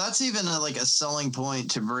 That's even a selling point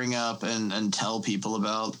to bring up and tell people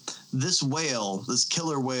about. This whale, this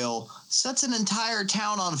killer whale, sets an entire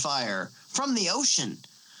town on fire from the ocean.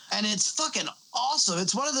 And it's fucking awesome.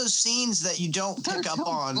 It's one of those scenes that you don't pick up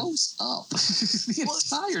on. Blows up the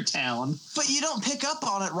entire town. But you don't pick up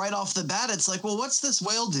on it right off the bat. It's like, well, what's this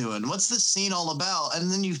whale doing? What's this scene all about?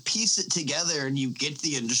 And then you piece it together and you get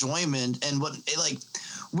the enjoyment. And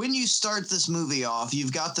when you start this movie off,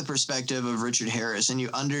 you've got the perspective of Richard Harris, and you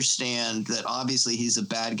understand that obviously he's a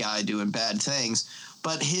bad guy doing bad things,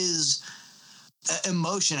 but his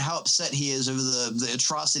emotion, how upset he is over the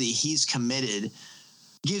atrocity he's committed,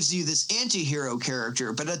 gives you this anti-hero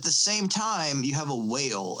character, but at the same time, you have a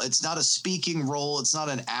whale. It's not a speaking role. It's not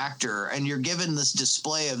an actor. And you're given this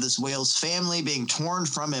display of this whale's family being torn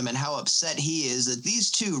from him and how upset he is that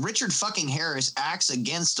these two, Richard fucking Harris acts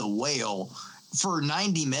against a whale for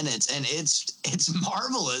 90 minutes, and it's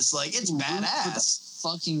marvelous. Like, it's badass.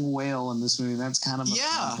 Fucking whale in this movie. That's kind of an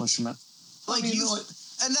accomplishment. Like,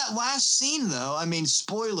 and that last scene, though, I mean,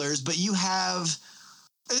 spoilers, but you have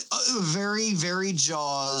very, very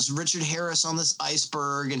Jaws, Richard Harris on this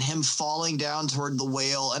iceberg and him falling down toward the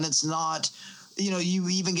whale. And it's not, you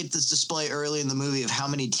even get this display early in the movie of how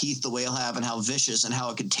many teeth the whale have and how vicious and how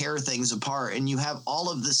it could tear things apart. And you have all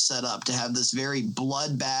of this set up to have this very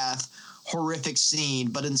bloodbath, horrific scene.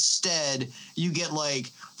 But instead, you get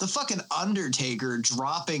like the fucking Undertaker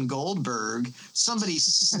dropping Goldberg, somebody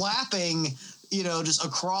slapping just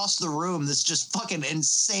across the room, this just fucking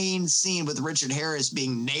insane scene with Richard Harris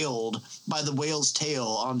being nailed by the whale's tail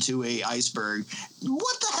onto a iceberg.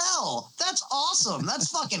 What the hell? That's awesome. That's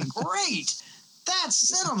fucking great. That's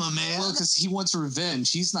cinema, man. Well, because he wants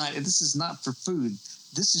revenge. This is not for food.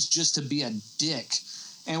 This is just to be a dick.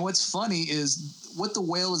 And what's funny is what the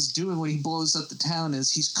whale is doing when he blows up the town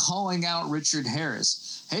is he's calling out Richard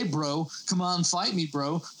Harris. Hey, bro, come on, fight me,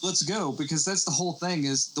 bro. Let's go. Because that's the whole thing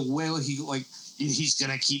is the whale, he's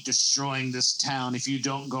going to keep destroying this town if you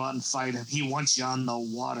don't go out and fight him. He wants you on the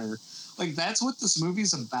water. Like, that's what this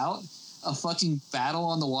movie's about. A fucking battle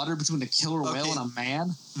on the water between a killer whale and a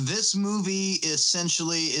man. This movie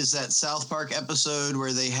essentially is that South Park episode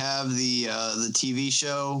where they have the TV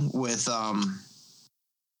show with the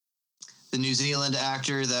New Zealand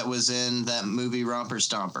actor that was in that movie Romper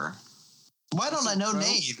Stomper. Why don't I know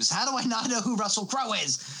names? How do I not know who Russell Crowe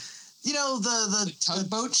is? You know, the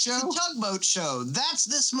Tugboat Show? The Tugboat Show. That's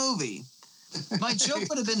this movie. My joke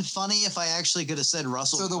would have been funny if I actually could have said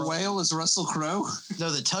Russell Crowe. So the whale is Russell Crowe? No,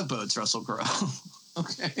 the tugboat's Russell Crowe.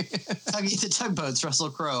 Okay. The tugboat's Russell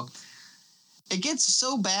Crowe. It gets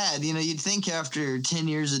so bad, you'd think after 10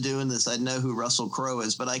 years of doing this I'd know who Russell Crowe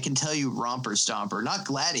is, but I can tell you Romper Stomper, not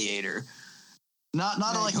Gladiator.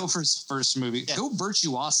 Go for his first movie. Yeah. Go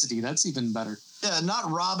Virtuosity. That's even better. Yeah, not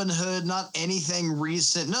Robin Hood, not anything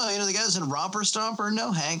recent. No, the guy was in Romper Stomper.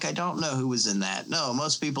 No, Hank, I don't know who was in that. No,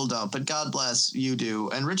 most people don't, but God bless, you do.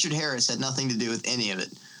 And Richard Harris had nothing to do with any of it,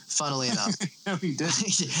 funnily enough. No, he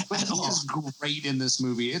didn't. But he is great in this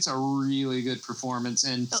movie. It's a really good performance.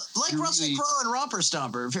 And like Russell Crowe and Romper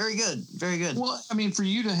Stomper. Very good. Very good. Well, I mean, for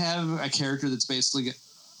you to have a character that's basically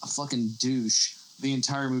a fucking douche the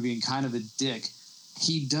entire movie and kind of a dick,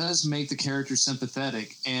 he does make the character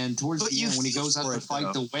sympathetic, and towards the end when he goes out to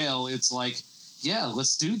fight the whale, it's like, yeah,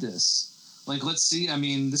 let's do this. Like, let's see. I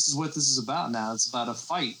mean, this is what this is about now. It's about a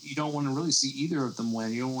fight. You don't want to really see either of them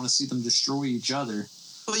win. You don't want to see them destroy each other.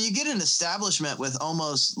 Well, you get an establishment with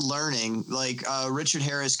almost learning. Like Richard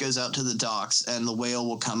Harris goes out to the docks and the whale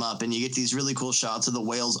will come up, and you get these really cool shots of the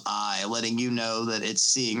whale's eye letting you know that it's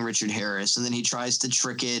seeing Richard Harris, and then he tries to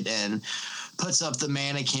trick it and puts up the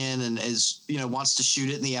mannequin and wants to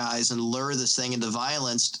shoot it in the eyes and lure this thing into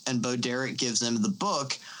violence. And Bo Derek gives him the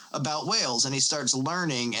book about whales, and he starts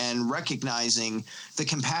learning and recognizing the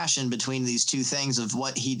compassion between these two things of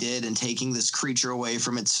what he did and taking this creature away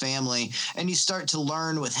from its family. And you start to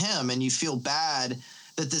learn with him, and you feel bad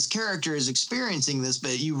that this character is experiencing this,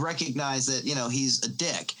 but you recognize that, he's a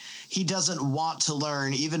dick. He doesn't want to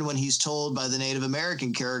learn, even when he's told by the Native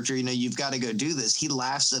American character, you've got to go do this. He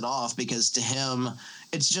laughs it off because to him,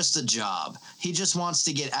 it's just a job. He just wants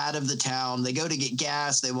to get out of the town. They go to get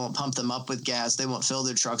gas. They won't pump them up with gas. They won't fill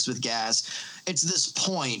their trucks with gas. It's this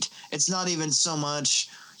point. It's not even so much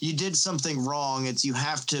you did something wrong. It's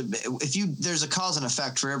there's a cause and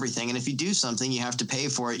effect for everything. And if you do something, you have to pay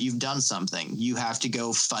for it. You've done something. You have to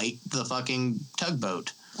go fight the fucking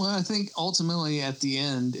tugboat. Well, I think ultimately at the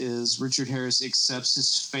end is Richard Harris accepts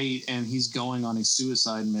his fate and he's going on a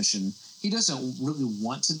suicide mission. He doesn't really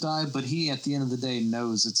want to die, but he, at the end of the day,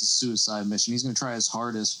 knows it's a suicide mission. He's going to try his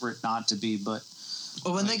hardest for it not to be, but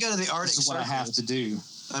when they go to the Arctic this is what I have to do.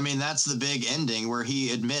 I mean, that's the big ending where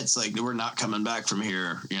he admits, we're not coming back from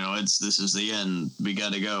here. This is the end. We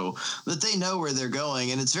got to go. But they know where they're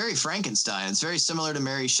going, and it's very Frankenstein. It's very similar to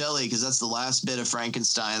Mary Shelley because that's the last bit of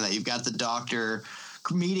Frankenstein, that you've got the doctor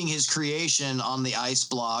meeting his creation on the ice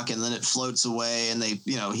block, and then it floats away, and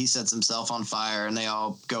he sets himself on fire, and they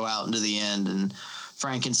all go out into the end, and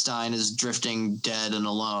Frankenstein is drifting dead and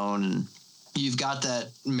alone, and you've got that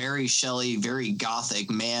Mary Shelley, very gothic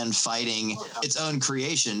man fighting its own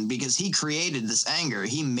creation because he created this anger.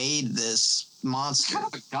 He made this monster. It's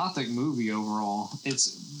kind of a gothic movie overall.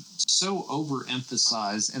 It's so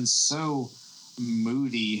overemphasized and so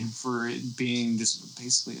moody for it being just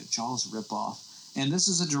basically a Jaws ripoff. And this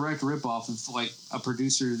is a direct ripoff of a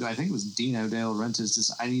producer. I think it was Dino De Laurentiis.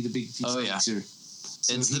 Just I need a big fish picture.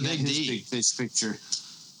 So it's the big D. Big fish picture.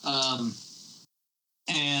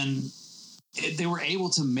 And they were able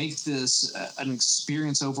to make this an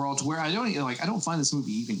experience overall to where I don't find this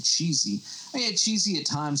movie even cheesy. Cheesy at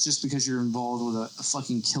times just because you're involved with a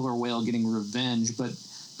fucking killer whale getting revenge, but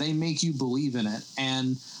they make you believe in it.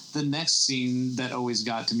 And the next scene that always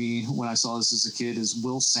got to me when I saw this as a kid is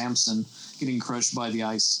Will Sampson getting crushed by the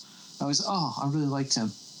ice. I really liked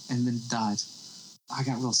him, and then died. I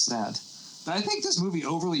got real sad. But I think this movie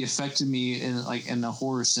overly affected me in a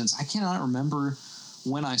horror sense. I cannot remember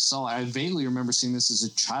when I saw it. I vaguely remember seeing this as a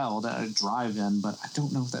child at a drive-in, but I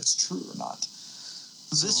don't know if that's true or not.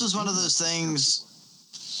 This was one of those things.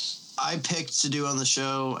 I picked to do on the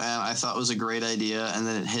show, and I thought was a great idea, and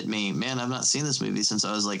then it hit me. Man, I've not seen this movie since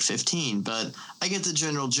I was like 15, but I get the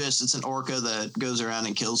general gist. It's an orca that goes around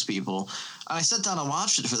and kills people. And I sat down and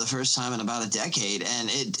watched it for the first time in about a decade, and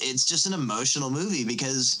it's just an emotional movie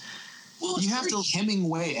because you have to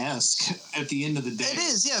Hemingway-esque at the end of the day. It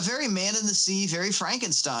is, yeah, very Man in the Sea, very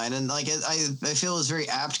Frankenstein, and like I feel it's very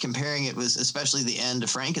apt comparing it with especially the end of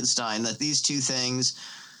Frankenstein, that these two things.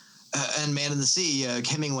 And Man in the Sea,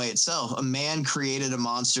 Hemingway itself, a man created a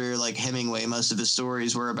monster like Hemingway. Most of his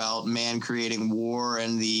stories were about man creating war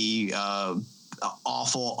and the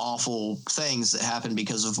awful, awful things that happen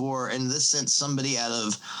because of war. In this sense, somebody out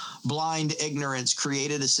of blind ignorance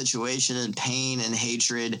created a situation and pain and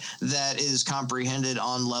hatred that is comprehended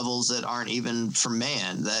on levels that aren't even for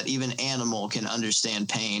man, that even animal can understand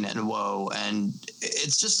pain and woe. And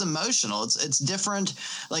it's just emotional. It's different.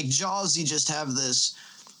 Like Jaws, you just have this...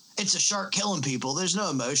 It's a shark killing people. There's no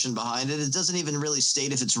emotion behind it. It doesn't even really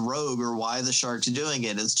state if it's rogue or why the shark's doing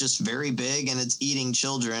it. It's just very big, and it's eating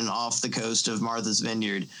children off the coast of Martha's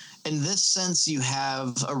Vineyard. In this sense, you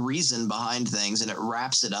have a reason behind things, and it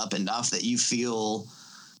wraps it up enough that you feel...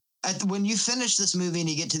 when you finish this movie and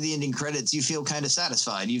you get to the ending credits, you feel kind of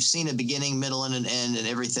satisfied. You've seen a beginning, middle, and an end, and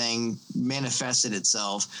everything manifested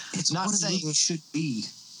itself. It's not saying it should be.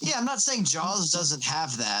 Yeah, I'm not saying Jaws doesn't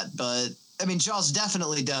have that, but... I mean, Jaws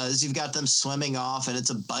definitely does. You've got them swimming off, and it's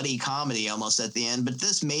a buddy comedy almost at the end. But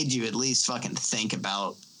this made you at least fucking think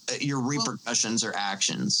about your repercussions or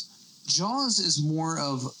actions. Jaws is more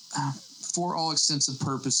of, for all extensive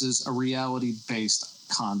purposes, a reality-based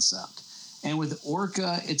concept. And with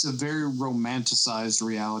Orca, it's a very romanticized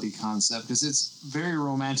reality concept because it's very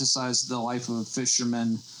romanticized the life of a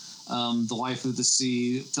fisherman, the life of the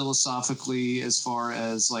sea, philosophically, as far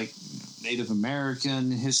as like Native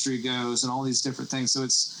American history goes, and all these different things. So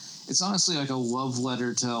it's honestly like a love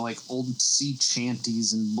letter to like old sea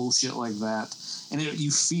chanties and bullshit like that. And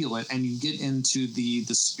you feel it, and you get into the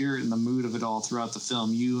spirit and the mood of it all throughout the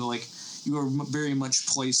film. You are very much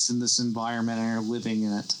placed in this environment and are living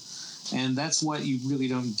in it. And that's what you really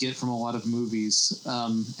don't get from a lot of movies,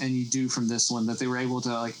 and you do from this one, that they were able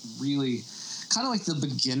to like really kind of like the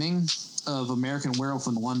beginning of American Werewolf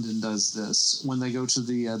in London does this when they go to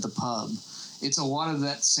the pub. It's a lot of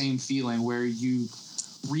that same feeling where you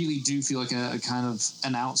really do feel like a kind of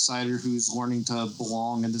an outsider who's learning to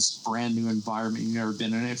belong in this brand new environment you've never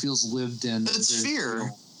been in. It feels lived in. It's fear.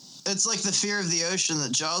 Real. It's like the fear of the ocean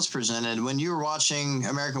that Jaws presented. When you were watching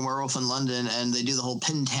American Werewolf in London and they do the whole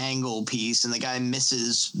pentangle piece and the guy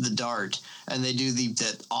misses the dart and they do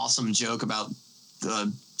that awesome joke about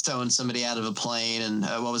throwing somebody out of a plane and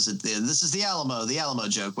what was it? This is the Alamo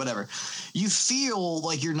joke, whatever. You feel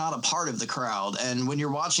like you're not a part of the crowd. And when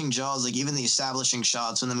you're watching Jaws, like even the establishing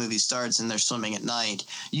shots when the movie starts and they're swimming at night,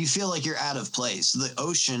 you feel like you're out of place. The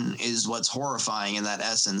ocean is what's horrifying in that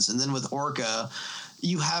essence. And then with Orca,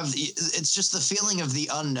 it's just the feeling of the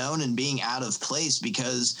unknown and being out of place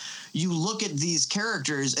because you look at these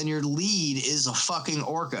characters and your lead is a fucking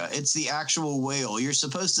orca. It's the actual whale. You're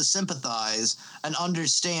supposed to sympathize and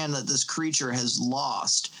understand that this creature has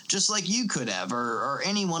lost, just like you could have, or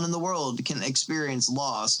anyone in the world can experience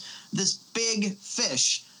loss. This big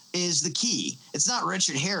fish is the key. It's not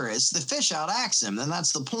Richard Harris. The fish outacts him, and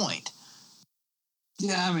that's the point.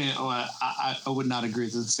 Yeah, I mean, I would not agree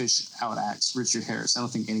that the fish outacts Richard Harris. I don't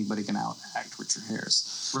think anybody can outact Richard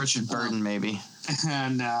Harris. Richard Burton, maybe.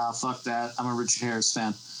 Nah, fuck that. I'm a Richard Harris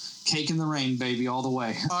fan. Cake in the Rain, baby, all the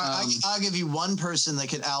way. I'll give you one person that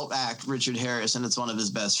could outact Richard Harris, and it's one of his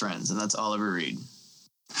best friends, and that's Oliver Reed.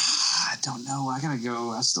 I don't know. I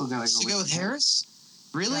still gotta go. To go with Harris?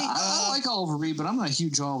 Really? Yeah, I like Oliver Reed, but I'm not a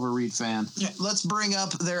huge Oliver Reed fan. Yeah, let's bring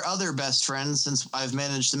up their other best friends since I've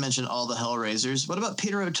managed to mention all the Hellraisers. What about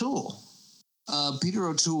Peter O'Toole? Peter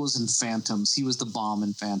O'Toole was in Phantoms. He was the bomb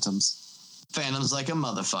in Phantoms. Phantoms like a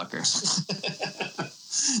motherfucker.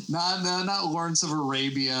 not Lawrence of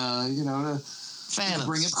Arabia, Phantoms.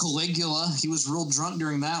 Bring up Caligula. He was real drunk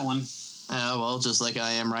during that one. Well, just like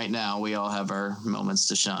I am right now, we all have our moments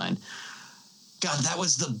to shine. God, that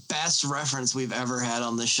was the best reference we've ever had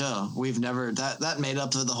on the show. We've never that made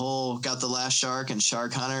up for the whole Got the Last Shark and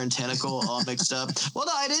Shark Hunter and Tentacle all mixed up. Well,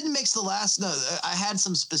 no, I didn't mix the last. No, I had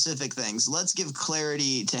some specific things. Let's give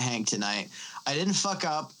clarity to Hank tonight. I didn't fuck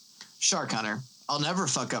up Shark Hunter. I'll never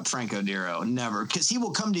fuck up Franco Nero, never, because he will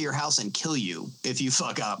come to your house and kill you if you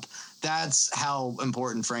fuck up. That's how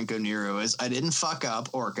important Franco Nero is. I didn't fuck up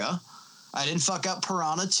Orca. I didn't fuck up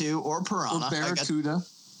Piranha 2 or Piranha. Or Barracuda.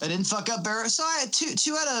 I didn't fuck up Barrow. So I had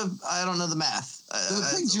two out of, I don't know the math. The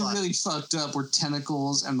things you really fucked up were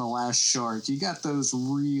Tentacles and The Last Shark. You got those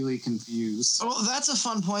really confused. Well, that's a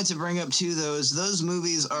fun point to bring up too. Those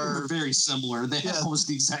movies are very similar. They have almost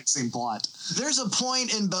the exact same plot. There's a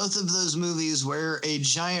point in both of those movies where a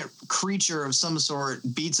giant creature of some sort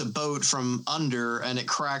beats a boat from under and it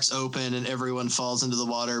cracks open and everyone falls into the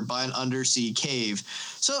water by an undersea cave.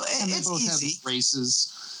 So and it's they both easy. have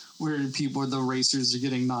races where the racers are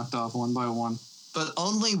getting knocked off one by one. But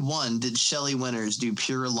only one did Shelley Winters do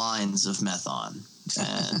pure lines of meth on.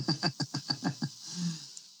 And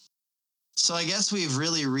so I guess we've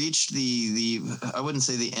really reached the I wouldn't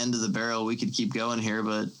say the end of the barrel. We could keep going here,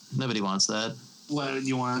 but nobody wants that. What,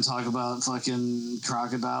 you want to talk about fucking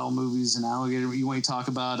crocodile movies and alligator? You want to talk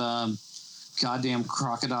about goddamn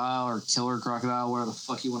Crocodile or Killer Crocodile, whatever the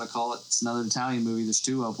fuck you want to call it? It's another Italian movie. There's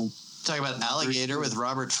two of them. Talk about Alligator with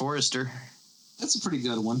Robert Forster. That's a pretty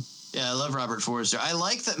good one. Yeah, I love Robert Forster. I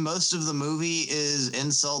like that most of the movie is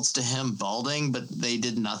insults to him balding, but they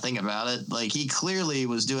did nothing about it. Like, he clearly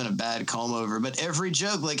was doing a bad comb over, but every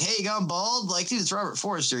joke, like, hey, you gone bald? Like, dude, it's Robert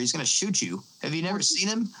Forster. He's going to shoot you. Have you never seen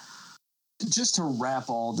him? Just to wrap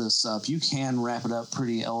all this up, you can wrap it up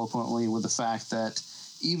pretty eloquently with the fact that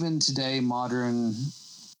even today,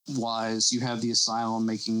 modern-wise, you have the Asylum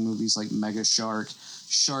making movies like Mega Shark,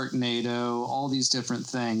 Sharknado, all these different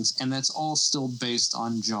things, and that's all still based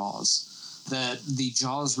on Jaws. That the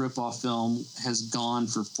Jaws ripoff film has gone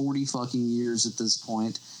for 40 fucking years at this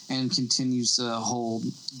point and continues to hold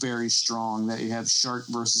very strong. That you have shark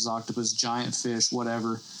versus octopus, giant fish,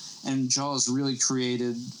 whatever, and Jaws really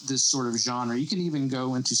created this sort of genre. You can even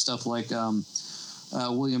go into stuff like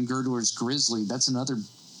William Girdler's Grizzly. That's another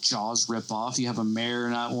Jaws ripoff. You have a mayor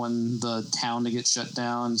not wanting the town to get shut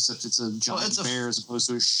down, except it's a giant bear as opposed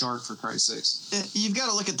to a shark, for Christ's sakes. You've got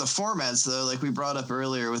to look at the formats, though, like we brought up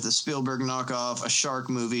earlier with a Spielberg knockoff, a shark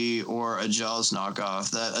movie, or a Jaws knockoff.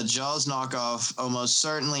 That a Jaws knockoff almost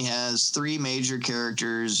certainly has three major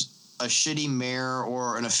characters, a shitty mayor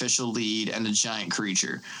or an official lead, and a giant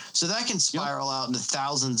creature. So that can spiral out into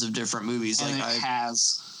thousands of different movies. And like it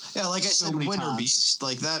has. Yeah, like so I said, Winter times. Beast.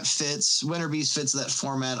 Like that fits. Winter Beast fits that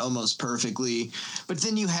format almost perfectly. But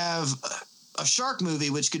then you have a shark movie,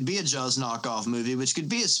 which could be a Jaws knockoff movie, which could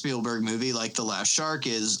be a Spielberg movie, like The Last Shark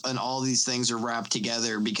is, and all these things are wrapped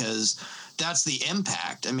together because that's the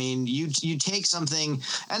impact. I mean, you take something,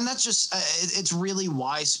 and that's just it's really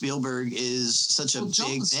why Spielberg is such a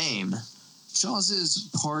big name. Jaws is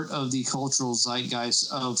part of the cultural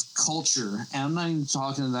zeitgeist of culture. And I'm not even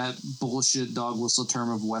talking to that bullshit dog whistle term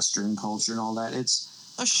of Western culture and all that.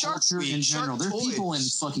 It's a shark culture in general. There are people in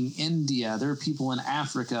fucking India. There are people in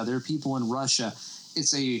Africa. There are people in Russia.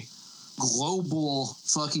 It's a global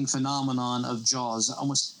fucking phenomenon of Jaws.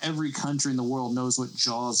 Almost every country in the world knows what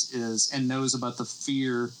Jaws is and knows about the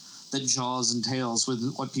fear that Jaws entails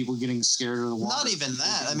with what people getting scared of the water. Not even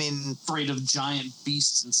that. I mean, afraid of giant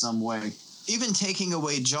beasts in some way. Even taking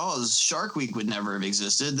away Jaws, Shark Week would never have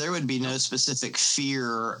existed. There would be no specific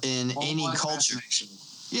fear in any culture.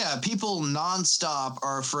 Yeah, people nonstop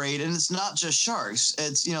are afraid, and it's not just sharks.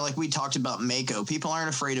 It's, you know, like we talked about Mako. People aren't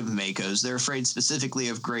afraid of Makos. They're afraid specifically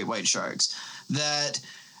of great white sharks. That,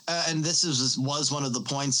 and this was one of the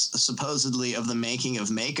points supposedly of the making of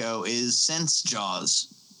Mako, is since Jaws,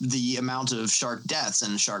 the amount of shark deaths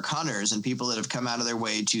and shark hunters and people that have come out of their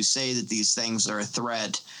way to say that these things are a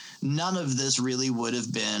threat. None of this really would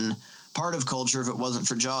have been part of culture if it wasn't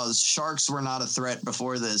for Jaws. Sharks were not a threat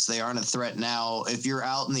before this. They aren't a threat now. If you're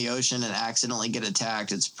out in the ocean and accidentally get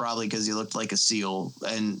attacked, it's probably because you looked like a seal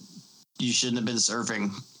and you shouldn't have been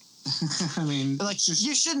surfing. I mean, like,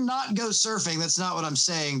 you should not go surfing. That's not what I'm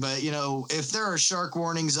saying. But, you know, if there are shark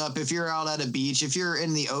warnings up, if you're out at a beach, if you're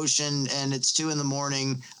in the ocean and it's 2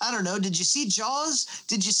 a.m, I don't know. Did you see Jaws?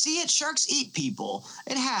 Did you see it? Sharks eat people.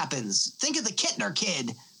 It happens. Think of the Kittner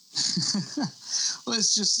kid. Well,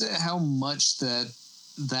 it's just how much that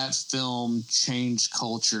film changed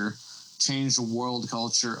culture, changed world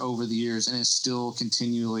culture over the years, and it's still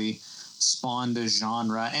continually spawned a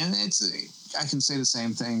genre. And I can say the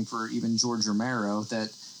same thing for even George Romero, that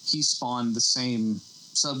he spawned the same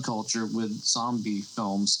subculture with zombie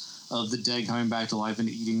films of the dead coming back to life and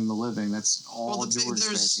eating the living. That's all George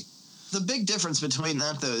did. The big difference between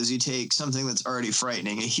that, though, is you take something that's already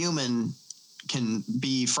frightening. A human can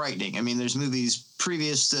be frightening. I mean, there's movies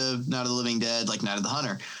previous to Night of the Living Dead, like Night of the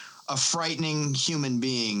Hunter. a frightening human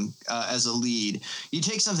being as a lead. You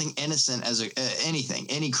take something innocent as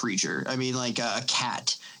any creature. I mean, like a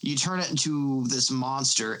cat. You turn it into this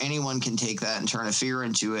monster. Anyone can take that and turn a fear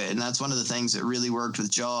into it. And that's one of the things that really worked with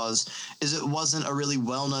Jaws is it wasn't a really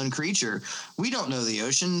well-known creature. We don't know the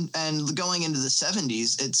ocean. And going into the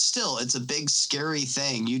 70s, it's a big, scary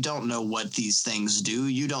thing. You don't know what these things do.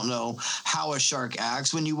 You don't know how a shark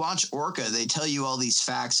acts. When you watch Orca, they tell you all these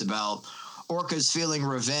facts about orcas feeling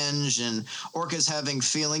revenge and orcas having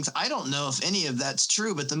feelings. I don't know if any of that's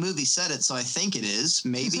true, but the movie said it, so I think it is.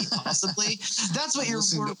 Maybe, possibly. That's what you're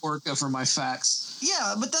listening to Orca for my facts.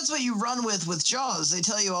 Yeah, but that's what you run with Jaws. They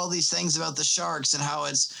tell you all these things about the sharks and how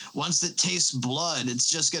it's once it tastes blood, it's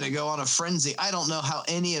just going to go on a frenzy. I don't know how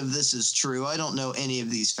any of this is true. I don't know any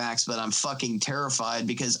of these facts, but I'm fucking terrified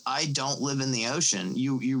because I don't live in the ocean.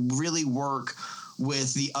 You really work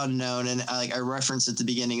with the unknown, and like I referenced at the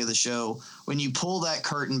beginning of the show, when you pull that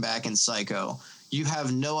curtain back in Psycho, you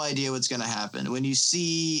have no idea what's going to happen. When you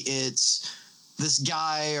see it's this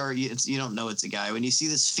guy, or you don't know it's a guy, when you see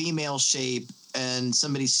this female shape and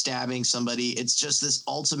somebody's stabbing somebody, it's just this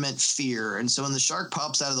ultimate fear. And so when the shark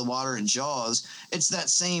pops out of the water in Jaws, it's that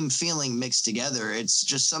same feeling mixed together. It's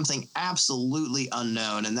just something absolutely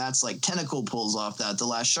unknown. And that's like Tentacle pulls off that. The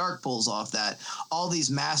Last Shark pulls off that. All these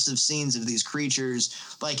massive scenes of these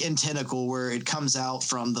creatures, like in Tentacle, where it comes out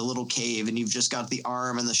from the little cave and you've just got the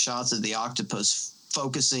arm and the shots of the octopus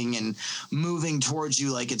focusing and moving towards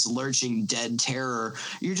you like it's lurching dead terror.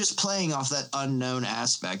 You're just playing off that unknown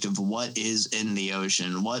aspect of what is in the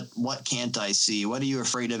ocean. What can't I see? What are you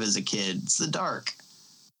afraid of as a kid? It's the dark.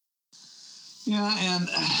 Yeah, and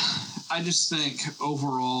I just think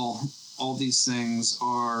overall all these things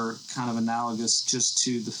are kind of analogous just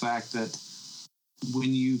to the fact that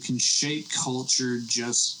when you can shape culture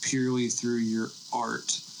just purely through your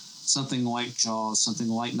art, something like Jaws, something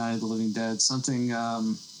like Night of the Living Dead, something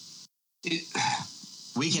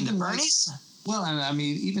Weekend at Bernie's? Well, I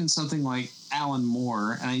mean, even something like Alan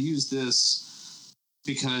Moore, and I use this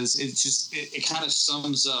because it kind of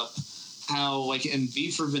sums up how, like, in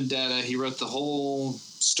V for Vendetta, he wrote the whole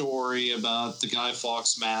story about the Guy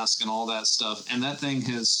Fawkes mask and all that stuff, and that thing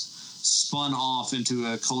has spun off into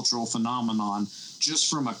a cultural phenomenon just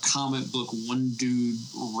from a comic book one dude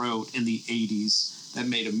wrote in the 80s that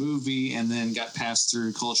made a movie and then got passed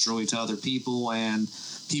through culturally to other people. And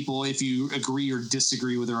people, if you agree or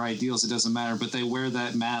disagree with their ideals, it doesn't matter, but they wear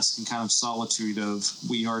that mask in kind of solitude of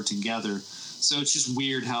we are together. So it's just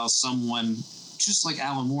weird how someone, just like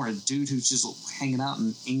Alan Moore, a dude who's just hanging out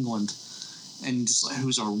in England and just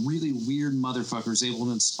who's a really weird motherfucker, is able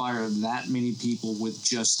to inspire that many people with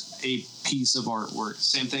just a piece of artwork.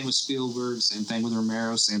 Same thing with Spielberg, same thing with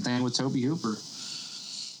Romero, same thing with Tobe Hooper.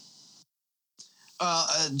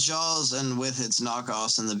 Jaws, and with its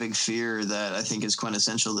knockoffs, and the big fear that I think is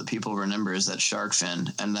quintessential that people remember is that shark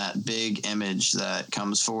fin and that big image that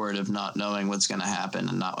comes forward of not knowing what's going to happen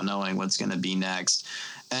and not knowing what's going to be next.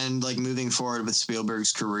 And like moving forward with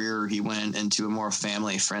Spielberg's career, he went into a more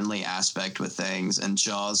family-friendly aspect with things, and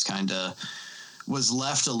Jaws kind of was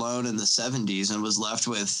left alone in the 70s and was left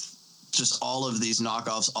with just all of these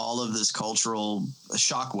knockoffs, all of this cultural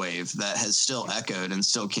shockwave that has still echoed and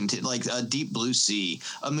still continued, like a Deep Blue Sea,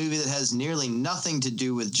 a movie that has nearly nothing to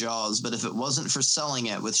do with Jaws, but if it wasn't for selling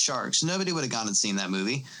it with sharks, nobody would have gone and seen that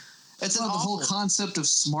movie. It's the whole concept of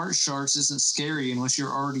smart sharks isn't scary unless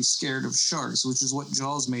you're already scared of sharks, which is what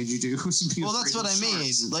Jaws made you do. Well, that's what I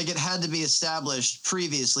mean. Like, it had to be established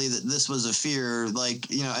previously that this was a fear, like,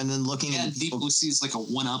 you know, and then looking at Deep Blue Sea is like a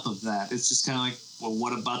one-up of that. It's just kind of like, well,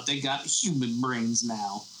 what about they got human brains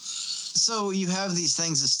now? So you have these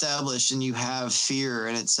things established and you have fear,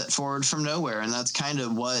 and it's set forward from nowhere, and that's kind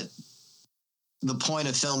of what the point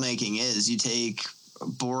of filmmaking is. You take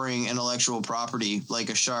boring intellectual property like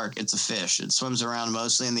a shark. It's a fish. It swims around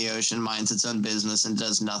mostly in the ocean, minds its own business, and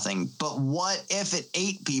does nothing. But what if it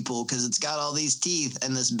ate people because it's got all these teeth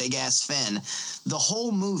and this big ass fin? The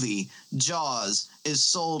whole movie, Jaws, is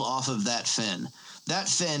sold off of that fin. That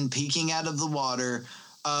fin peeking out of the water.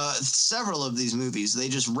 Several of these movies, they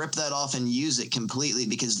just rip that off and use it completely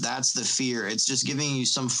because that's the fear. It's just giving you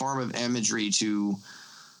some form of imagery to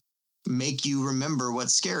make you remember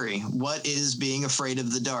what's scary. What is being afraid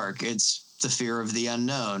of the dark? It's the fear of the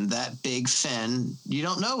unknown. That big fin, you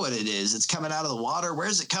don't know what it is. It's coming out of the water.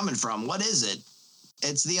 Where's it coming from? What is it?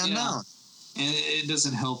 It's the unknown. Yeah. And it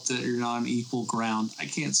doesn't help that you're not on equal ground. I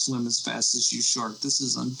can't swim as fast as you, shark. This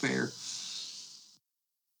is unfair.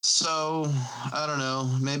 So, I don't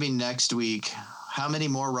know, maybe next week. How many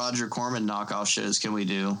more Roger Corman knockoff shows can we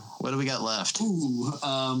do? What do we got left?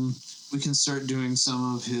 We can start doing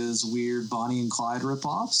some of his weird Bonnie and Clyde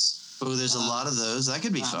ripoffs. Oh, there's a lot of those. That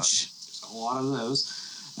could be fun. There's a lot of those.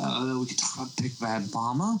 We could talk about Big Bad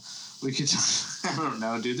Mama. We could, I don't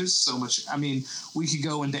know, dude. There's so much. I mean, we could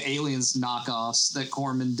go into Aliens knockoffs that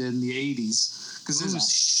Corman did in the 80s because there's a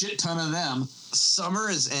shit ton of them. Summer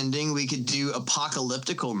is ending. We could do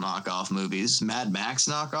apocalyptical knockoff movies. Mad Max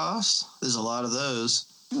knockoffs. There's a lot of those.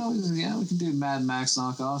 Oh, yeah, we can do Mad Max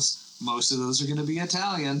knockoffs. Most of those are going to be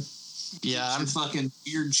Italian. Yeah, I'm fucking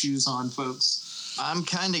weird shoes on, folks. I'm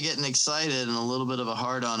kind of getting excited and a little bit of a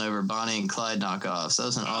hard-on over Bonnie and Clyde knockoffs. That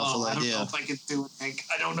was an awful idea. I don't know if I can do it, Hank.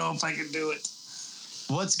 I don't know if I can do it.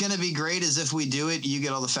 What's going to be great is if we do it, you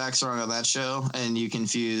get all the facts wrong on that show, and you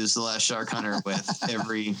confuse The Last Shark Hunter with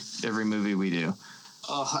every movie we do.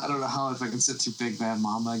 Oh, I don't know how if I can sit through Big Bad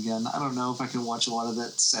Mama again. I don't know if I can watch a lot of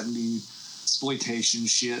that 70s exploitation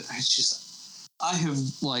shit. It's just, I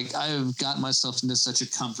have gotten myself into such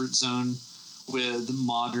a comfort zone with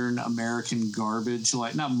modern American garbage,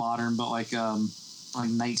 like not modern, but like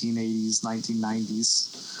 1980s,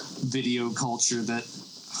 1990s video culture that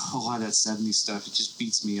a lot of that 70s stuff, it just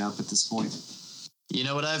beats me up at this point. You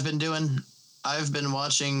know what I've been doing? I've been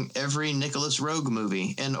watching every Nicholas Roeg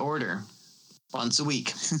movie in order once a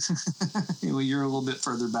week. Well, you're a little bit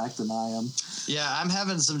further back than I am. Yeah, I'm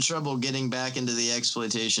having some trouble getting back into the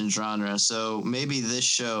exploitation genre, so maybe this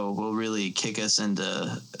show will really kick us into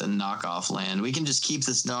a knockoff land. We can just keep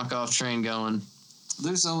this knockoff train going.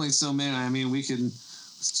 There's only so many. I mean, we can...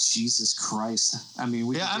 Jesus Christ. I mean,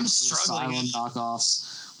 we can I'm struggling. Asylum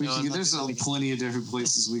knockoffs. There's plenty of different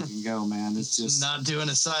places we can go, man. It's just... Not doing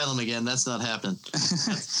Asylum again. That's not happening.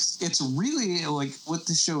 It's really, like, what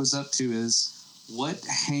the show is up to is what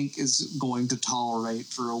Hank is going to tolerate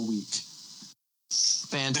for a week.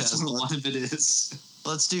 Phantasm. That's what a lot of it is.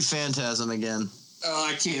 Let's do Phantasm again. Oh,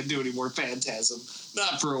 I can't do any more Phantasm.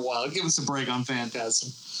 Not for a while. Give us a break on Phantasm.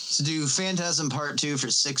 So do Phantasm Part 2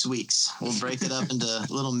 for 6 weeks. We'll break it up into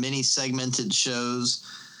little mini segmented shows.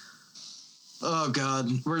 Oh,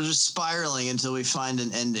 God. We're just spiraling until we find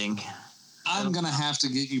an ending. I'm going to have to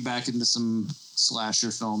get you back into some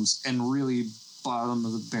slasher films and really bottom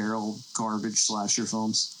of the barrel garbage slasher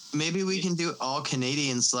films. Maybe we can do all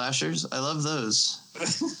Canadian slashers. I love those.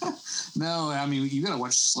 No, I mean, you got to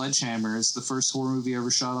watch Sledgehammer. It's the first horror movie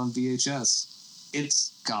ever shot on VHS.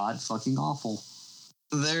 It's god fucking awful.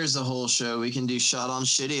 There's a whole show. We can do Shot on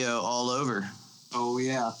Shittio all over. Oh,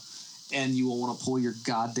 yeah. And you will want to pull your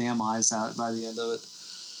goddamn eyes out by the end of it.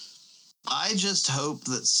 I just hope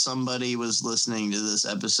that somebody was listening to this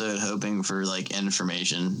episode hoping for, like,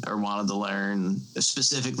 information or wanted to learn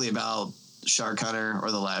specifically about Shark Hunter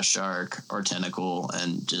or The Last Shark or Tentacle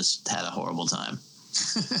and just had a horrible time.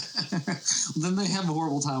 Then they have a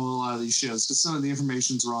horrible time with a lot of these shows because some of the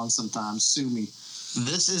information's wrong sometimes. Sue me.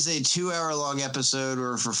 This is a 2-hour-long episode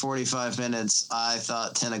where for 45 minutes I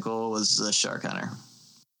thought Tentacle was the Shark Hunter.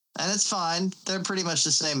 And it's fine. They're pretty much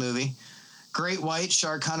the same movie. Great White,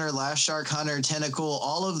 Shark Hunter, Last Shark Hunter, Tentacle,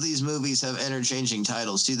 all of these movies have interchanging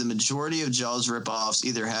titles. The majority of Jaws ripoffs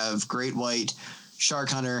either have Great White, Shark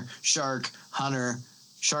Hunter, Shark, Hunter,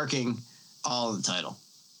 Sharking, all in the title.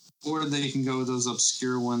 Or they can go with those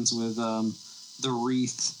obscure ones with the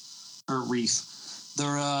Reef.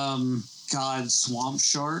 They're, Swamp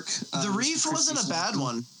Shark. The Reef wasn't a bad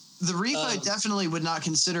one. The Reef I definitely would not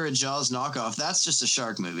consider a Jaws knockoff. That's just a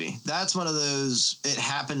shark movie. That's one of those, it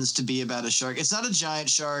happens to be about a shark. It's not a giant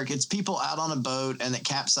shark. It's people out on a boat and it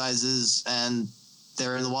capsizes and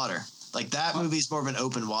they're in the water. Like, that movie's more of an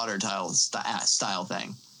open water style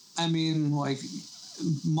thing. I mean, like,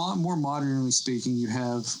 more modernly speaking, you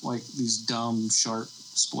have, like, these dumb shark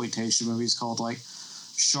exploitation movies called, like,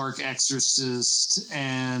 Shark Exorcist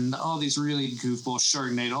and all these really goofball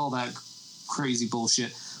Sharknado, all that crazy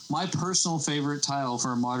bullshit. My personal favorite title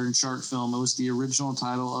for a modern shark film, it was the original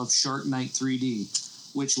title of Shark Night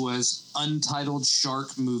 3D, which was Untitled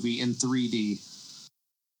Shark Movie in 3D.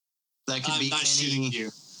 That could be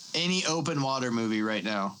any open water movie right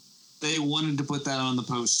now. They wanted to put that on the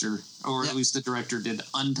poster, or at least the director did.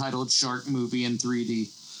 Untitled Shark Movie in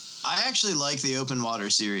 3D. I actually like the open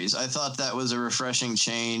water series. I thought that was a refreshing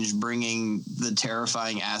change, bringing the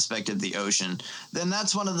terrifying aspect of the ocean. Then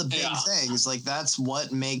that's one of the big things. Like, that's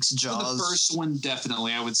what makes Jaws. For the first one,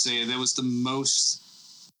 definitely, I would say that was the most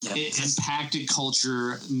it impacted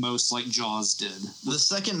culture most like Jaws did. The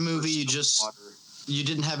second movie, you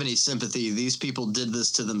didn't have any sympathy. These people did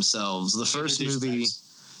this to themselves. The first movie.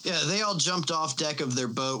 Yeah, they all jumped off deck of their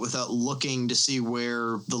boat without looking to see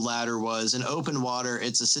where the ladder was. In open water,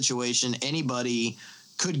 it's a situation anybody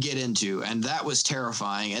could get into, and that was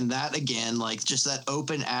terrifying. And that, again, like just that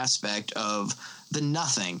open aspect of the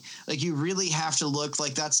nothing. Like, you really have to look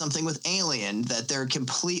like that's something with Alien, that they're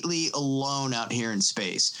completely alone out here in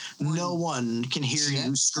space. No one can hear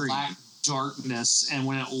you scream. Black darkness, and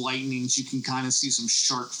when it lightnings, you can kind of see some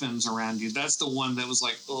shark fins around you. That's the one that was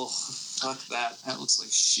like, oh, fuck that. That looks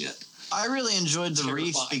like shit. I really enjoyed the Terrifying.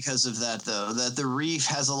 Reef because of that, though, that the Reef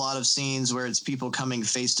has a lot of scenes where it's people coming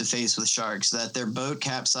face to face with sharks, that their boat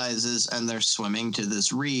capsizes and they're swimming to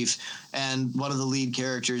this reef, and one of the lead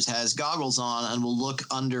characters has goggles on and will look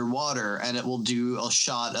underwater, and it will do a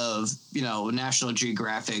shot of, you know, National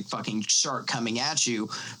Geographic fucking shark coming at you,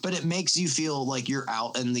 but it makes you feel like you're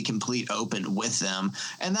out in the complete open with them,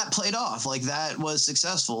 and that played off. Like, that was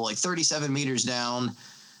successful. Like, 37 meters down,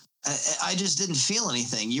 I just didn't feel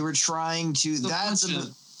anything. You were trying to. That's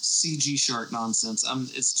CG shark nonsense.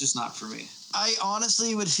 It's just not for me. I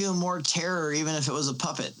honestly would feel more terror even if it was a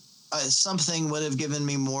puppet. Something would have given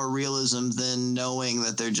me more realism than knowing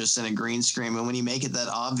that they're just in a green screen. And when you make it that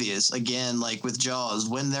obvious, again, like with Jaws,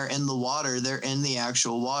 when they're in the water, they're in the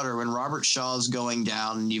actual water. When Robert Shaw's going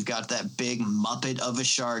down and you've got that big muppet of a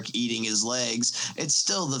shark eating his legs, it's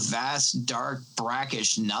still the vast, dark,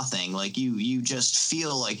 brackish nothing. Like, you just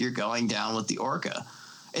feel like you're going down with the orca.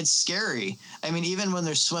 It's scary. I mean, even when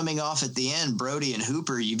they're swimming off at the end, Brody and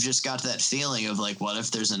Hooper, you've just got that feeling of like, what if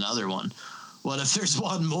there's another one? What if there's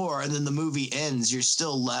one more? And then the movie ends, you're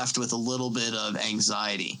still left with a little bit of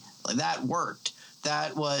anxiety. Like, that worked.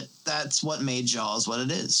 That's what made Jaws what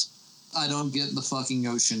it is. I don't get the fucking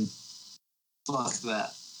ocean. Fuck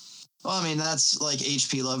that. Well, I mean, that's like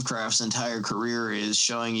H.P. Lovecraft's entire career is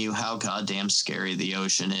showing you how goddamn scary the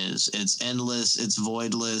ocean is. It's endless. It's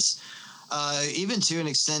voidless. Even to an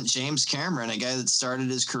extent, James Cameron, a guy that started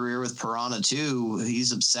his career with Piranha 2,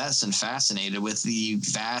 he's obsessed and fascinated with the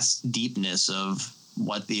vast deepness of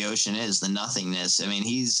what the ocean is, the nothingness. I mean,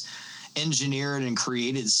 he's engineered and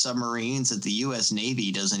created submarines that the U.S.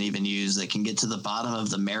 Navy doesn't even use that can get to the bottom of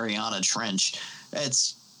the Mariana Trench.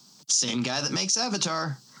 It's the same guy that makes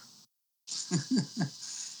Avatar.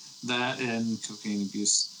 That and cocaine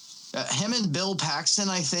abuse. Him and Bill Paxton,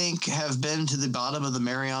 I think, have been to the bottom of the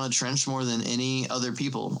Mariana Trench more than any other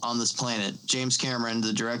people on this planet. James Cameron,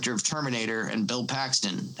 the director of Terminator, and Bill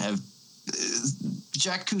Paxton have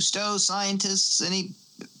Jacques Cousteau, scientists,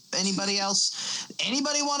 anybody else?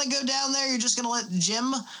 Anybody want to go down there? You're just going to let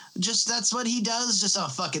Jim, that's what he does? Just, oh,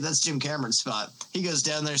 fuck it, that's Jim Cameron's spot. He goes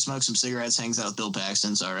down there, smokes some cigarettes, hangs out with Bill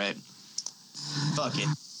Paxton. It's all right. Fuck it.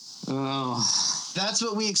 Oh, That's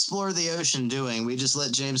what we explore the ocean doing. We just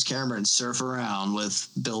let James Cameron surf around with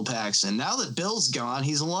Bill Paxton. Now that Bill's gone,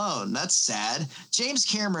 he's alone. That's sad. James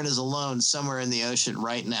Cameron is alone somewhere in the ocean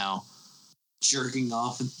right now. jerking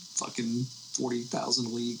off in fucking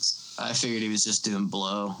 40,000 leagues. I figured he was just doing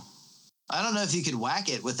blow. I don't know if you could whack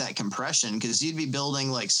it with that compression, because you'd be building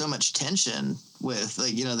like so much tension with,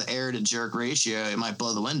 like, you know, the air to jerk ratio. It might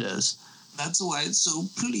blow the windows. That's why it's so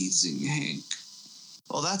pleasing, Hank.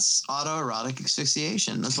 Well, that's autoerotic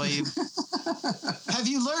asphyxiation. That's why you... Have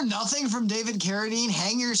you learned nothing from David Carradine?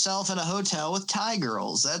 Hang yourself in a hotel with Thai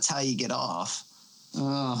girls. That's how you get off.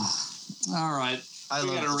 All right. We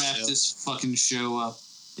gotta wrap this fucking show up.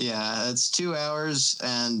 Yeah, it's 2 hours,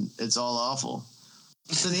 and it's all awful.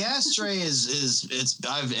 So the ashtray is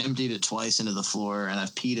I've emptied it twice into the floor, and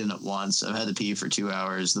I've peed in it once. I've had to pee for 2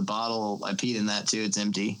 hours. The bottle, I peed in that too. It's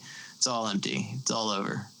empty. It's all empty. It's all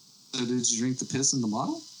over. So did you drink the piss in the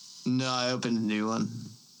bottle? No, I opened a new one.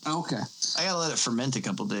 Okay. I gotta let it ferment a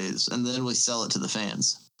couple days, and then we sell it to the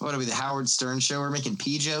fans. What are we, the Howard Stern show? We're making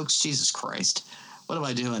pee jokes? Jesus Christ. What am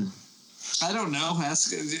I doing? I don't know.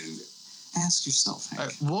 Ask yourself, Hank. All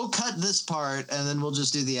right, we'll cut this part, and then we'll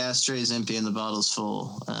just do the ashtrays empty and the bottles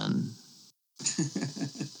full. And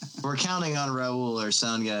we're counting on Raul, our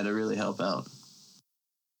sound guy, to really help out.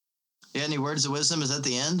 You got any words of wisdom? Is that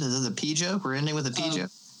the end? Is that the pee joke? We're ending with a pee joke?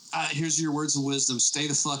 Here's your words of wisdom. Stay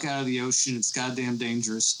the fuck out of the ocean. It's goddamn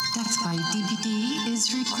dangerous. That's why DVD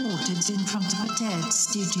is recorded in front of a dead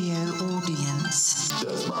studio audience.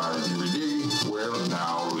 That's my DVD will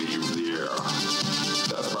now leave the air.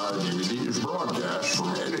 That's my DVD is broadcast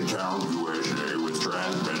from Anytown, USA, with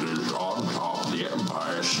transmitters on top of the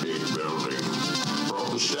Empire State Building.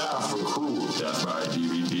 From the staff and crew of That's My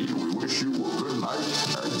DVD, we wish you a good night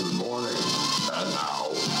and good morning. And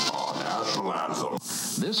now, our national anthem.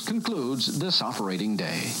 This concludes this operating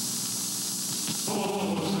day.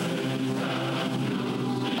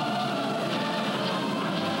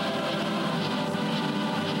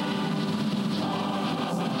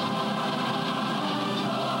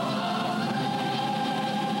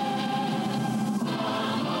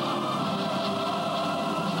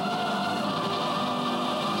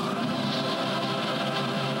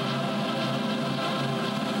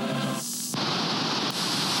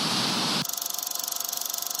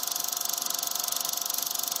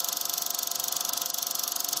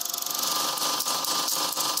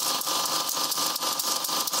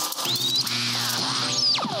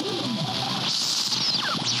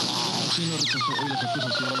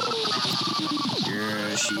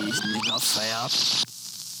 She's nicht feiert.